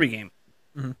last Kirby game.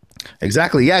 Mm-hmm.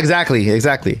 Exactly. Yeah.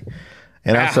 Exactly.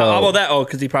 And also, how about that? Oh,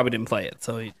 because he probably didn't play it,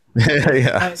 so he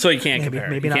so he can't compare.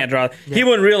 Maybe he can't draw. Yeah. He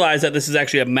wouldn't realize that this is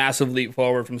actually a massive leap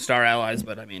forward from Star Allies.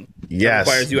 But I mean, yes,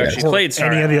 it requires you actually played Star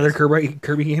any Allies. of the other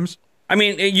Kirby games. I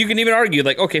mean, you can even argue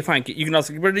like, okay, fine. You can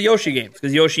also compare the Yoshi games,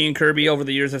 because Yoshi and Kirby over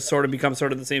the years have sort of become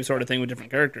sort of the same sort of thing with different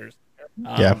characters.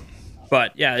 Yeah,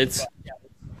 but yeah, it's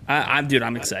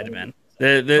I'm excited, man.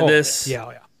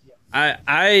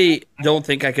 I don't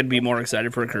think I could be more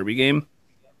excited for a Kirby game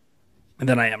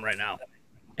than I am right now.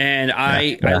 And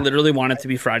I literally want it to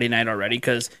be Friday night already,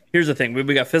 because here's the thing. We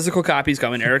got physical copies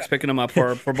coming. Eric's picking them up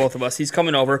for both of us. He's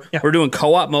coming over. Yeah. We're doing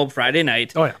co-op mode Friday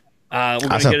night. Oh, yeah.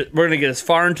 We're gonna get as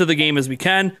far into the game as we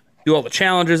can, do all the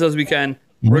challenges as we can.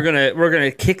 Mm-hmm. We're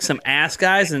gonna kick some ass,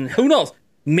 guys, and who knows?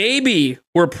 Maybe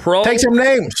we're pro. Take some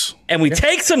names. And we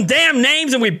take some damn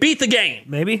names and we beat the game.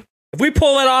 Maybe. If we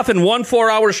pull that off in 1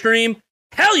 4-hour stream,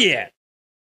 hell yeah.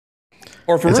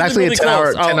 Or if it's actually a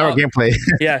 10-hour gameplay.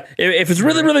 Yeah, if it's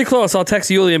really, really close, I'll text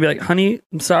Yulia and be like, honey,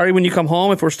 I'm sorry when you come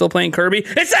home if we're still playing Kirby.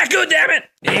 It's that good, damn it!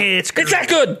 It's that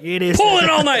good! It is. Pull an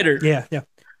all-nighter! Yeah.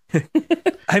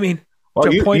 I mean,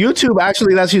 YouTube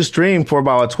actually lets you stream for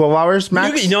about 12 hours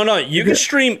max? You can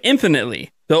stream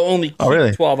infinitely. They'll only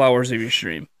keep 12 hours of your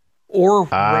stream. Or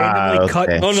randomly cut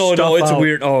No, it's out.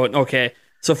 weird. Oh, okay.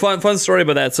 So fun story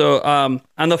about that. So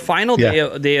on the final day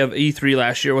of E3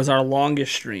 last year was our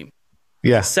longest stream.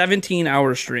 Yeah.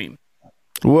 17-hour stream.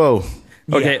 Whoa.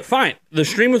 Okay, fine. The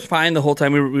stream was fine the whole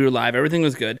time we were live. Everything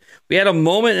was good. We had a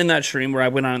moment in that stream where I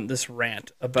went on this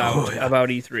rant about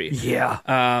E3.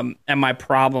 Yeah. And my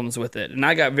problems with it. And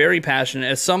I got very passionate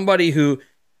as somebody who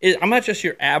I'm not just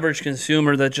your average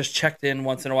consumer that just checked in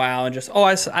once in a while and just,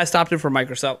 I stopped in for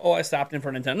Microsoft. Oh, I stopped in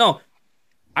for Nintendo. No.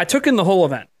 I took in the whole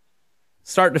event,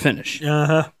 start to finish.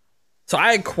 Uh-huh. So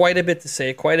I had quite a bit to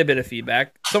say, quite a bit of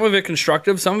feedback. Some of it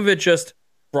constructive, some of it just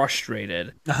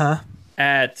frustrated.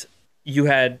 At you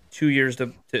had 2 years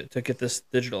to get this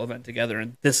digital event together,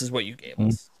 and this is what you gave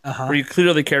us. Where you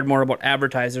clearly cared more about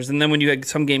advertisers, and then when you had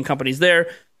some game companies there,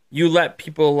 you let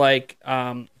people like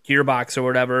Gearbox or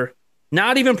whatever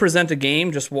not even present a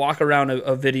game, just walk around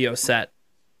a video set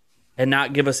and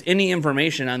not give us any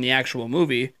information on the actual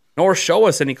movie, nor show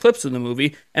us any clips of the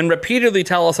movie, and repeatedly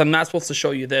tell us, I'm not supposed to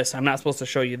show you this, I'm not supposed to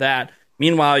show you that.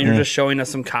 Meanwhile, you're just showing us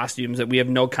some costumes that we have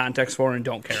no context for and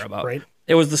don't care about. Right.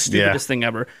 It was the stupidest thing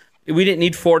ever. We didn't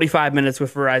need 45 minutes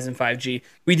with Verizon 5G.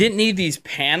 We didn't need these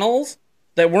panels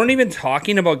that weren't even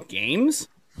talking about games.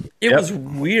 It was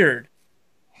weird.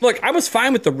 Look, I was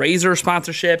fine with the Razer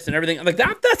sponsorships and everything. Like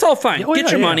that's all fine. Get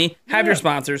your money, have your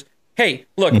sponsors. Hey,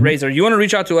 look, Razer, you want to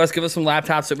reach out to us, give us some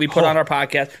laptops that we put on our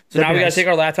podcast. So now we got to take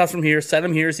our laptops from here, set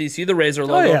them here so you see the Razer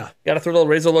logo. You got to throw the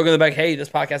little Razer logo in the back. Hey, this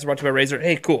podcast is brought to you by Razer.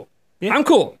 Hey, cool. Yeah. I'm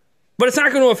cool. But it's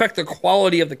not going to affect the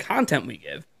quality of the content we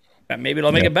give. Maybe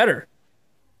it'll make it better.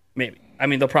 Maybe. I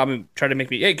mean, they'll probably try to make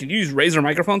me, hey, can you use Razer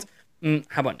microphones?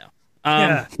 How about no?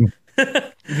 I'm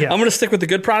going to stick with the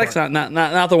good products,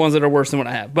 not the ones that are worse than what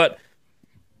I have. But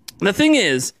the thing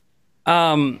is,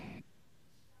 when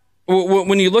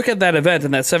you look at that event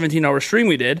and that 17-hour stream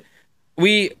we did,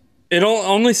 it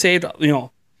only saved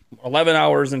 11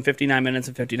 hours and 59 minutes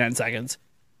and 59 seconds.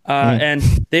 And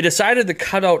they decided to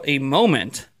cut out a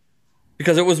moment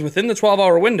because it was within the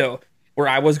 12-hour window where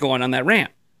I was going on that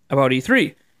rant about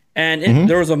E3. And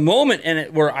there was a moment in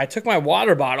it where I took my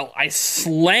water bottle, I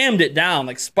slammed it down,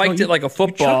 like spiked it like a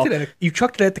football. You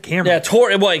chucked it at the camera. Yeah,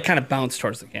 it kind of bounced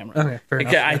towards the camera. Okay, fair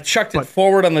enough. I chucked it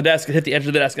forward on the desk, it hit the edge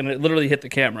of the desk, and it literally hit the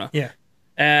camera. Yeah.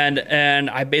 And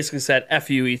I basically said, F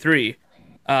you, E3.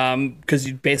 because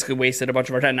you basically wasted a bunch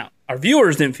of our time. Now, our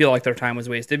viewers didn't feel like their time was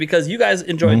wasted because you guys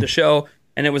enjoyed the show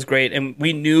and it was great. And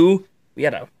we knew we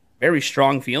had a very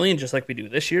strong feeling, just like we do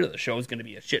this year, that the show is going to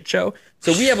be a shit show.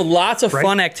 So we have lots of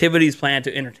fun activities planned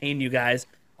to entertain you guys.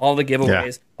 All the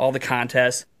giveaways, all the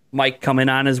contests. Mike coming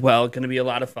on as well. Going to be a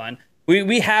lot of fun.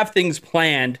 We have things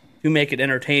planned to make it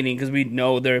entertaining because we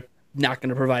know they're not going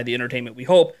to provide the entertainment we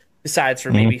hope, besides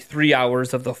for maybe 3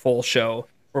 hours of the full show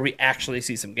where we actually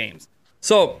see some games.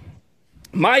 So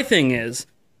my thing is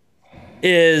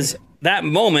that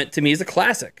moment to me is a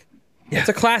classic. It's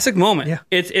a classic moment. Yeah.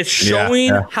 It's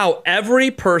showing how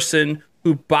every person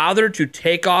who bothered to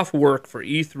take off work for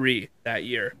E3 that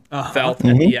year felt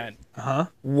at the end.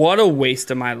 What a waste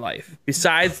of my life.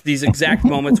 Besides these exact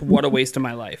moments, what a waste of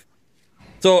my life.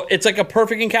 So it's like a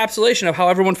perfect encapsulation of how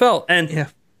everyone felt. And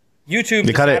YouTube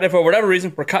decided for whatever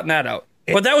reason, we're cutting that out.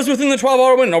 But that was within the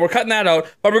 12-hour window. We're cutting that out.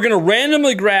 But we're going to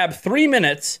randomly grab 3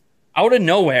 minutes out of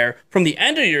nowhere from the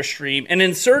end of your stream and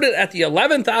insert it at the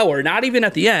 11th hour, not even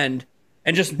at the end,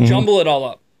 and just jumble it all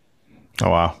up. Oh,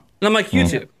 wow. And I'm like,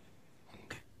 YouTube,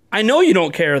 I know you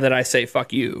don't care that I say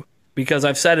fuck you, because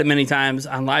I've said it many times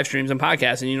on live streams and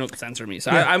podcasts, and you don't censor me.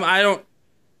 So I don't.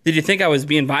 Did you think I was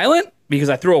being violent because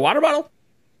I threw a water bottle?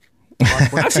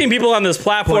 I've seen people on this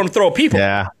platform throw people.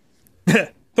 Yeah.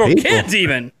 Throw kids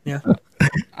even. Yeah.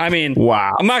 I mean,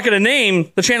 wow. I'm not going to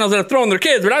name the channels that have thrown their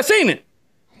kids, but I've seen it.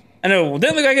 And it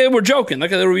didn't look like they were joking, like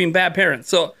they were being bad parents.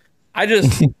 So I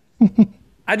didn't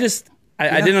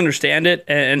understand it,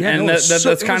 and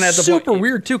that's kind of at the super point.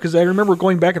 Weird too, because I remember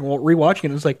going back and rewatching it.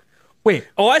 And it's like, wait,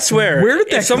 I swear, where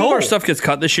did that some go? of our stuff gets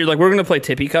cut this year. Like we're going to play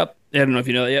Tippy Cup. I don't know if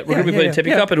you know that yet. We're going to be playing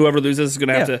Tippy Cup, and whoever loses is going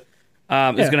to have to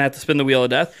is going to have to spin the wheel of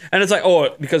death. And it's like,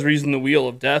 because we're using the wheel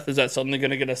of death, is that suddenly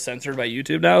going to get us censored by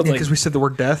YouTube now? Because we said the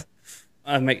word death.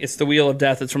 It's the wheel of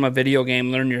death. It's from a video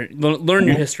game. Learn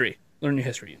your history. Learn your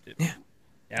history, YouTube.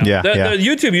 The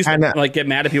YouTube used to get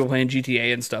mad at people playing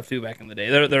GTA and stuff too back in the day.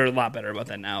 They're a lot better about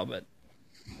that now, but.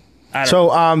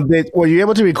 Were you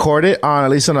able to record it on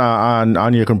at least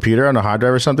on your computer on a hard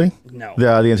drive or something? No.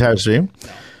 The entire stream.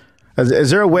 Is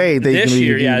there a way that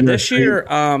this year?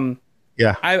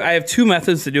 I have two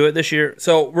methods to do it this year.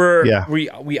 So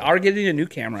we are getting a new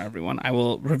camera, everyone. I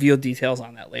will reveal details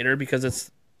on that later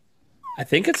because I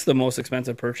think it's the most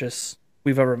expensive purchase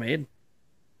we've ever made.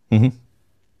 Mm-hmm.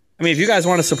 I mean, if you guys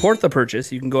want to support the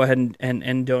purchase, you can go ahead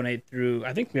and donate through.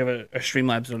 I think we have a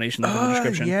Streamlabs donation in the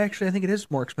description. Yeah, actually, I think it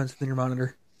is more expensive than your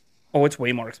monitor. Oh, it's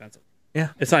way more expensive. Yeah,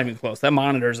 it's not even close. That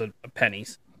monitor is a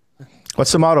pennies.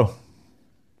 What's the model?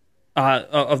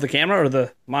 Of the camera or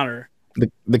the monitor?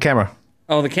 The camera.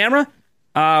 Oh, the camera.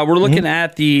 We're looking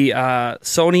at the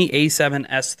Sony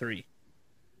A7S III.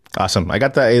 Awesome. I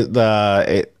got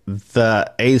the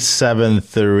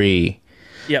A7 III.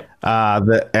 Yep.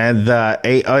 That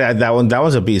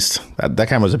was a beast. That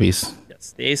camera was a beast.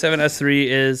 Yes, the A7S III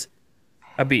is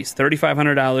a beast.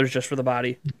 $3,500 just for the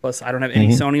body. Plus, I don't have any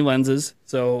Sony lenses,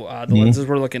 so the lenses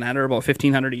we're looking at are about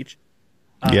 $1,500 each.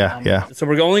 So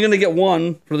we're only going to get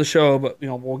one for the show, but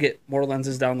we'll get more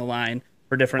lenses down the line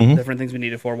for different things we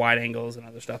need it for, wide angles and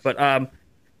other stuff. But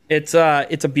it's a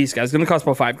beast, guys. It's going to cost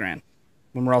about $5,000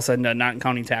 when we're all said and done, not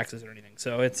counting taxes or anything.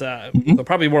 So it's so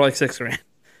probably more like $6,000.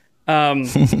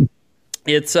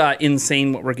 It's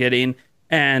insane what we're getting,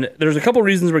 and there's a couple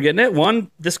reasons we're getting it.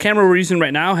 One, this camera we're using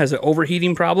right now has an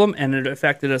overheating problem, and it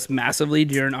affected us massively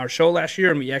during our show last year,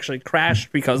 and we actually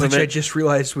crashed because of it. I just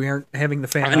realized we aren't having the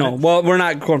fan. I know. Well, we're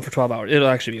not going for 12 hours. It'll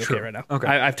actually be okay right now. Okay.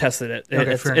 I've tested it.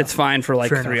 It's fine for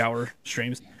like 3-hour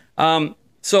streams.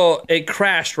 So it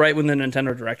crashed right when the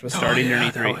Nintendo Direct was starting during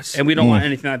E3, and we don't want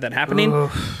anything like that happening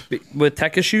with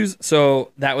tech issues.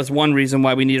 So that was one reason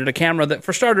why we needed a camera that,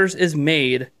 for starters, is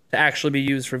made to actually be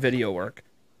used for video work.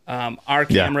 Our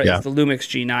camera is the Lumix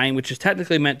G9, which is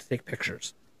technically meant to take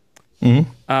pictures.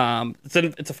 It's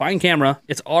a fine camera.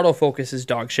 Its autofocus is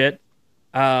dog shit,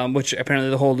 which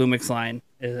apparently the whole Lumix line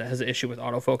has an issue with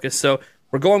autofocus. So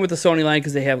we're going with the Sony line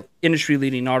because they have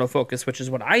industry-leading autofocus, which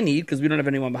is what I need because we don't have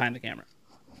anyone behind the camera.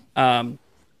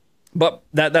 But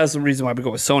that's the reason why we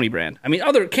go with Sony brand. I mean,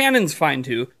 other Canon's fine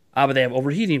too, but they have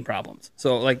overheating problems.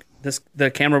 So like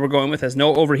the camera we're going with has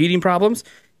no overheating problems,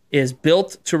 is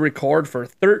built to record for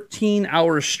 13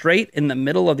 hours straight in the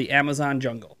middle of the Amazon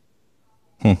jungle.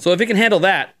 So if it can handle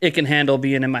that, it can handle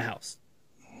being in my house.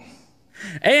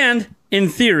 And in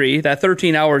theory, that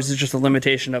 13 hours is just a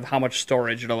limitation of how much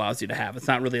storage it allows you to have. It's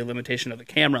not really a limitation of the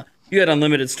camera. If you had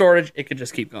unlimited storage, it could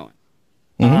just keep going.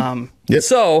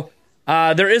 So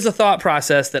there is a thought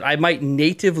process that I might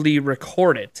natively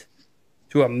record it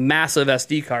to a massive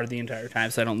SD card the entire time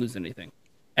so I don't lose anything.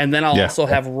 And then I'll also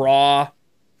have raw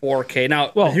 4K.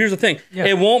 Now, Well, here's the thing: yeah.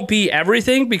 it won't be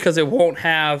everything because it won't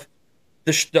have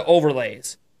the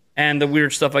overlays and the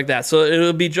weird stuff like that. So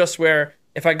it'll be just where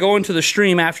if I go into the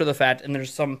stream after the fact and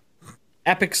there's some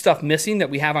epic stuff missing that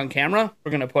we have on camera,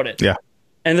 we're gonna put it. Yeah.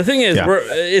 And the thing is, Yeah.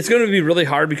 it's going to be really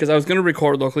hard because I was going to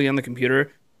record locally on the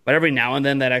computer, but every now and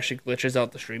then that actually glitches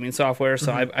out the streaming software,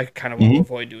 so I kind of want to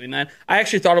avoid doing that. I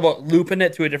actually thought about looping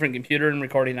it to a different computer and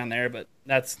recording on there, but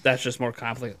that's just more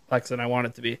complex than I want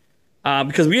it to be.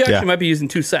 Because we actually might be using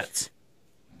 2 sets.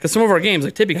 Because some of our games,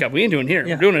 like Tippy Cup, we ain't doing here.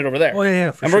 Yeah. We're doing it over there. Oh,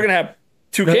 yeah, for and sure. we're going to have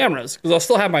 2 cameras, because I'll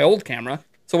still have my old camera,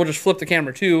 so we'll just flip the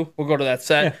camera 2, we'll go to that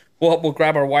set, Yeah. we'll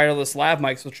grab our wireless lav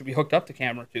mics, which will be hooked up to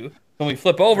camera 2. When we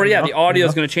flip over, the audio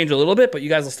is going to change a little bit, but you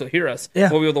guys will still hear us. Yeah.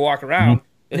 We'll be able to walk around.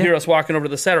 You'll hear us walking over to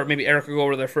the set, or maybe Eric will go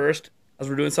over there first as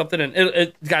we're doing something.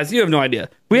 And guys, you have no idea.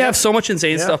 We have so much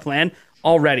insane stuff planned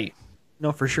already.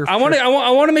 No, for sure. I want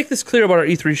to make this clear about our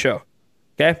E3 show.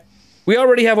 Okay, we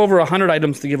already have over 100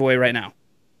 items to give away right now.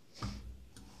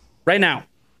 Right now,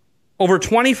 over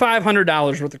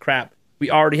 $2,500 worth of crap we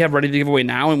already have ready to give away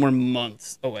now, and we're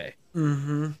months away.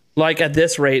 Mm-hmm. Like at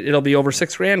this rate, it'll be over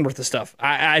 $6,000 worth of stuff.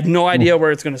 I have no idea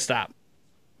where it's going to stop.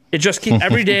 It just keeps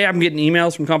every day. I'm getting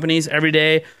emails from companies every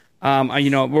day.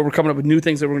 We're coming up with new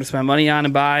things that we're going to spend money on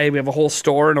and buy. We have a whole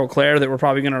store in Eau Claire that we're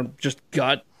probably going to just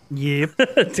gut Yep.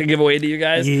 to give away to you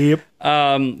guys. Yep.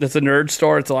 It's a nerd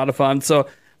store. It's a lot of fun. So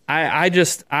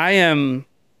I'm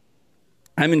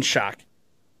in shock,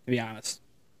 to be honest,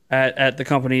 at the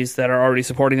companies that are already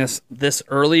supporting us this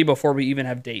early before we even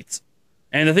have dates.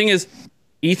 And the thing is,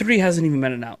 E3 hasn't even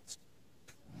been announced.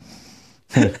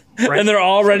 And they're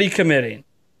already committing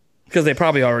because they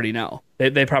probably already know.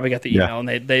 They probably got the email and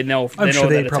they know. I'm sure that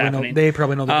they it's probably happening. know. They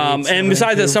probably know. The dates And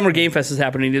besides that, Summer Game Fest is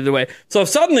happening either way. So if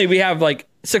suddenly we have like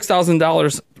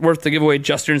 $6,000 worth to give away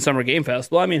just during Summer Game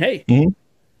Fest, well, I mean, hey,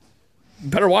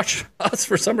 better watch us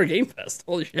for Summer Game Fest.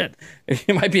 Holy shit,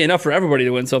 it might be enough for everybody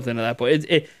to win something at that point.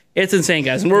 It's insane,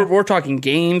 guys. And we're talking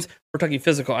games, we're talking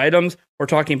physical items, we're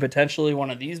talking potentially one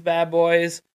of these bad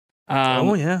boys.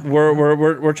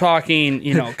 We're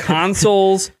talking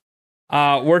consoles.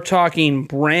 We're talking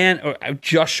brand. I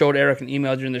just showed Eric an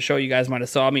email during the show. You guys might have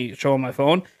saw me show on my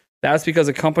phone. That's because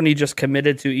a company just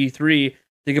committed to E3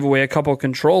 to give away a couple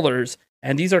controllers,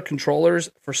 and these are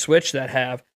controllers for Switch that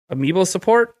have Amiibo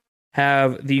support,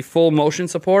 have the full motion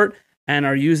support, and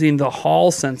are using the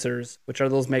Hall sensors, which are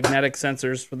those magnetic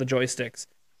sensors for the joysticks.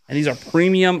 And these are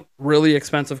premium, really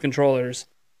expensive controllers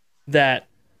that,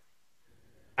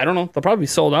 I don't know, they'll probably be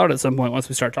sold out at some point once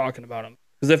we start talking about them.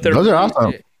 Because Those are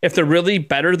awesome. If they're really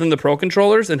better than the Pro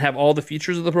controllers and have all the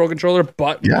features of the Pro controller,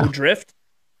 but no drift,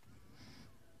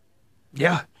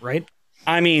 Yeah. Right.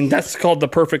 I mean, that's called the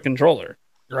perfect controller.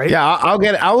 Right. Yeah,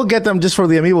 I will get them just for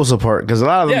the Amiibo support because a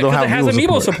lot of them Yeah, don't because have it has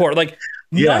Amiibo support. Like,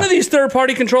 none of these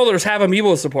third-party controllers have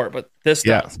Amiibo support, but this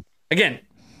does. Again,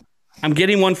 I'm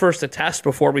getting one first to test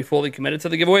before we fully committed to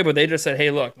the giveaway, but they just said,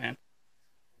 hey, look, man,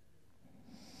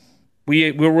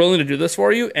 we're willing to do this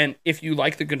for you, and if you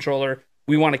like the controller,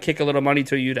 we want to kick a little money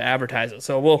to you to advertise it.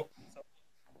 So we'll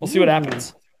see what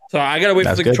happens. So I got to wait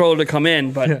for the controller to come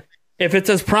in, but if it's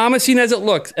as promising as it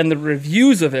looks and the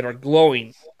reviews of it are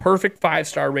glowing, perfect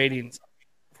 5-star ratings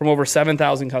from over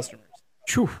 7,000 customers,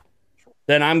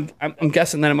 then I'm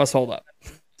guessing that it must hold up.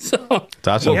 So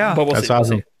That's awesome. Yeah. But we'll That's see.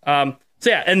 awesome. So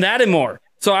yeah, and that and more.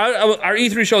 So our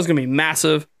E3 show is going to be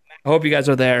massive. I hope you guys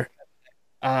are there.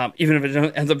 Even if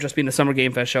it ends up just being a Summer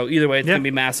Game Fest show, either way, it's going to be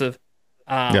massive.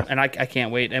 And I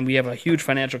can't wait. And we have a huge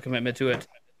financial commitment to it,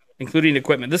 including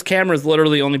equipment. This camera is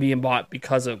literally only being bought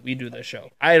because we do this show.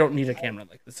 I don't need a camera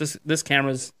like this. This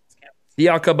camera's the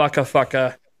Yucca Bucka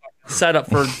Fucka set up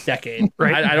for a decade.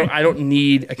 Right. I don't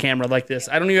need a camera like this.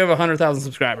 I don't even have 100,000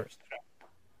 subscribers.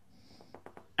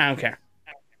 I don't care.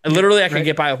 I can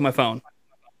get by with my phone.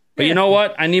 But you know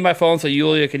what? I need my phone so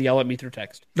Yulia can yell at me through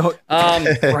text. No,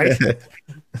 Right.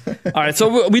 All right.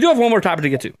 So we do have one more topic to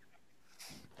get to.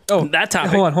 Oh, That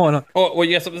topic. hold on. Oh, well,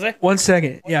 you have something to say? 1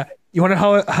 second. Yeah. You want to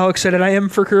know how excited I am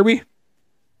for Kirby?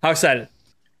 How excited?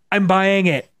 I'm buying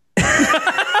it.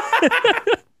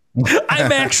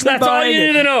 I'm actually That's all buying you it.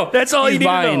 need to know. That's all He's you need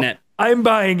to know. buying it. I'm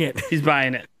buying it. He's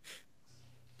buying it.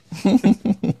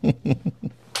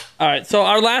 All right. So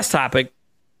our last topic.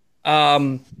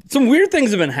 Some weird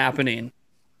things have been happening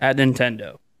at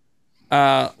Nintendo.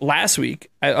 Last week,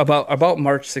 about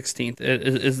March 16th,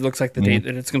 it looks like the date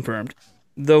that it's confirmed.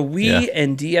 The Wii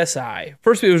and DSi.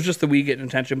 First, it was just the Wii getting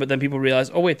attention, but then people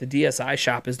realized, oh wait, the DSi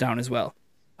shop is down as well.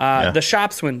 The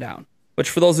shops went down. Which,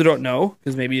 for those who don't know,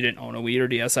 because maybe you didn't own a Wii or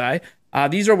DSi,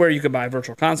 these are where you could buy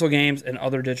virtual console games and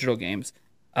other digital games.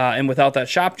 And without that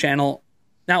shop channel,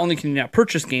 not only can you not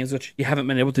purchase games, which you haven't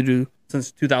been able to do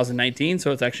since 2019,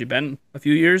 so it's actually been a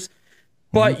few years,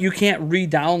 but you can't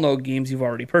re-download games you've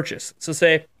already purchased. So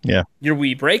say your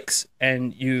Wii breaks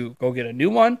and you go get a new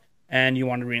one and you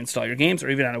want to reinstall your games, or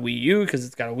even on a Wii U because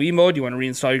it's got a Wii mode, you want to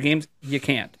reinstall your games, you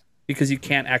can't because you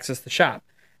can't access the shop.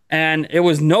 And it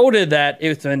was noted that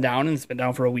it's been down, and it's been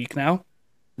down for a week now,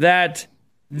 that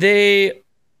they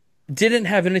didn't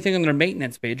have anything on their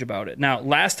maintenance page about it. Now,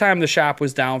 last time the shop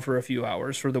was down for a few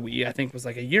hours for the Wii, I think was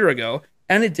like a year ago,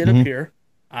 and it did appear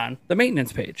on the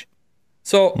maintenance page.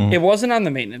 So it wasn't on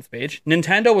the maintenance page.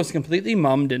 Nintendo was completely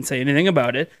mum, didn't say anything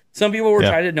about it. Some people were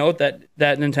trying to note that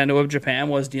Nintendo of Japan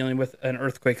was dealing with an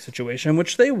earthquake situation,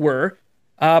 which they were,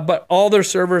 but all their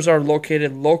servers are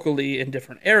located locally in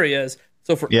different areas.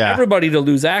 So for everybody to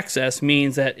lose access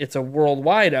means that it's a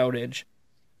worldwide outage.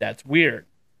 That's weird.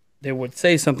 They would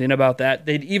say something about that.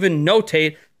 They'd even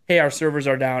notate, hey, our servers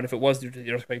are down if it was due to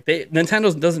the earthquake.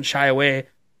 Nintendo doesn't shy away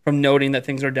from noting that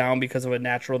things are down because of a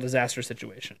natural disaster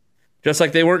situation. Just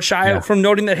like they weren't shy from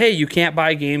noting that, hey, you can't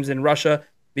buy games in Russia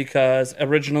because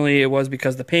originally it was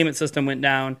because the payment system went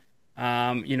down,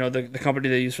 the company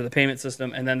they use for the payment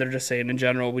system, and then they're just saying in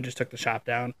general, we just took the shop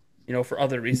down, for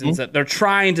other reasons that they're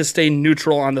trying to stay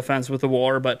neutral on the fence with the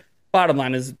war, but bottom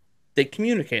line is they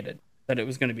communicated that it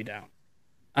was going to be down.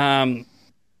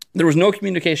 There was no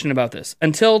communication about this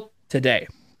until today.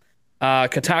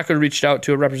 Kotaku reached out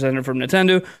to a representative from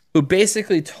Nintendo who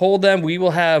basically told them we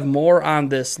will have more on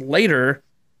this later.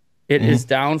 It is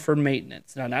down for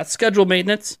maintenance. Now, not scheduled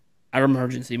maintenance, not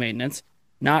emergency maintenance,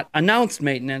 not announced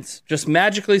maintenance. Just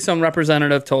magically some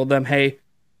representative told them, hey,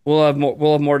 we'll have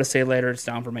more to say later. It's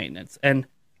down for maintenance. And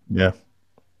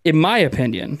in my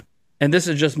opinion, and this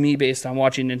is just me based on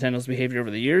watching Nintendo's behavior over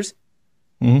the years,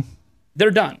 they're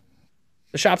done.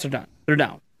 The shops are done. They're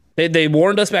down. They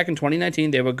warned us back in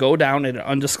 2019 they would go down at an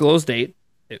undisclosed date,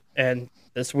 and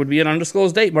this would be an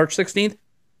undisclosed date, March 16th,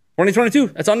 2022.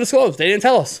 That's undisclosed. They didn't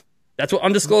tell us. That's what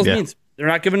undisclosed means. They're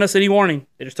not giving us any warning.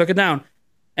 They just took it down.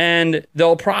 And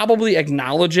they'll probably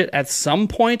acknowledge it at some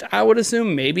point, I would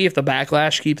assume. Maybe if the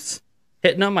backlash keeps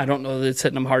hitting them. I don't know that it's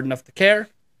hitting them hard enough to care,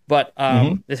 but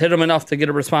it's hit them enough to get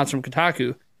a response from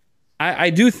Kotaku. I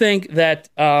do think that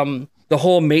the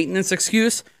whole maintenance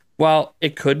excuse, while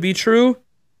it could be true,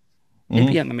 it'd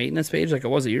be on the maintenance page like it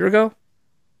was a year ago.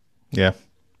 Yeah.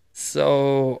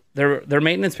 So their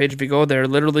maintenance page, if you go there,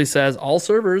 literally says all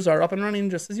servers are up and running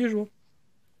just as usual.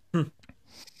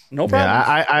 No problem.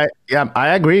 I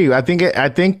agree. I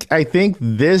think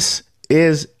this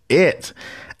is it.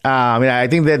 I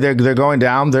think that they're going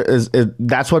down.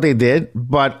 That's what they did,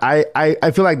 but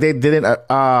I feel like they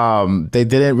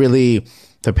didn't really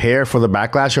prepare for the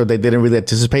backlash, or they didn't really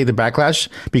anticipate the backlash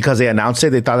because they announced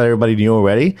it. They thought that everybody knew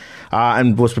already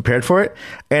and was prepared for it.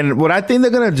 And what I think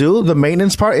they're going to do, the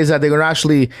maintenance part, is that they're going to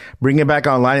actually bring it back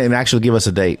online and actually give us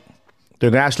a date. They're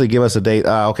going to actually give us a date.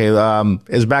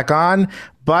 It's back on,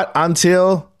 but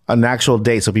until an actual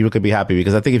date so people could be happy.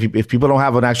 Because I think if people don't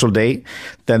have an actual date,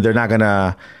 then they're not going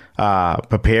to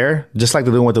prepare, just like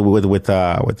they're doing with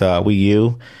Wii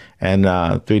U and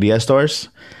 3DS stores.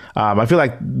 I feel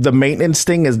like the maintenance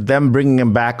thing is them bringing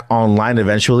them back online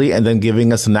eventually, and then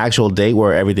giving us an actual date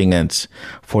where everything ends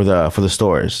for the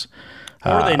stores.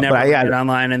 Or they never put it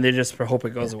online and they just hope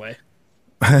it goes away.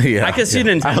 I can see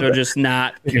Nintendo just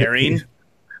not caring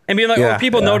and being like,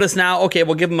 people notice now. Okay,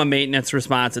 we'll give them a maintenance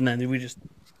response, and then we just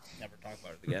never talk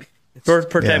about it again.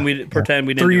 Pretend we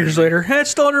didn't. 3 years later, it's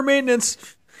still under maintenance.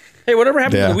 Hey, whatever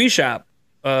happened to the Wii Shop?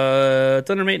 It's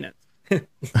under maintenance.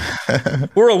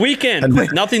 We're a weekend.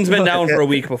 Nothing's been down for a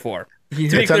week before. To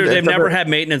be clear, they've never had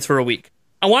maintenance for a week.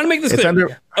 I want to make this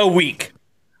clear. A week.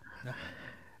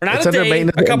 Or not a day,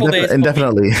 a couple days.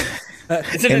 Indefinitely.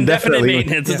 It's an indefinite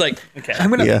maintenance. It's like, okay. All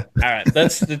right,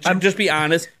 let's just be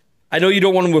honest. I know you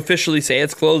don't want to officially say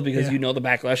it's closed because you know the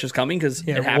backlash is coming because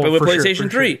it happened with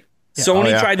PlayStation 3. Yeah.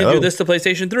 Sony tried to do this to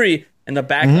PlayStation 3, and the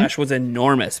backlash was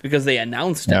enormous because they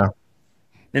announced it.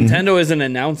 Nintendo isn't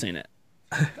announcing it.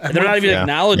 They're not even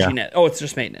acknowledging it. Oh, it's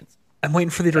just maintenance. I'm waiting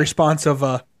for the response of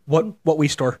what we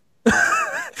store. What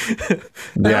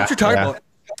you're talking about.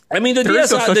 I mean, the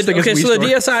DSi. The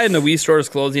DSi and the Wii stores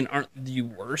closing aren't the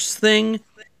worst thing.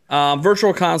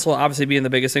 Virtual Console obviously being the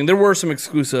biggest thing. There were some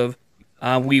exclusive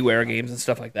WiiWare games and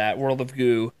stuff like that. World of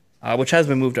Goo, which has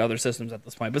been moved to other systems at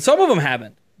this point, but some of them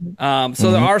haven't.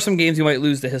 So there are some games you might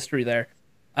lose to history there.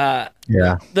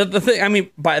 The thing, I mean,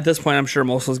 at this point, I'm sure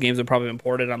most of those games have probably been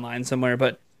ported online somewhere,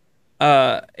 but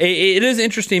it is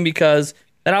interesting because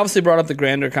that obviously brought up the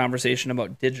grander conversation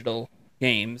about digital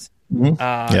games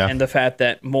and the fact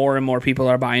that more and more people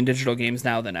are buying digital games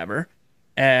now than ever.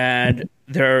 And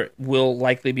there will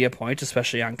likely be a point,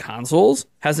 especially on consoles.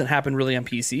 Hasn't happened really on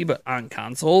PC, but on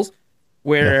consoles,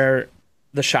 where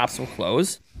the shops will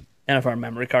close. And if our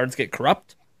memory cards get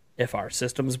corrupt, if our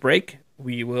systems break,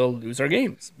 we will lose our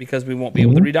games because we won't be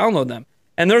able to re-download them.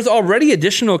 And there's already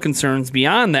additional concerns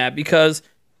beyond that because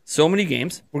so many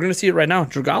games, we're going to see it right now.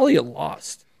 Dragalia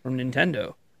Lost from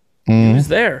Nintendo. It was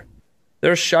there.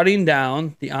 They're shutting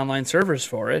down the online servers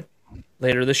for it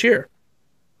later this year.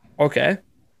 Okay,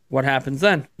 what happens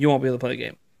then? You won't be able to play the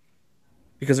game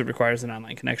because it requires an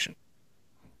online connection.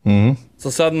 So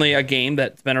suddenly a game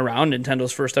that's been around,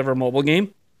 Nintendo's first ever mobile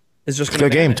game, is just going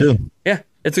to vanish. Good game too. Yeah,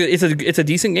 it's a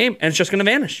decent game, and it's just going to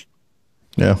vanish.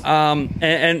 Yeah.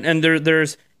 And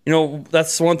there's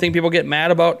that's one thing people get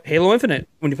mad about Halo Infinite.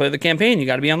 When you play the campaign, you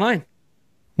got to be online.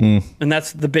 And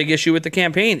that's the big issue with the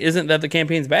campaign. Isn't that the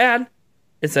campaign's bad?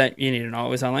 It's that you need an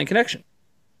always online connection.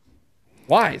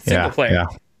 Why? Single player. Yeah.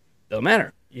 Doesn't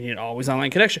matter. You need an always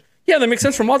online connection. Yeah, that makes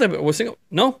sense for multiplayer, but with single,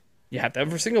 no, you have to have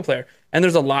it for single player. And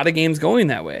there's a lot of games going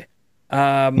that way,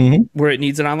 where it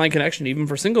needs an online connection even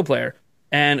for single player.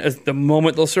 And as the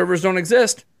moment those servers don't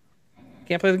exist, you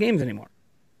can't play the games anymore.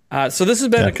 So this has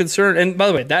been a concern. And by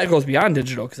the way, that goes beyond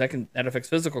digital because that affects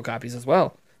physical copies as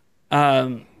well.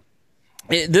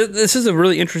 This is a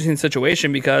really interesting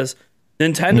situation because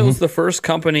Nintendo's the first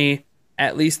company,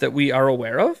 at least that we are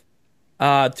aware of,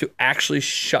 to actually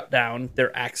shut down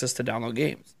their access to download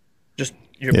games. Just,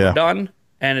 you're done,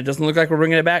 and it doesn't look like we're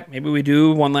bringing it back. Maybe we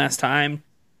do one last time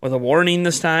with a warning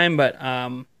this time, but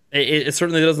it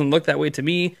certainly doesn't look that way to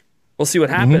me. We'll see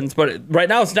what happens, but right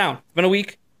now it's down. It's been a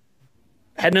week,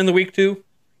 heading into week 2,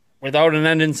 without an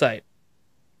end in sight.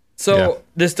 So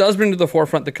this does bring to the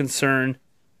forefront the concern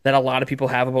that a lot of people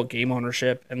have about game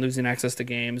ownership and losing access to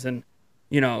games. And,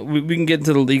 we can get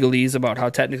into the legalese about how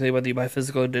technically, whether you buy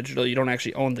physical or digital, you don't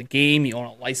actually own the game. You own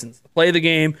a license to play the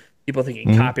game. People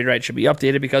thinking copyright should be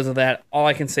updated because of that. All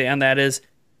I can say on that is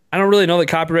I don't really know that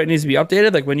copyright needs to be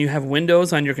updated. Like when you have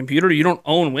Windows on your computer, you don't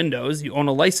own Windows. You own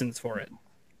a license for it.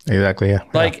 Exactly, yeah.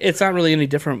 Like it's not really any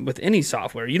different with any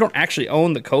software. You don't actually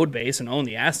own the code base and own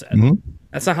the asset.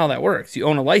 That's not how that works. You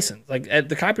own a license. Like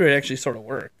the copyright actually sort of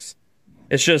works.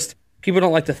 It's just people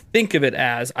don't like to think of it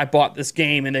as I bought this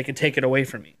game and they can take it away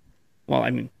from me. Well,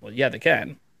 yeah, they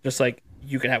can. Just like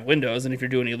you can have Windows, and if you're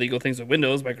doing illegal things with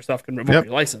Windows, Microsoft can revoke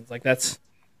your license. Like that's,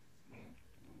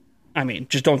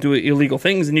 just don't do illegal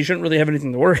things, and you shouldn't really have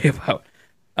anything to worry about.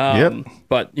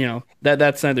 But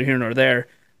that's neither here nor there.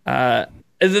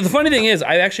 The funny thing is,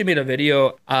 I actually made a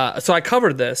video. So I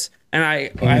covered this, and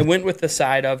I went with the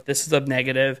side of this is a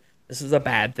negative, this is a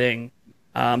bad thing.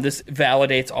 This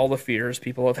validates all the fears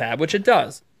people have had, which it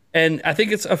does. And I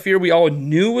think it's a fear we all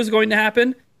knew was going to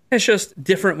happen. It's just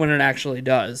different when it actually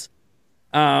does.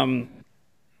 I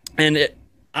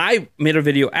made a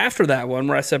video after that one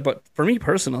where I said, but for me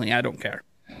personally, I don't care.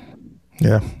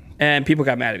 Yeah. And people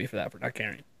got mad at me for that, for not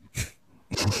caring.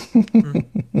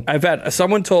 I've had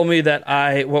someone told me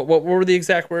that what were the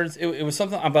exact words? It was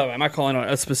something. By the way, I'm not calling out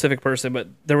a specific person, but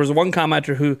there was one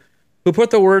commenter who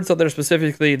put the words out there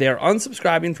specifically. They are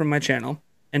unsubscribing from my channel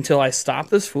until I stop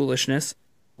this foolishness,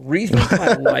 rethink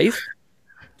my life,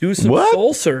 do some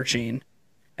soul searching,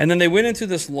 and then they went into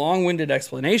this long-winded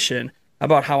explanation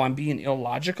about how I'm being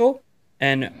illogical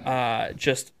and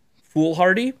just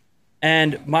foolhardy.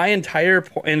 And my entire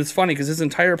and it's funny because his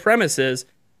entire premise is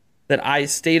that I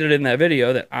stated in that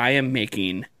video that I am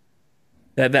making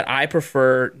that I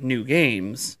prefer new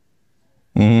games.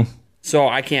 So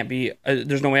I can't be.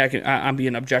 There's no way I'm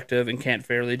being objective and can't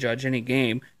fairly judge any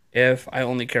game if I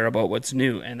only care about what's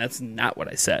new. And that's not what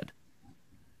I said.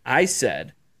 I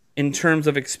said, in terms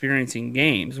of experiencing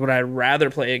games, would I rather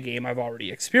play a game I've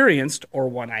already experienced or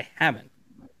one I haven't?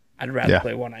 I'd rather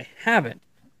play one I haven't.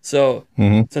 So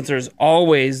since there's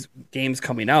always games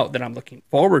coming out that I'm looking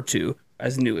forward to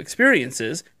as new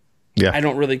experiences, I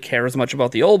don't really care as much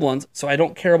about the old ones. So I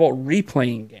don't care about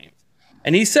replaying games.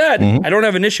 And he said, I don't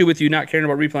have an issue with you not caring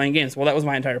about replaying games. Well, that was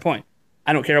my entire point.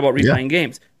 I don't care about replaying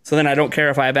games. So then I don't care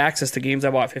if I have access to games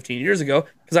I bought 15 years ago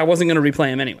because I wasn't going to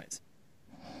replay them anyways.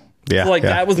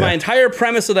 That was my entire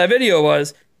premise of that video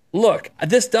was, look,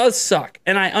 this does suck.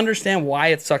 And I understand why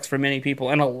it sucks for many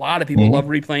people. And a lot of people love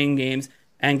replaying games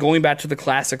and going back to the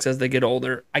classics as they get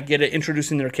older. I get it,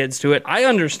 introducing their kids to it. I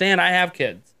understand. I have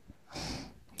kids.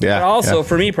 But also,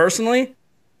 for me personally,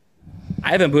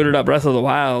 I haven't booted up Breath of the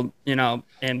Wild,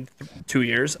 in 2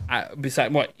 years.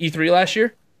 Besides, E3 last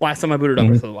year? Last time I booted up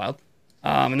Breath of the Wild.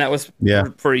 And that was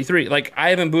for E3. Like, I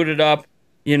haven't booted up,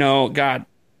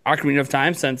 Ocarina of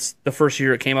Time since the first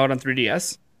year it came out on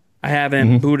 3DS. I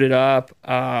haven't booted up,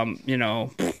 Mario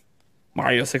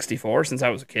 64 since I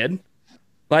was a kid.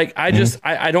 Like, I just,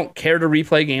 I don't care to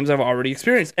replay games I've already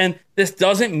experienced. And this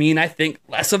doesn't mean I think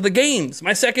less of the games.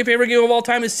 My second favorite game of all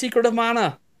time is Secret of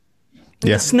Mana.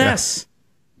 Yeah. SNES.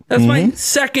 That's my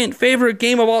second favorite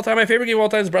game of all time. My favorite game of all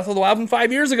time is Breath of the Wild from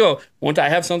 5 years ago. Won't I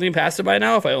have something past it by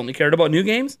now if I only cared about new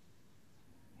games?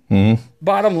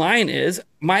 Bottom line is,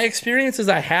 my experiences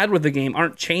I had with the game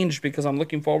aren't changed because I'm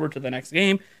looking forward to the next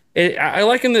game. I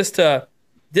liken this to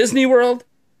Disney World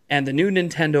and the new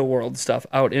Nintendo World stuff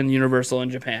out in Universal in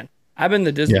Japan. I've been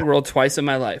to Disney World twice in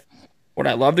my life. Would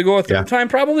I love to go a third time?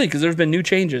 Probably, because there's been new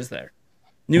changes there.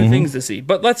 New things to see.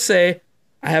 But let's say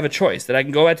I have a choice that I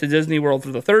can go back to Disney World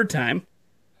for the third time,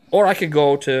 or I could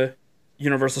go to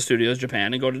Universal Studios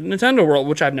Japan and go to Nintendo World,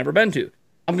 which I've never been to.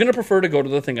 I'm going to prefer to go to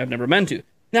the thing I've never been to.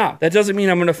 Now, that doesn't mean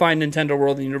I'm going to find Nintendo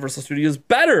World and Universal Studios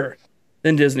better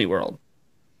than Disney World.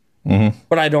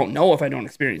 But I don't know if I don't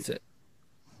experience it.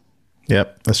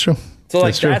 Yep, that's true. So,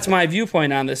 like, that's my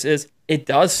viewpoint on this is, it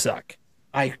does suck.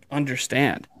 I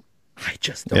understand. I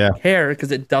just don't care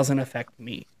because it doesn't affect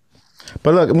me.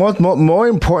 But look, more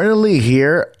importantly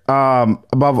here,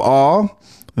 above all,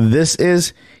 this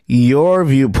is your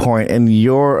viewpoint and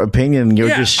your opinion. You're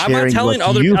just sharing I'm not telling what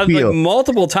other you like, feel.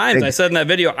 multiple times. I said in that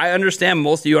video, I understand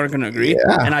most of you aren't going to agree,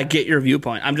 and I get your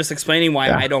viewpoint. I'm just explaining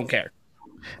why I don't care.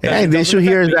 Yeah, the issue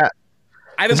here is that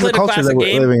I haven't played a classic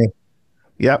game in.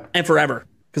 and forever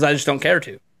because I just don't care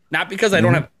to. Not because I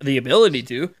don't have the ability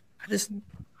to.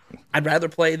 I'd rather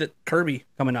play the Kirby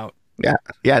coming out.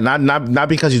 Yeah, not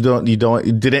because you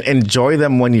didn't enjoy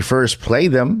them when you first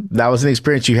played them. That was an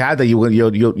experience you had that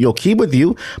you'll keep with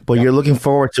you, but you're looking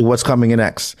forward to what's coming in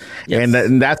next,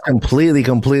 and that's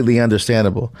completely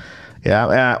understandable.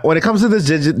 Yeah, when it comes to this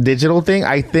digital thing,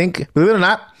 I think, believe it or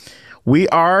not, we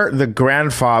are the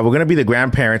grandfather. We're gonna be the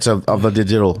grandparents of the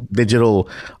digital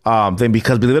thing,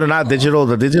 because believe it or not, the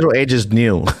digital age is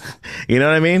new. You know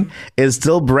what I mean? It's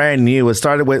still brand new. It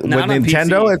started with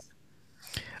Nintendo.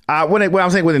 When I'm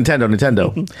saying with Nintendo,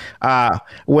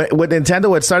 with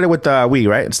Nintendo, it started with the Wii,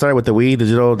 right? It started with the Wii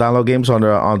digital download games on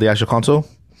the actual console.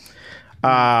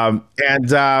 I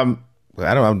don't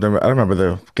remember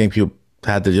the GameCube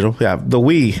had digital. Yeah, the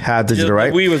Wii had digital,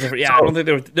 right? The Wii was, I don't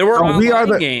think there were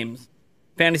online games,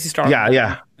 Fantasy Star,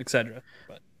 etc.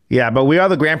 But we are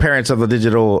the grandparents of the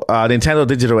digital Nintendo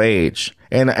digital age,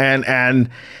 and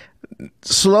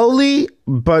slowly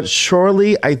but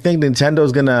surely, I think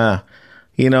Nintendo's gonna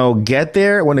get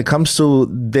there when it comes to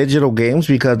digital games,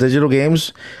 because digital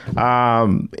games,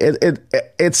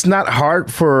 it's not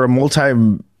hard for a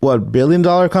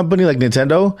multi-billion-dollar company like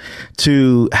Nintendo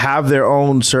to have their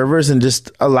own servers and just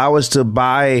allow us to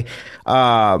buy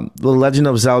The Legend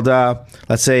of Zelda,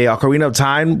 let's say Ocarina of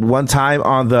Time, one time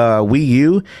on the Wii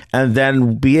U, and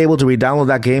then be able to re-download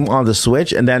that game on the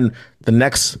Switch, and then the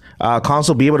next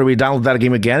console be able to re-download that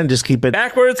game again and just keep it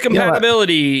backwards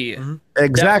compatibility.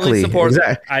 Exactly.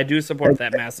 I do support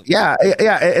that massively. Yeah.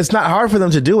 It's not hard for them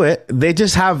to do it. They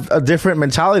just have a different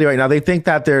mentality right now. They think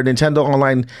that their Nintendo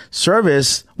Online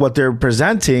service, what they're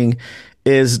presenting,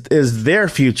 is their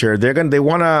future. They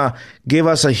want to give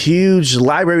us a huge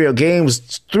library of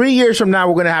games. 3 years from now,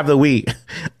 we're going to have the Wii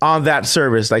on that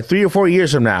service, like 3 or 4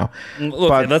 years from now.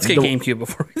 Look, let's get GameCube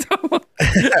before we talk about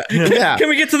Can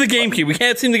we get to the GameCube? We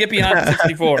can't seem to get beyond the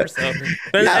 64. So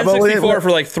N64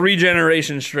 for like 3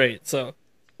 generations straight. So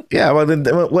what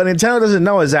Nintendo doesn't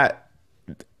know is that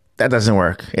doesn't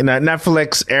work. In the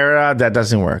Netflix era, that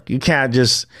doesn't work. You can't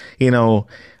just, you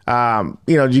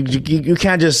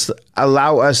can't just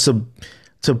allow us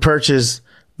to purchase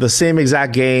the same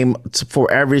exact game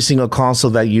for every single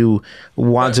console that you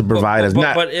want to provide us.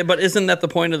 But isn't that the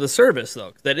point of the service,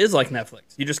 though? That is like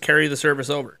Netflix. You just carry the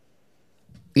service over.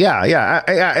 Yeah.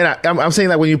 I'm saying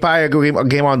that when you buy a game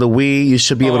on the Wii, you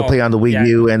should be able to play on the Wii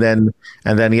U, and then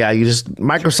you just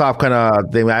Microsoft kind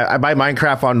of thing. I buy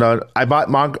Minecraft on the. I bought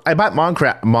Minecraft. I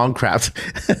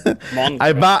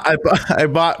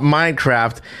bought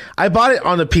Minecraft. I bought it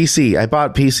on the PC. I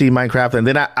bought PC Minecraft, and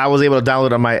then I was able to download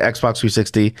it on my Xbox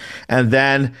 360, and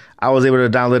then I was able to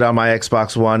download it on my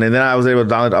Xbox One, and then I was able to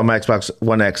download it on my Xbox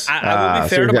One X. I would be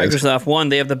fair to Microsoft. One,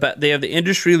 they have the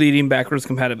industry leading backwards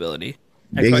compatibility.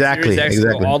 Xbox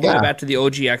exactly. All the way back to the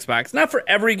OG Xbox. Not for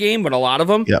every game, but a lot of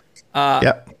them.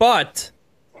 But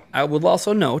I would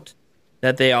also note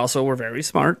that they also were very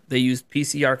smart. They used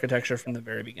PC architecture from the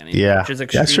very beginning, which is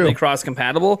extremely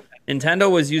cross-compatible.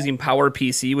 Nintendo was using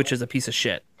PowerPC, which is a piece of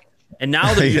shit. And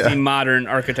now they're using modern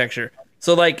architecture.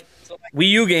 So, like, Wii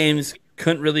U games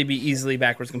couldn't really be easily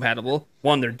backwards compatible.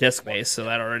 One, they're disc-based, so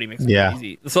that already makes it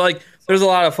easy. So, like, there's a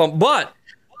lot of fun. But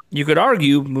you could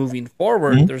argue moving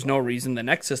forward, Mm-hmm. there's no reason the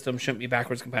next system shouldn't be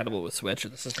backwards compatible with Switch.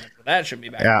 The system for that shouldn't be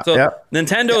backwards. Yeah, So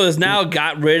Nintendo has now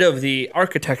got rid of the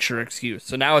architecture excuse.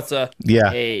 So now it's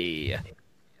hey,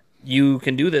 you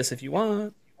can do this if you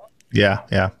want.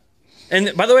 Yeah.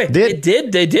 And by the way, they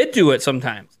did do it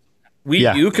sometimes.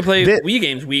 You could play Wii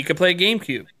games. Wii could play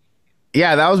GameCube.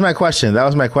 Yeah, that was my question.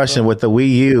 With the Wii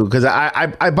U, because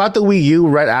I bought the Wii U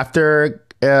right after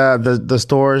the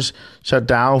stores shut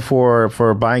down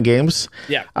for buying games.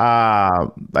 Yeah.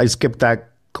 I skipped that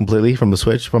completely from the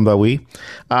Switch, from the Wii.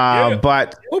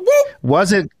 But Whoop,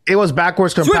 whoop. it was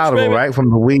backwards compatible, baby. right? From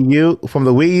the Wii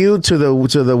U to the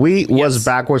Wii was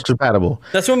backwards compatible.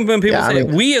 That's when people say I mean,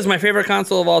 Wii is my favorite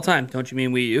console of all time. Don't you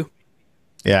mean Wii U?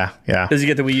 Yeah. Does you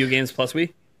get the Wii U games plus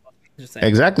Wii? Just saying.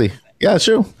 Exactly. Yeah, it's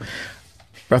true.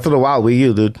 Breath of the Wild, Wii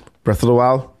U, dude. Breath of the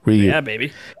Wild, Wii U. Yeah,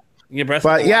 baby. You get Breath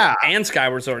of the Wild and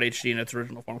Skyward Sword HD in its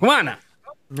original form. Come on now.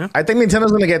 I think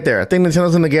Nintendo's gonna get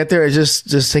there. It's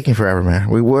just taking forever, man.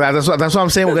 That's what I'm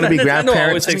saying. We're gonna be Nintendo grandparents.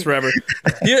 always takes forever.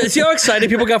 You see how excited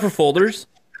people got for folders?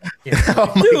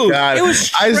 Oh my Dude, god! it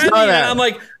was I trendy, saw and that. I'm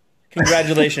like,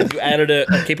 congratulations, you added a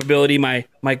capability my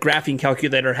graphing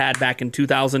calculator had back in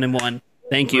 2001.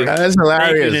 Thank you. That's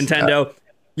hilarious. Thank you, Nintendo.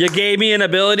 You gave me an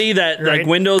ability that like Right.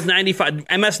 Windows 95,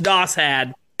 MS DOS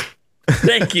had.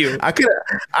 Thank you. I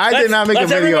did not make a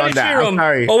Let's video everybody on that. cheer 'em. I'm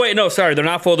sorry. Oh wait, no, sorry. They're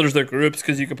not folders. They're groups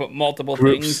because you can put multiple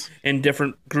things in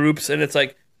different groups, and it's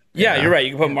like, yeah, you're right.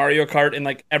 You can put Mario Kart in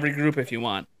like every group if you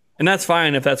want, and that's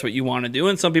fine if that's what you want to do.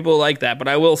 And some people like that. But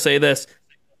I will say this: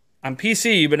 on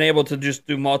PC, you've been able to just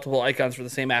do multiple icons for the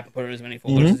same app and put in as many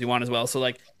folders as you want as well. So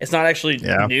like, it's not actually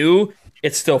new.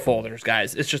 It's still folders,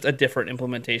 guys. It's just a different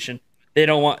implementation. They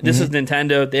don't want. This is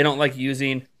Nintendo. They don't like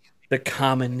using the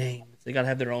common names. They gotta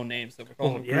have their own names. So we're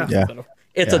calling them groups instead of-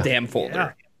 It's a damn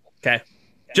folder. Okay.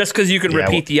 Just because you can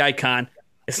repeat the icon,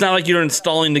 it's not like you're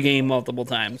installing the game multiple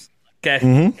times.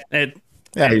 Okay.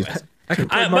 Anyways. By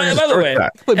the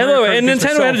way, and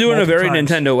Nintendo had to do it in a very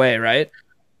Nintendo way, right?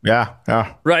 Yeah.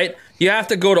 Right. You have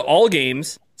to go to all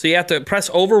games. So you have to press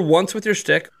over once with your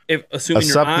stick, assuming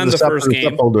you're on the first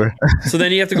game. So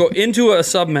then you have to go into a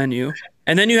sub menu,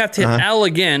 and then you have to hit L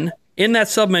again in that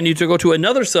sub menu to go to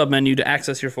another sub menu to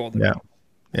access your folder.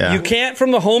 Yeah. You can't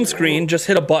from the home screen just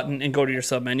hit a button and go to your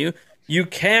sub menu. You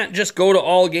can't just go to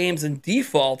all games and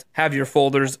default have your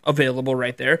folders available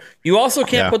right there. You also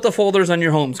can't put the folders on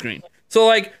your home screen. So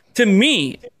like to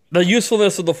me, the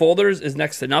usefulness of the folders is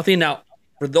next to nothing. Now,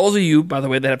 for those of you, by the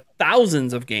way, that have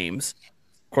thousands of games,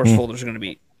 of course, folders are going to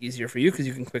be easier for you because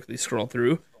you can quickly scroll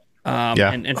through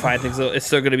and find things. It's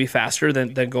still going to be faster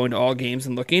than going to all games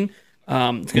and looking.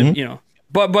 It's good, you know,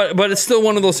 but it's still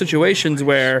one of those situations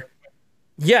where,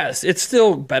 yes, it's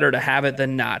still better to have it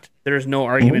than not. There's no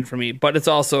argument for me, but it's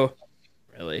also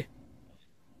really,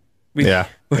 you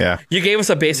gave us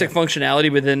a basic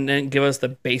functionality, but then didn't give us the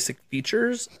basic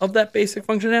features of that basic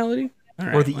functionality. All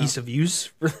right, Or the ease of use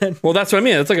for that. well, that's what I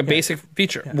mean. It's like a basic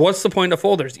feature. What's the point of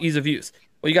folders? Ease of use.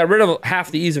 Well, you got rid of half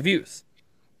the ease of use.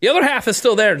 The other half is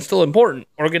still there and still important,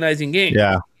 organizing games.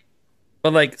 Yeah.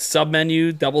 But like sub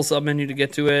menu, double sub menu to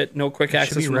get to it, no quick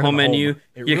access be from the right on home the home. menu.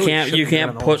 It You really can't should be right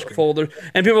on the home put screen. folders.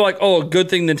 And people are like, "Oh, good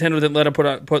thing Nintendo didn't let it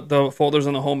put the folders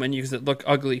on the home menu because it look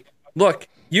ugly." Look,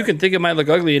 you can think it might look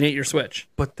ugly and hate your Switch.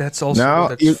 But that's also No,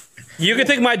 that's, You can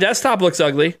think my desktop looks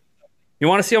ugly. You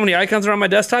want to see how many icons are on my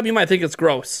desktop? You might think it's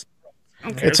gross. I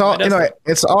don't care. It's my all desktop.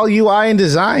 it's all UI and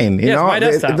design. You Yeah, it's know, my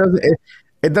desktop.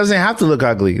 it doesn't have to look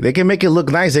ugly. They can make it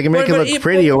look nice. They can make But it look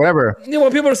pretty or whatever. You know,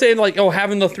 when people are saying like, "Oh,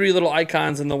 having the three little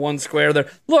icons and the one square there."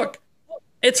 Look,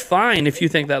 it's fine if you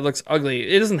think that looks ugly.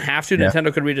 It doesn't have to.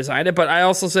 Nintendo could redesign it, but I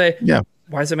also say,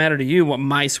 why does it matter to you what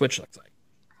my Switch looks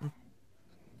like?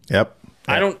 Yep.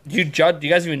 I don't. You judge? Do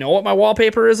you guys even know what my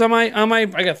wallpaper is on my? I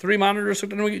got 3 monitors.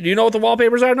 Do you know what the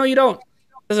wallpapers are? No, you don't.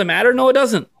 Does it matter? No, it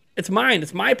doesn't. It's mine.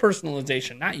 It's my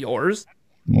personalization, not yours.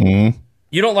 Mm-hmm.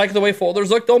 You don't like the way folders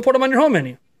look? Don't put them on your home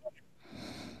menu.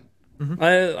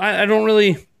 I don't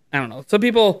really. I don't know. Some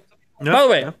people. By the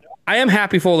way, I am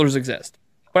happy folders exist,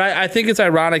 but I think it's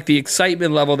ironic the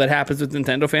excitement level that happens with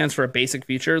Nintendo fans for a basic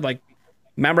feature. Like,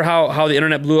 remember how the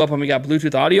internet blew up when we got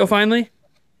Bluetooth audio finally?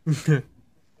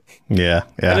 Yeah.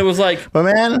 And it was like, But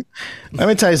man, let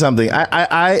me tell you something.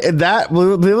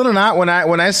 Believe it or not, when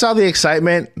I saw the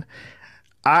excitement,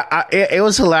 it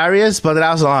was hilarious. But then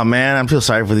I was like, oh man, I feel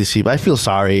sorry for these people. I feel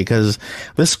sorry because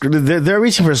they're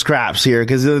reaching for scraps here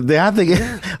because they have to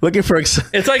get looking for. it's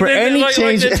like, for any like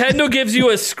change. Nintendo gives you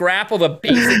a scrap of a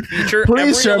basic feature. Please, and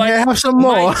we're sir, may I like, have some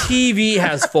more? My TV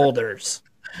has folders.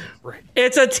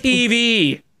 It's a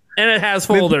TV and it has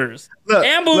folders Look,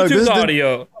 and look, Bluetooth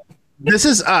audio. this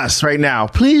is us right now.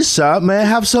 Please, sir, may I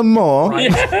have some more?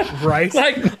 Right.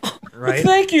 Like, Right.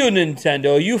 thank you,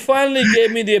 Nintendo. You finally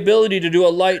gave me the ability to do a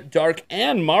light, dark,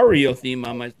 and Mario theme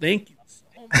on my. Thank you.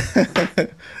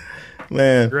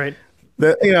 Man, Right.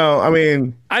 I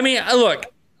mean, look,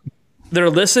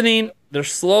 they're listening. They're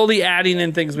slowly adding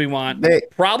in things we want.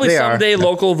 Probably they someday are.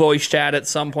 local voice chat at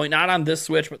some point. Not on this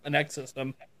Switch, but the next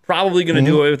system. Probably going to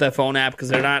do away with that phone app because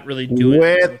they're not really doing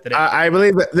it with today. I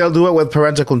believe that they'll do it with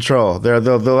parental control.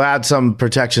 They'll add some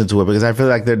protection to it because I feel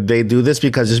like they do this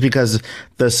because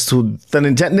the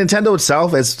Nintendo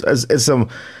itself is a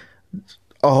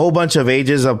whole bunch of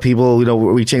ages of people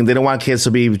reaching. They don't want kids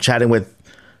to be chatting with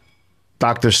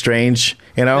Doctor Strange.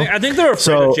 I think they're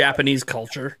afraid of Japanese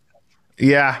culture.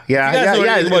 Yeah. You guys know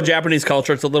anything about Japanese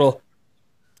culture? It's a little.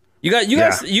 You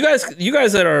guys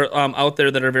that are out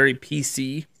there that are very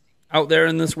PC out there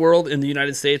in this world in the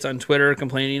United States on Twitter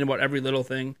complaining about every little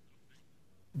thing.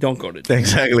 Don't go to Japan.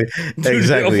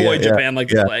 Exactly. Avoid Japan like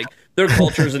the plague. Their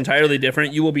culture is entirely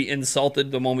different. You will be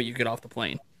insulted the moment you get off the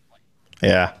plane.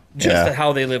 Yeah. Just at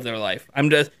how they live their life.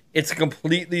 It's a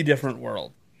completely different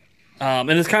world. And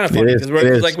it's kind of funny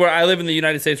because like where I live in the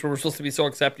United States, where we're supposed to be so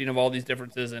accepting of all these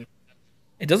differences, and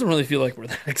it doesn't really feel like we're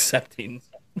that accepting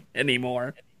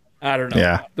anymore. I don't know.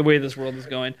 Yeah. The way this world is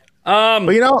going. But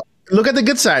look at the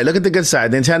good side.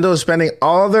 Nintendo is spending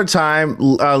all of their time,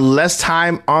 less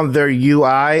time on their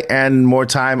UI and more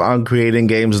time on creating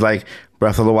games like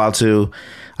Breath of the Wild 2,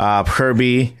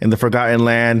 Kirby in the Forgotten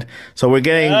Land. So we're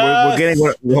getting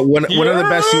one of the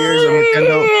best years of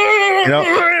Nintendo.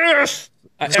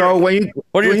 So Eric,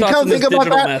 what are your thoughts on this think about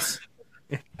digital that? mess?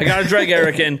 I gotta drag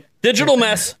Eric in. Digital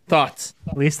mess thoughts.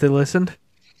 At least they listened.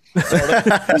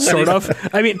 Sort of.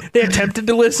 I mean, they attempted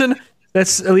to listen.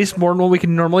 That's at least more than what we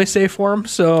can normally say for them.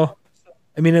 So,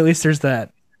 I mean, at least there's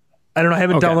that. I don't know. I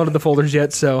haven't downloaded the folders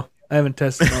yet, so I haven't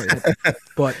tested it yet.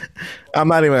 But I'm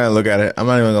not even gonna look at it.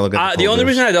 The only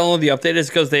reason I downloaded the update is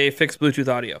because they fixed Bluetooth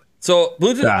audio. So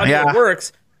Bluetooth audio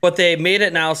works, but they made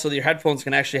it now so that your headphones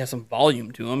can actually have some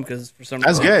volume to them. Because for some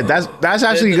reason, good. That's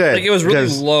actually good. Like it was really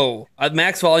low.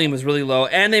 Max volume was really low,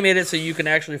 and they made it so you can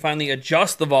actually finally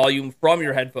adjust the volume from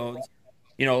your headphones.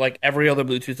 Like every other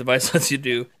Bluetooth device lets you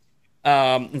do.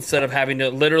 Instead of having to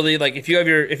literally, like, if you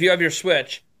have your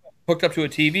Switch hooked up to a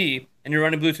TV and you're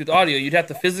running Bluetooth audio, you'd have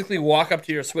to physically walk up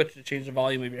to your Switch to change the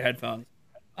volume of your headphones,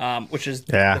 which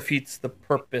defeats the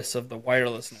purpose of the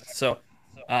wirelessness. So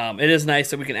it is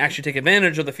nice that we can actually take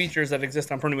advantage of the features that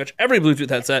exist on pretty much every Bluetooth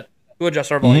headset to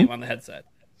adjust our volume on the headset.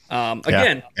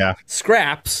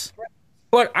 Scraps,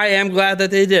 but I am glad that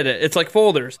they did it. It's like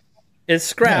folders. It's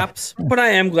scraps, but I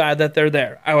am glad that they're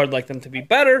there. I would like them to be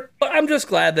better, but I'm just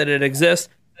glad that it exists.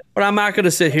 But I'm not going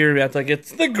to sit here and act like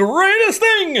it's the greatest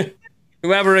thing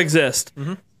to ever exist.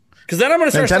 Because then I'm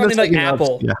going to start sounding like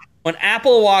Apple. When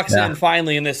Apple walks in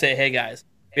finally and they say, hey guys,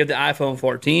 we have the iPhone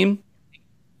 14.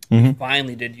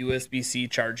 Finally did USB-C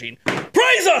charging.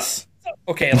 Praise us!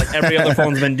 Okay, like every other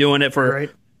phone's been doing it for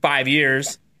 5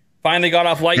 years. Finally got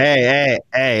off Lightning.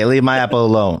 Hey, leave my Apple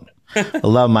alone. I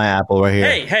love my Apple right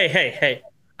here. Hey.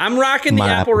 I'm rocking the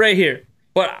Apple right here.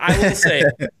 But I will say,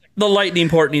 the Lightning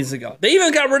port needs to go. They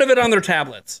even got rid of it on their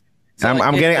tablets. So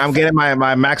I'm getting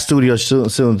my Mac Studio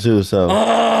soon too. So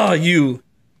I'm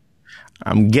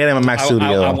getting my Mac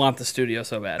Studio. I want the Studio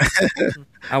so bad.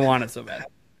 I want it so bad,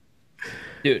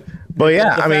 dude. But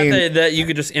yeah, the fact that you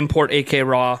could just import 8K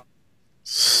RAW,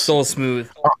 so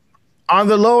smooth. On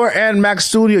the lower end Mac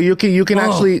Studio, you can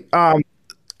actually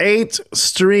 8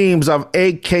 streams of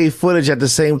 8K footage at the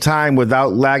same time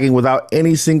without lagging, without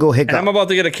any single hiccup. And I'm about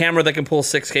to get a camera that can pull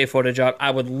 6K footage out. I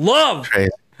would love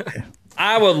to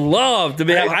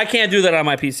be. I can't do that on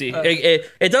my PC.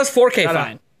 It does 4K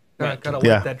fine. Gotta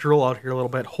let that drool out here a little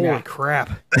bit. Holy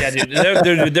crap! Yeah,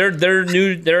 dude,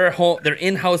 their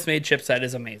in-house made chipset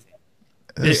is amazing.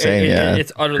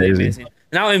 It's utterly amazing.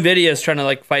 Now NVIDIA is trying to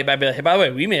like fight back. Be like, hey, by the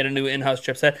way, we made a new in-house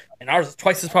chipset, and ours is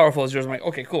twice as powerful as yours. I'm like,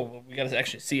 okay, cool. Well, we got to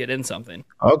actually see it in something.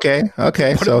 Okay.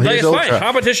 So like, it's fine.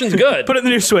 Competition's good. Put it in the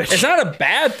new Switch. It's not a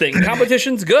bad thing.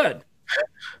 Competition's good.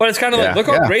 But it's kind of like, look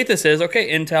how great this is.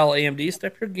 Okay, Intel, AMD,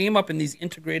 step your game up in these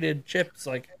integrated chips.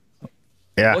 Like,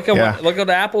 look at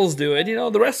Apple's doing.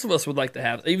 The rest of us would like to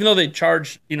have, even though they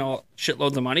charge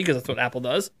shitloads of money because that's what Apple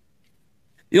does.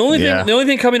 The only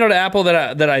thing coming out of Apple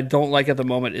that I don't like at the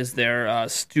moment is their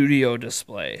Studio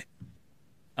display.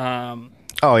 I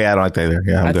don't like that either.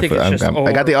 Yeah, I think it's just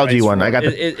I got the LG one.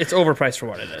 It's overpriced for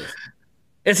what it is.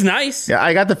 It's nice. Yeah,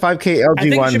 I got the 5K LG one. I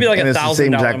think it should be like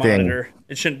 $1,000 monitor. Thing.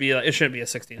 It shouldn't be a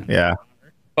 $1,600. Yeah,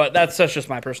 but that's just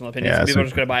my personal opinion. Some people are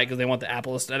just going to buy it because they want the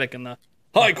Apple aesthetic and the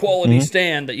high quality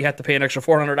stand that you have to pay an extra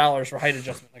 $400 for height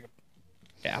adjustment. Like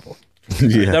Apple.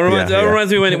 Yeah, That reminds, yeah, that yeah.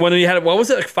 reminds me when you had, what was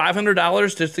it, like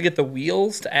 $500 just to get the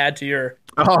wheels to add to your.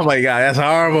 Oh my god, that's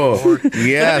horrible.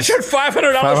 Yes. I charged $500 for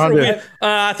a 500. wheel.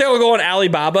 I think I'll go on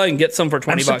Alibaba and get some for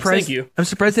 $20. Thank you. I'm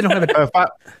surprised they don't have it.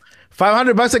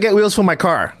 $500 to get wheels for my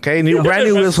car. Okay, brand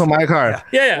new wheels for my car.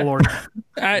 Yeah. Lord.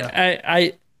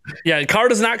 Yeah, car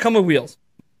does not come with wheels.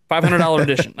 $500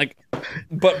 edition. Like,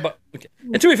 but okay.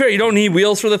 And to be fair, you don't need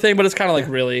wheels for the thing, but it's kind of like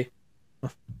really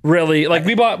like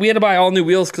we had to buy all new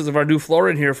wheels because of our new floor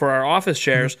in here for our office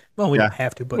chairs. Well, we Yeah. don't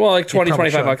have to, but Well, like 20, you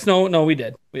probably 25 should. bucks. No, we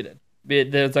did.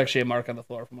 There's actually a mark on the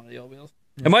floor from one of the old wheels.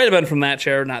 It might have been from that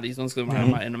chair, not these ones because I'm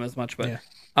not in them as much. But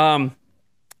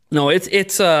no,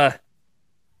 it's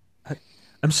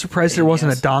I'm surprised there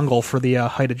wasn't a dongle for the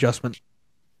height adjustment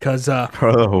because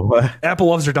Bro, what? Apple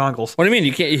loves their dongles. What do you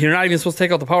mean? You're not even supposed to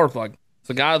take out the power plug.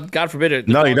 So God forbid it.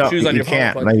 No, you don't. Choose on You your power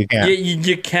can't. plug. No, you can't.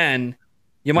 You can.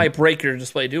 You might break your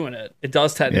display doing it. It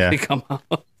does technically come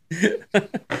out.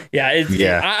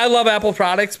 I love Apple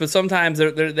products, but sometimes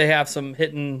they have some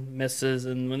hit and misses,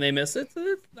 and when they miss it,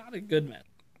 it's not a good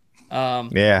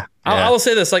match. Yeah. I will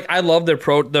say this: like I love their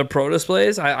pro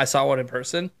displays. I saw one in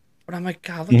person, but I'm like,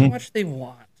 God, look how much they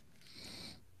want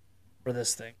for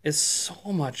this thing. It's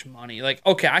so much money. Like,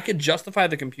 okay, I could justify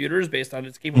the computers based on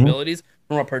its capabilities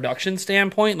from a production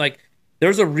standpoint. Like,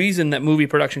 there's a reason that movie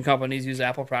production companies use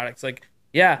Apple products. Like,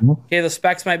 okay, the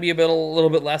specs might be a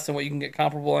little bit less than what you can get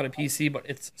comparable on a PC, but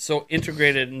it's so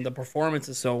integrated and the performance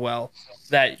is so well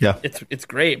that it's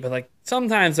great. But like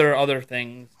sometimes there are other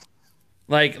things.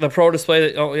 Like the Pro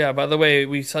display. By the way,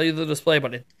 we sell you the display,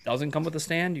 but it doesn't come with a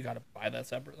stand. You got to buy that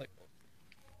separate. Like,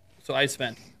 so I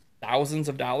spent thousands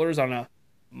of dollars on a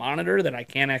monitor that I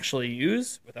can't actually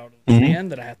use without a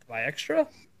stand that I have to buy extra.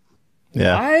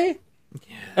 Yeah. Why?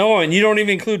 Oh, and you don't even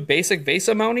include basic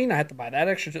VESA mounting. I have to buy that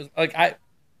extra.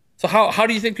 So how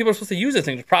do you think people are supposed to use this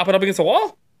thing? Just prop it up against the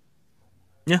wall?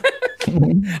 Yeah.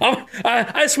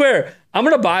 I swear, I'm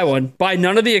gonna buy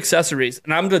none of the accessories,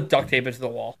 and I'm gonna duct tape it to the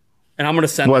wall. And I'm gonna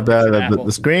send What the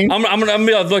screen? I'm gonna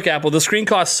be like, look, Apple, the screen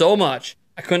costs so much.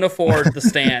 I couldn't afford the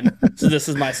stand, so this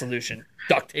is my solution: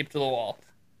 duct tape to the wall.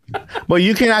 Well,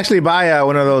 you can actually buy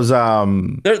one of those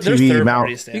There's TV third-party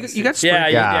mount. stands. You got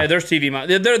yeah. There's TV mount.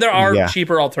 There are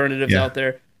cheaper alternatives Yeah. out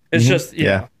there. It's just you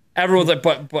know, everyone's like,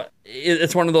 but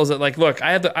it's one of those that like, look,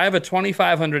 I have a $2,500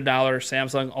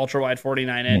 Samsung ultra wide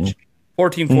 49-inch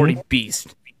 1440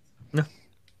 beast,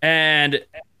 and it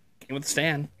came with a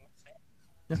stand.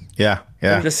 Yeah.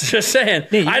 Just saying.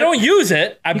 I don't use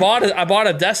it. I bought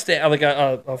a desk stand, like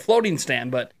a floating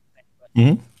stand, but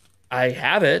I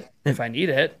have it if I need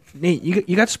it. Nate,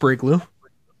 you got spray glue.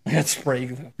 I got spray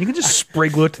glue. You can just spray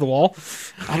glue it to the wall.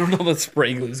 I don't know that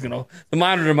spray glue is gonna. The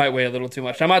monitor might weigh a little too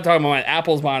much. I'm not talking about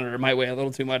Apple's monitor. Might weigh a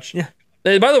little too much. Yeah.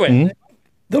 By the way,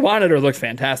 the monitor looks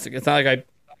fantastic. It's not like I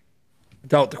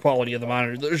doubt the quality of the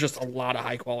monitor. There's just a lot of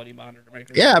high quality monitor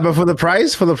makers. Yeah, but for the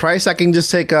price, I can just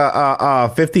take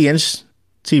a 50-inch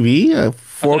TV, a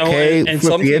 4K, and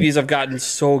some 50 inch. TVs have gotten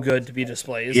so good to be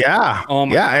displays. Yeah. Oh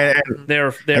my yeah, God. They're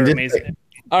and just amazing.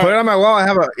 put it on my wall. I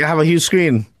have a huge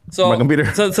screen. So, on my computer.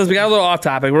 so since we got a little off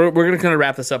topic, we're going to kind of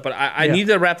wrap this up. But I need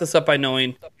to wrap this up by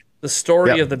knowing the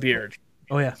story of the beard.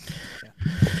 Oh yeah.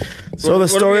 So the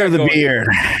story of the beard.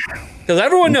 Because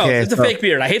everyone knows Okay, it's a so- fake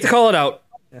beard. I hate to call it out.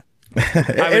 I've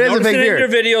It been is a noticing fake it in your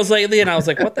beard. videos lately, and I was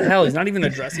like, "What the hell? He's not even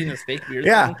addressing this fake beard."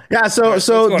 Yeah, thing. yeah. So what's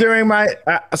going during my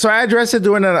so I addressed it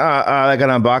during like an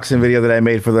unboxing video that I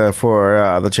made for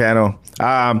the channel.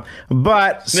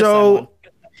 But so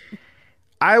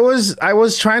I was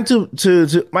trying to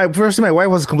my wife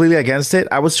was completely against it.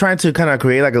 I was trying to kind of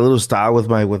create like a little style with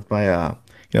my with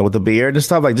the beard and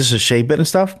stuff, like just to shape it and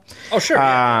stuff. Oh sure, yeah,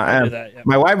 I do and that, yeah.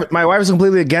 my wife is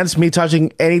completely against me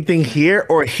touching anything here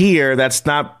or here that's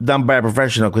not done by a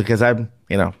professional because I'm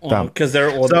dumb. Because they're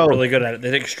really good at it.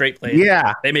 They take straight plays.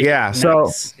 Yeah, they make yeah. it So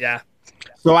nice. Yeah.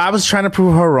 So I was trying to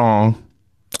prove her wrong,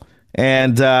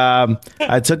 and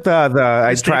I took the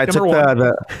Never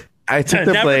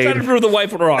blade. try to prove the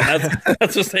wife wrong.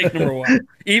 That's mistake number one.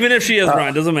 Even if she is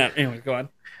wrong, doesn't matter. Anyway, go on.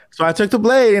 So I took the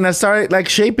blade and I started like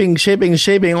shaping. All of a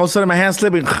sudden, my hand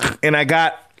slipping, and I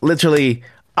got literally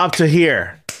up to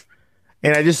here,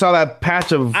 and I just saw that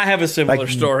patch of I have a similar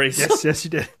story. Yes, you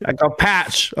did. like a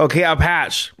patch. Okay, a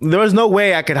patch. There was no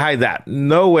way I could hide that.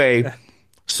 No way.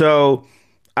 So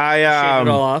I Shave it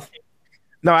all off.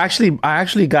 no, I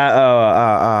actually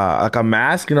got like a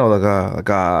mask. Like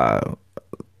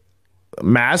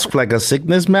mask, like a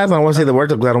sickness mask. I don't want to say the word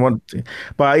because I don't want,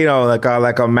 but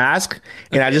like a mask.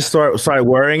 And I just started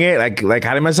wearing it, like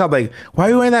hiding myself. Like, why are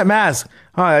you wearing that mask?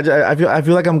 Oh, I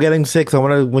feel like I'm getting sick, so I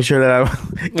want to make sure that I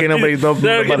can't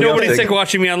nobody's sick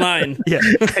watching me online. Yeah,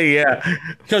 yeah.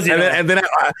 Because and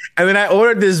then I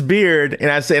ordered this beard,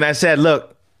 and I said,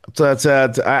 look,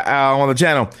 on the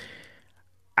channel,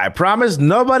 I promise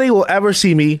nobody will ever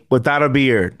see me without a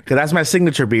beard, because that's my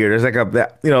signature beard. It's like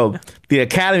the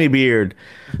Academy beard.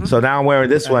 Mm-hmm. So now I'm wearing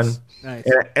this one. Nice.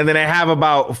 And then I have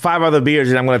about 5 other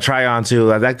beards that I'm going to try on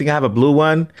too. I think I have a blue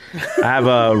one. I have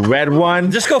a red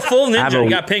one. Just go full ninja. You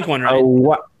got pink one, right?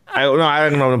 I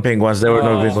don't know the pink ones. There were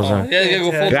no pink ones. Yeah, you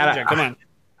go full ninja. Come on.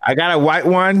 I got a white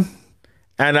one,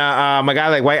 and I got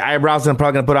like white eyebrows that I'm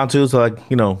probably going to put on too. So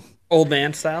old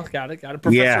man style. Got it.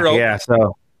 Professor Oak. Yeah.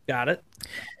 So got it.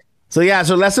 So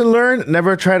lesson learned: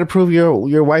 never try to prove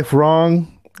your wife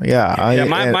wrong. Yeah,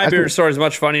 my beard story is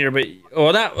much funnier, but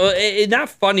not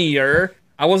funnier.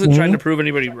 I wasn't trying to prove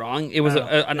anybody wrong. It was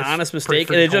an honest mistake,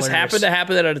 and it just happened to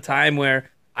happen at a time where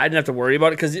I didn't have to worry about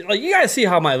it, because like you guys see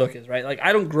how my look is, right? Like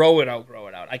I don't grow it out.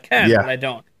 I can, but I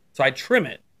don't. So I trim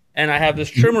it, and I have this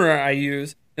trimmer I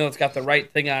use. It's got the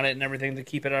right thing on it and everything to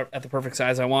keep it up at the perfect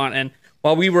size I want. And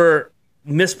while we were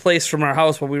misplaced from our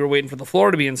house while we were waiting for the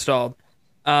floor to be installed,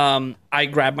 I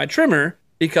grabbed my trimmer,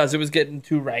 because it was getting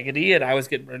too raggedy and I was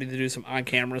getting ready to do some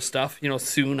on-camera stuff,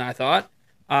 soon, I thought.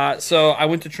 So I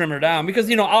went to trim her down because,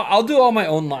 I'll do all my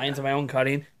own lines and my own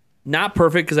cutting. Not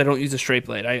perfect because I don't use a straight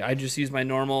blade. I just use my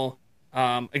normal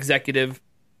executive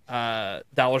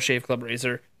Dollar Shave Club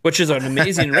razor, which is an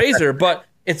amazing razor, but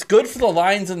it's good for the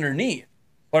lines underneath,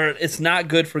 or it's not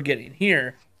good for getting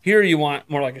here. Here you want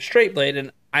more like a straight blade,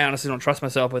 and I honestly don't trust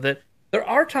myself with it. There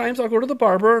are times I'll go to the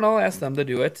barber and I'll ask them to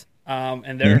do it.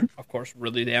 And they're, of course,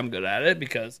 really damn good at it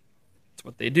because it's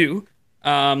what they do.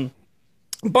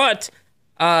 But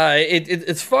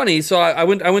it's funny. So I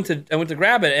went to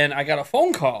grab it, and I got a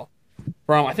phone call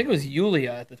from, I think it was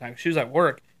Yulia at the time. She was at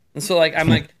work. And so I'm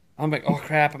like, oh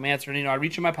crap, I'm answering. I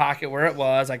reach in my pocket where it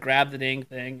was. I grab the dang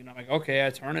thing, and I'm like, okay, I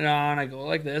turn it on. I go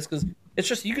like this because it's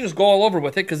just, you can just go all over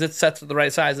with it because it's set to the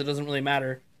right size. It doesn't really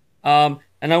matter.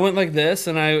 And I went like this,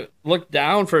 and I looked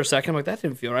down for a second. I'm like, that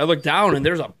didn't feel right. I looked down, and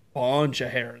there's a bunch of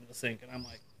hair in the sink, and I'm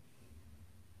like,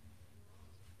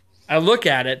 I look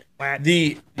at it. My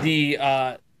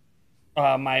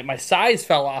size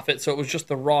fell off it, so it was just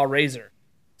the raw razor.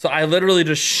 So I literally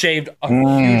just shaved a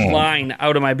huge line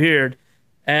out of my beard,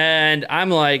 and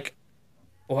I'm like,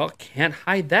 well, can't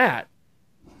hide that.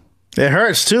 It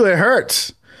hurts too. It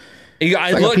hurts.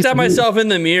 I looked at myself in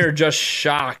the mirror, just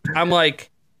shocked. I'm like,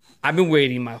 I've been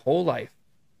waiting my whole life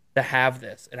to have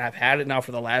this, and I've had it now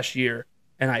for the last year,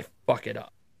 and I fuck it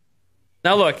up.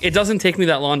 Now, look, it doesn't take me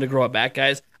that long to grow it back,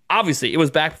 guys. Obviously, it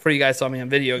was back before you guys saw me on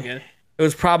video again. It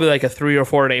was probably like a 3 or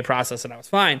 4 day process, and I was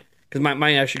fine because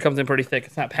mine actually comes in pretty thick.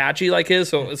 It's not patchy like his,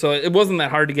 so it wasn't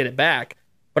that hard to get it back.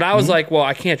 But I was like, well,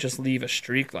 I can't just leave a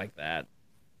streak like that.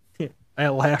 I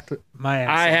laughed my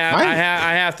ass.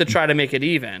 I have to try to make it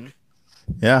even.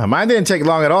 Yeah, mine didn't take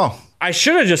long at all. I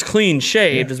should have just clean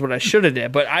shaved is what I should have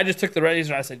did, but I just took the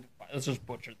razor and I said, let's just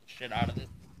butcher the shit out of this.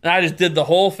 And I just did the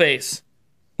whole face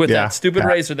with that stupid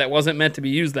razor that wasn't meant to be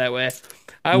used that way.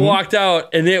 I walked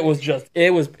out, and it was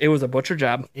a butcher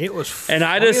job. It was, and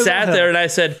I just sat there and I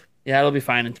said, "Yeah, it'll be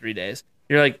fine in 3 days."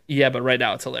 You're like, "Yeah, but right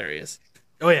now it's hilarious."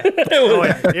 Oh yeah,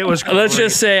 it was. Let's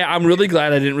just say I'm really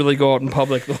glad I didn't really go out in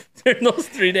public during those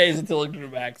 3 days until it grew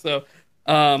back. So,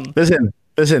 listen.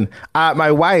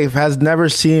 My wife has never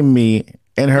seen me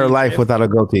in her life without a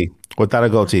goatee.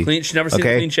 She never seen a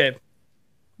clean shave.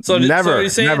 So never.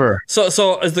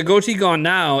 So is the goatee gone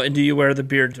now? And do you wear the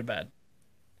beard to bed?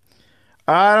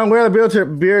 I don't wear the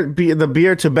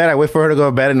beard to bed. I wait for her to go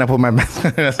to bed, and I put my mask.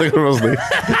 That's like a real sleep.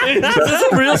 Is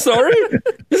this a real story?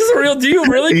 This is a real. Do you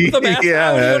really put the mask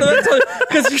on?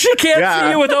 Because she can't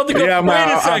see you without the goatee.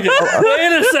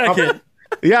 Wait a second.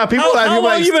 Yeah, people. How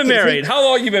long you been married?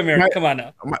 Come on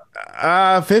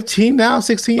now. 15 now,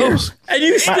 16 years. And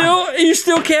you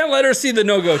still can't let her see the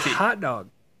no goatee. Hot dog.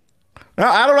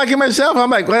 I don't like it myself. I'm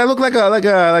like, I look like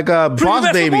a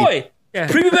boss baby. Boy. Yeah.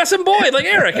 Prepubescent boy, like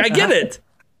Eric. I get it.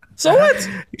 So what?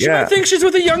 She might think she's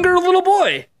with a younger little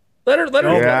boy. Let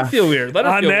her feel weird. Let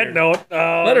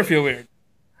her feel weird.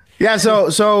 Yeah.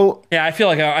 So. Yeah, I feel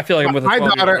like I'm with a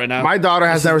 12-year-old right now. My daughter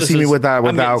has never seen me with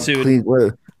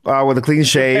a clean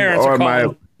shave or my.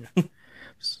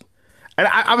 And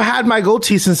I've had my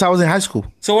goatee since I was in high school.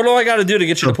 So what do I got to do to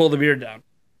get you to pull the beard down?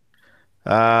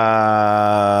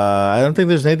 I don't think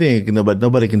there's anything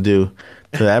nobody can do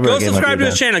to ever go subscribe to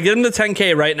his channel. Get him to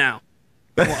 10K right now.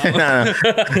 No.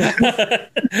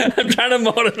 I'm trying to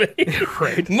motivate.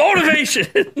 Right. Motivation.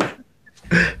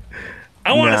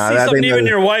 I want to Nah, see that something thing even doesn't-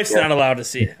 your wife's not allowed to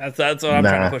see. That's what I'm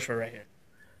trying Nah. to push for right here.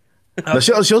 No,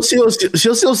 she'll still see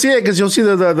it because she'll see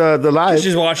the live.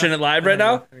 She's watching it live right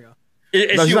now. There you go.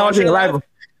 Is No, she she's not watching it live.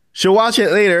 She'll watch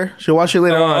it later. She'll watch it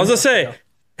later on. I was gonna say,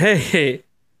 hey,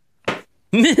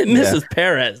 Mrs.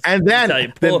 Perez. And then- tell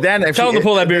you, pull, then if tell she- him to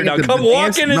pull that beard down. the Come thing walk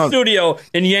is- in the no. studio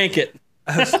and yank it.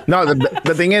 No,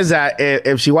 the thing is that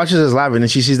if she watches this live and then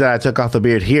she sees that I took off the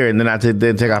beard here and then I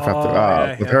didn't take off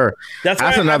with her, That's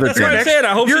another That's thing. what I'm saying. I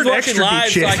hope You're she's an watching extra deep live so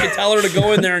shit. I can tell her to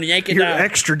go in there and yank it You're down.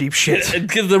 extra deep shit.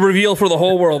 Give the reveal for the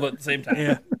whole world at the same time.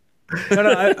 Yeah. No,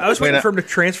 I was waiting Wait, for him to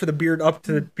transfer the beard up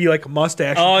to be like a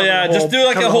mustache. Oh and yeah, cover the just do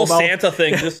like cover a the whole mouth. Santa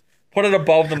thing. Just put it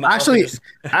above the mouth. Actually, and just-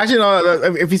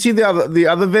 no. If you see the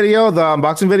other video, the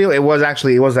unboxing video, it was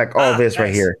like all this right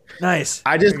nice. here. Nice.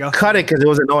 I just There you go. cut it because it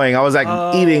was annoying. I was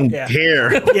like eating yeah.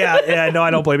 hair. Yeah, no, I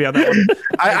don't blame you on that one.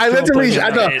 I literally, I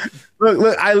know. Right.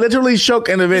 Look, I literally shook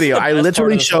in the video. I Best part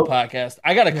literally of this whole shook. podcast.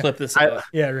 I gotta clip this out.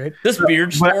 Yeah, right. This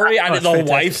beard But- story. Oh, I did it's the fantastic.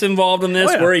 wife's involved in this.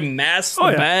 Oh, yeah. Where he messed the Oh,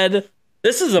 yeah. bed.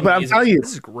 This is amazing. But I'm telling you,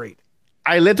 This is great.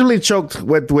 I literally choked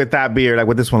with that beard, like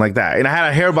with this one, like that, and I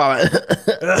had a hairball,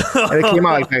 and it came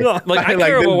out like that. Like I Like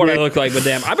care this about what I beard. look like, but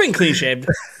damn, I've been clean shaved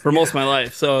for most of my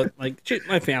life. So like,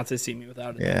 my fiance see me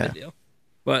without it. Yeah. No big deal.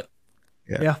 But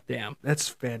Yeah, damn, that's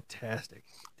fantastic.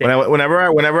 Whenever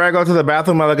I go to the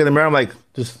bathroom, I look in the mirror. I'm like,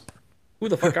 just who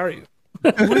the fuck are you?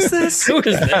 What is this? Who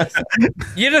is this?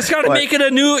 You just got to What? make it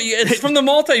a new. It's from the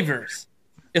multiverse.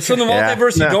 It's from the Yeah.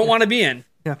 multiverse you No. don't want to be in.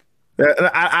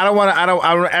 I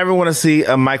don't ever want to see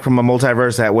a Mike from a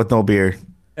multiverse that with no beard.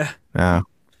 No.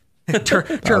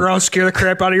 Turn around, scare the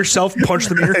crap out of yourself, punch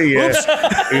the mirror. Yeah.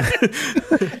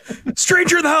 Oops.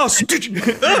 Stranger in the house.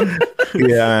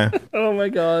 Yeah. Oh my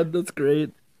god, that's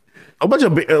great. A bunch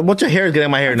of hair is getting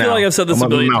in my hair I now. feel like I've said this a I'm on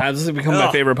the billion mouth. times. This has become my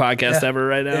Oh. favorite podcast ever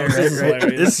right now. This is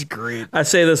hilarious. This is great. I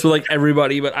say this with like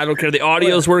everybody, but I don't care. The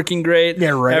audio's working great. Yeah,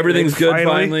 right, Everything's right. good.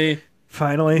 Finally.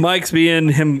 Finally, Mike's being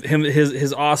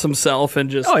his awesome self and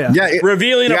just Oh yeah. Yeah,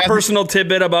 revealing a yeah. personal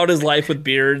tidbit about his life with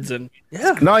beards and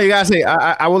Yeah. No, you gotta say.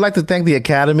 I would like to thank the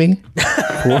Academy.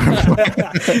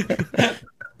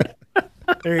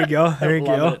 There you go. There you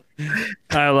go. Love it.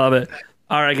 I love it.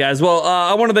 All right, guys. Well,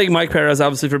 I want to thank Mike Perez,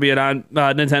 obviously, for being on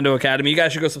Nintendo Academy. You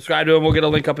guys should go subscribe to him. We'll get a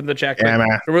link up in the chat. Yeah,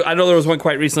 man. I know there was one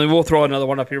quite recently. We'll throw another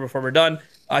one up here before we're done.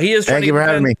 He is trying Thank to you get for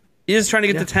to having 10 me. He is trying to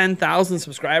get to 10,000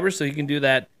 subscribers, so he can do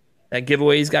that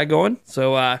giveaway he's got going.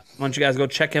 So why don't you guys go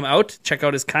check him out? Check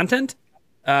out his content.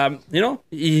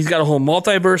 He's got a whole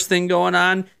multiverse thing going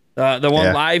on. The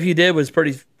one live he did was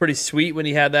pretty sweet when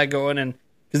he had that going, and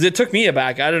because it took me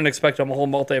aback. I didn't expect him a whole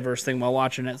multiverse thing while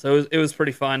watching it, so it was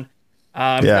pretty fun. He's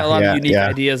got a lot of unique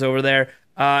ideas over there.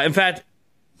 In fact,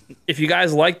 if you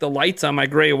guys like the lights on my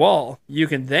gray wall, you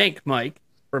can thank Mike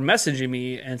for messaging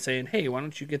me and saying, "Hey, why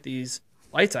don't you get these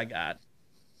lights I got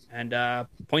and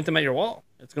point them at your wall?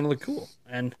 It's gonna look cool."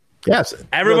 And Yes.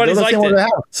 everybody's Those are liked the same it. ones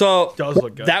I have. So Does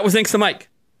look good. that was thanks to Mike.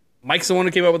 Mike's the one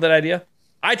who came up with that idea.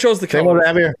 I chose the Same ones color. I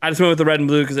have here. I just went with the red and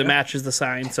blue because it matches the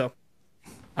sign. So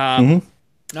No,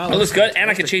 it looks good, and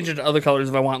I can change it to other colors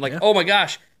if I want. Like, oh my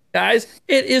gosh, guys,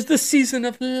 it is the season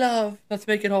of love. Let's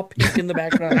make it all pink in the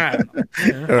background. I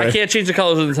don't know. I can't change the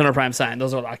colors of the Center Prime sign;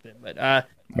 those are locked in. But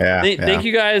thank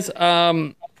you guys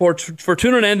for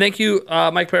tuning in. Thank you,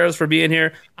 Mike Perez, for being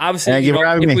here. Obviously, Thank you for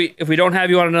having me. if we don't have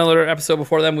you on another episode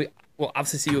before then, we will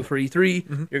obviously see you for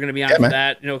E3. You're going to be on for man.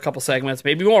 that. A couple segments,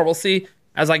 maybe more. We'll see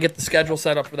as I get the schedule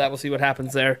set up for that. We'll see what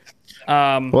happens there.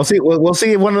 We'll see. We'll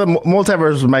see if one of the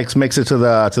multiverse makes it to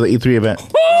the E3 event.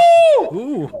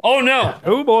 Ooh. Oh no!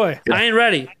 Oh boy. I ain't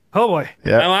ready. Oh boy.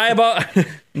 Yeah. Am I about?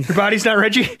 Your body's not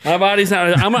Reggie. My body's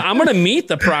not. I'm gonna meet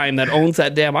the Prime that owns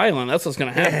that damn island. That's what's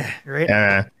gonna happen. Right.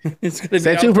 Yeah. It's gonna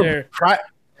Stay be tuned out for there.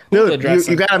 Dude, address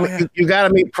you him.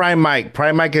 gotta meet Prime Mike.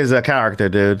 Prime Mike is a character,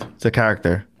 dude. It's a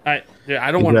character. I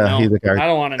don't want to know. he's a character. I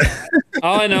don't want to know.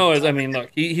 All I know is, look,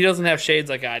 he doesn't have shades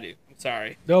like I do. I'm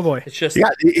sorry. Oh boy. It's just Yeah,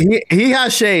 he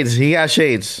has shades. He has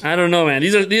shades. I don't know, man.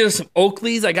 These are some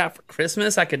Oakleys I got for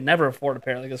Christmas. I could never afford a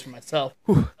pair like this for myself.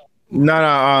 No,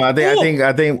 I think he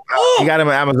got him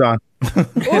on Amazon.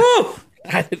 Ooh!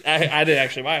 I did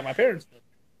actually buy it. My parents did.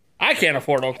 I can't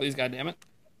afford Oakleys, goddammit.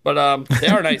 But they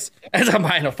are nice. As I'm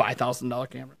buying a $5,000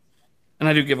 camera. And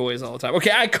I do giveaways all the time.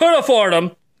 Okay, I could afford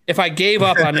them if I gave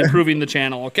up on improving the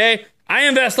channel, okay? I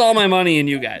invest all my money in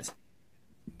you guys.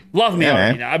 Love me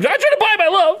already now. I'm not trying to buy my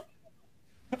love.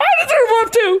 I deserve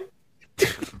love too.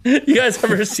 You guys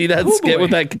ever see that skit with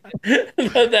that guy?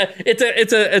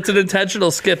 It's an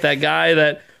intentional skit. That guy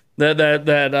that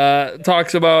that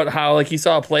talks about how like he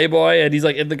saw a Playboy and he's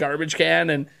like in the garbage can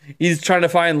and he's trying to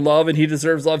find love and he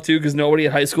deserves love too because nobody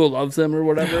at high school loves him or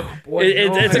whatever.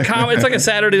 It's it's like a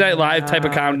Saturday Night Live type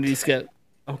of comedy skit.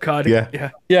 Oh God.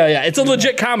 Yeah. It's a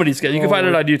legit comedy skit. You can find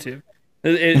it on YouTube.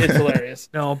 It's hilarious.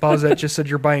 No, Bowsette just said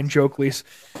you're buying Jokeleys.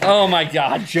 Oh my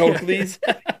God, Jokeleys.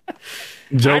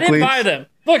 I didn't buy them.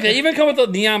 Look, they even come with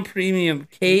a neon premium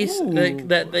case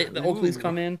that the Oakleys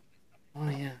come in. Oh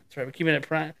yeah, that's right. We're keeping it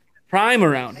prime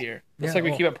around here. Looks like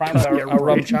we keep it prime with our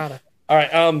rum chata. All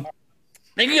right.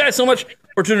 Thank you guys so much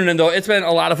for tuning in, though. It's been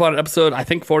a lot of fun. Episode, I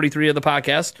think, 43 of the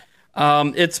podcast.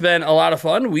 It's been a lot of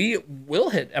fun. We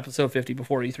will hit episode 50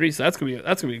 before E3, so that's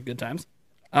gonna be good times.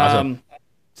 Awesome.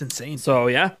 It's insane. So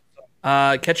yeah,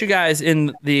 catch you guys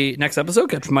in the next episode.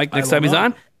 Catch Mike next time he's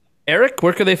on. Eric,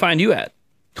 where can they find you at?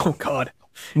 Oh God,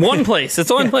 one place.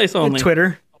 It's one place only.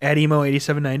 Twitter at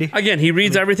emo8790. Again, he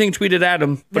reads everything tweeted at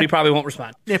him, but he probably won't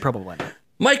respond. Yeah, probably not.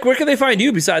 Mike, where can they find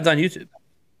you besides on YouTube?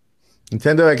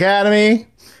 Nintendo Academy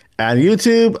on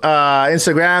YouTube,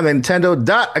 Instagram,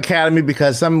 Nintendo.Academy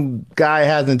because some guy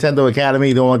has Nintendo Academy.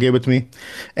 He don't want to give it to me.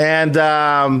 And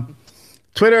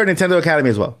Twitter, Nintendo Academy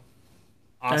as well.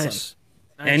 Awesome. Nice.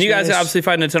 And you guys can obviously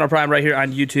find Nintendo Prime right here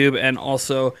on YouTube and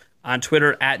also on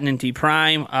Twitter at Ninty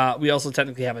Prime. We also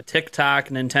technically have a TikTok,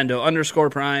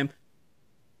 Nintendo_Prime,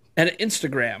 and an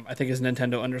Instagram, I think is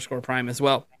Nintendo_Prime as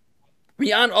well.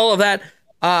 Beyond all of that,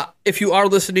 if you are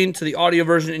listening to the audio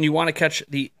version and you want to catch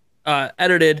the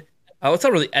edited, it's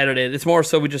not really edited, it's more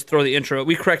so we just throw the intro.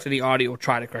 We correct any audio,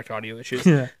 try to correct audio issues,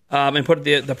 and put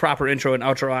the proper intro and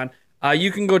outro on.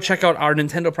 You can go check out our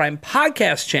Nintendo Prime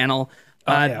podcast channel,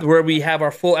 where we have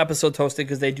our full episodes hosted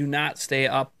because they do not stay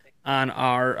up on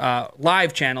our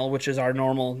live channel, which is our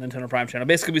normal Nintendo Prime channel.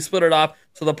 Basically, we split it off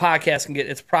so the podcast can get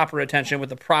its proper attention with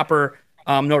the proper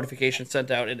notifications sent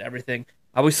out and everything.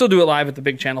 We still do it live at the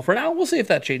big channel. For now, we'll see if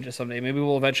that changes someday. Maybe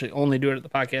we'll eventually only do it at the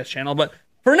podcast channel. But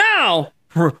for now,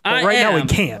 right now we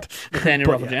can't.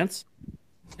 Nathaniel Rufflegents.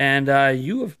 And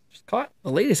you have just caught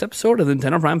the latest episode of the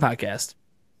Nintendo Prime podcast.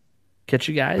 Catch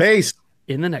you guys Peace.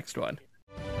 in the next one.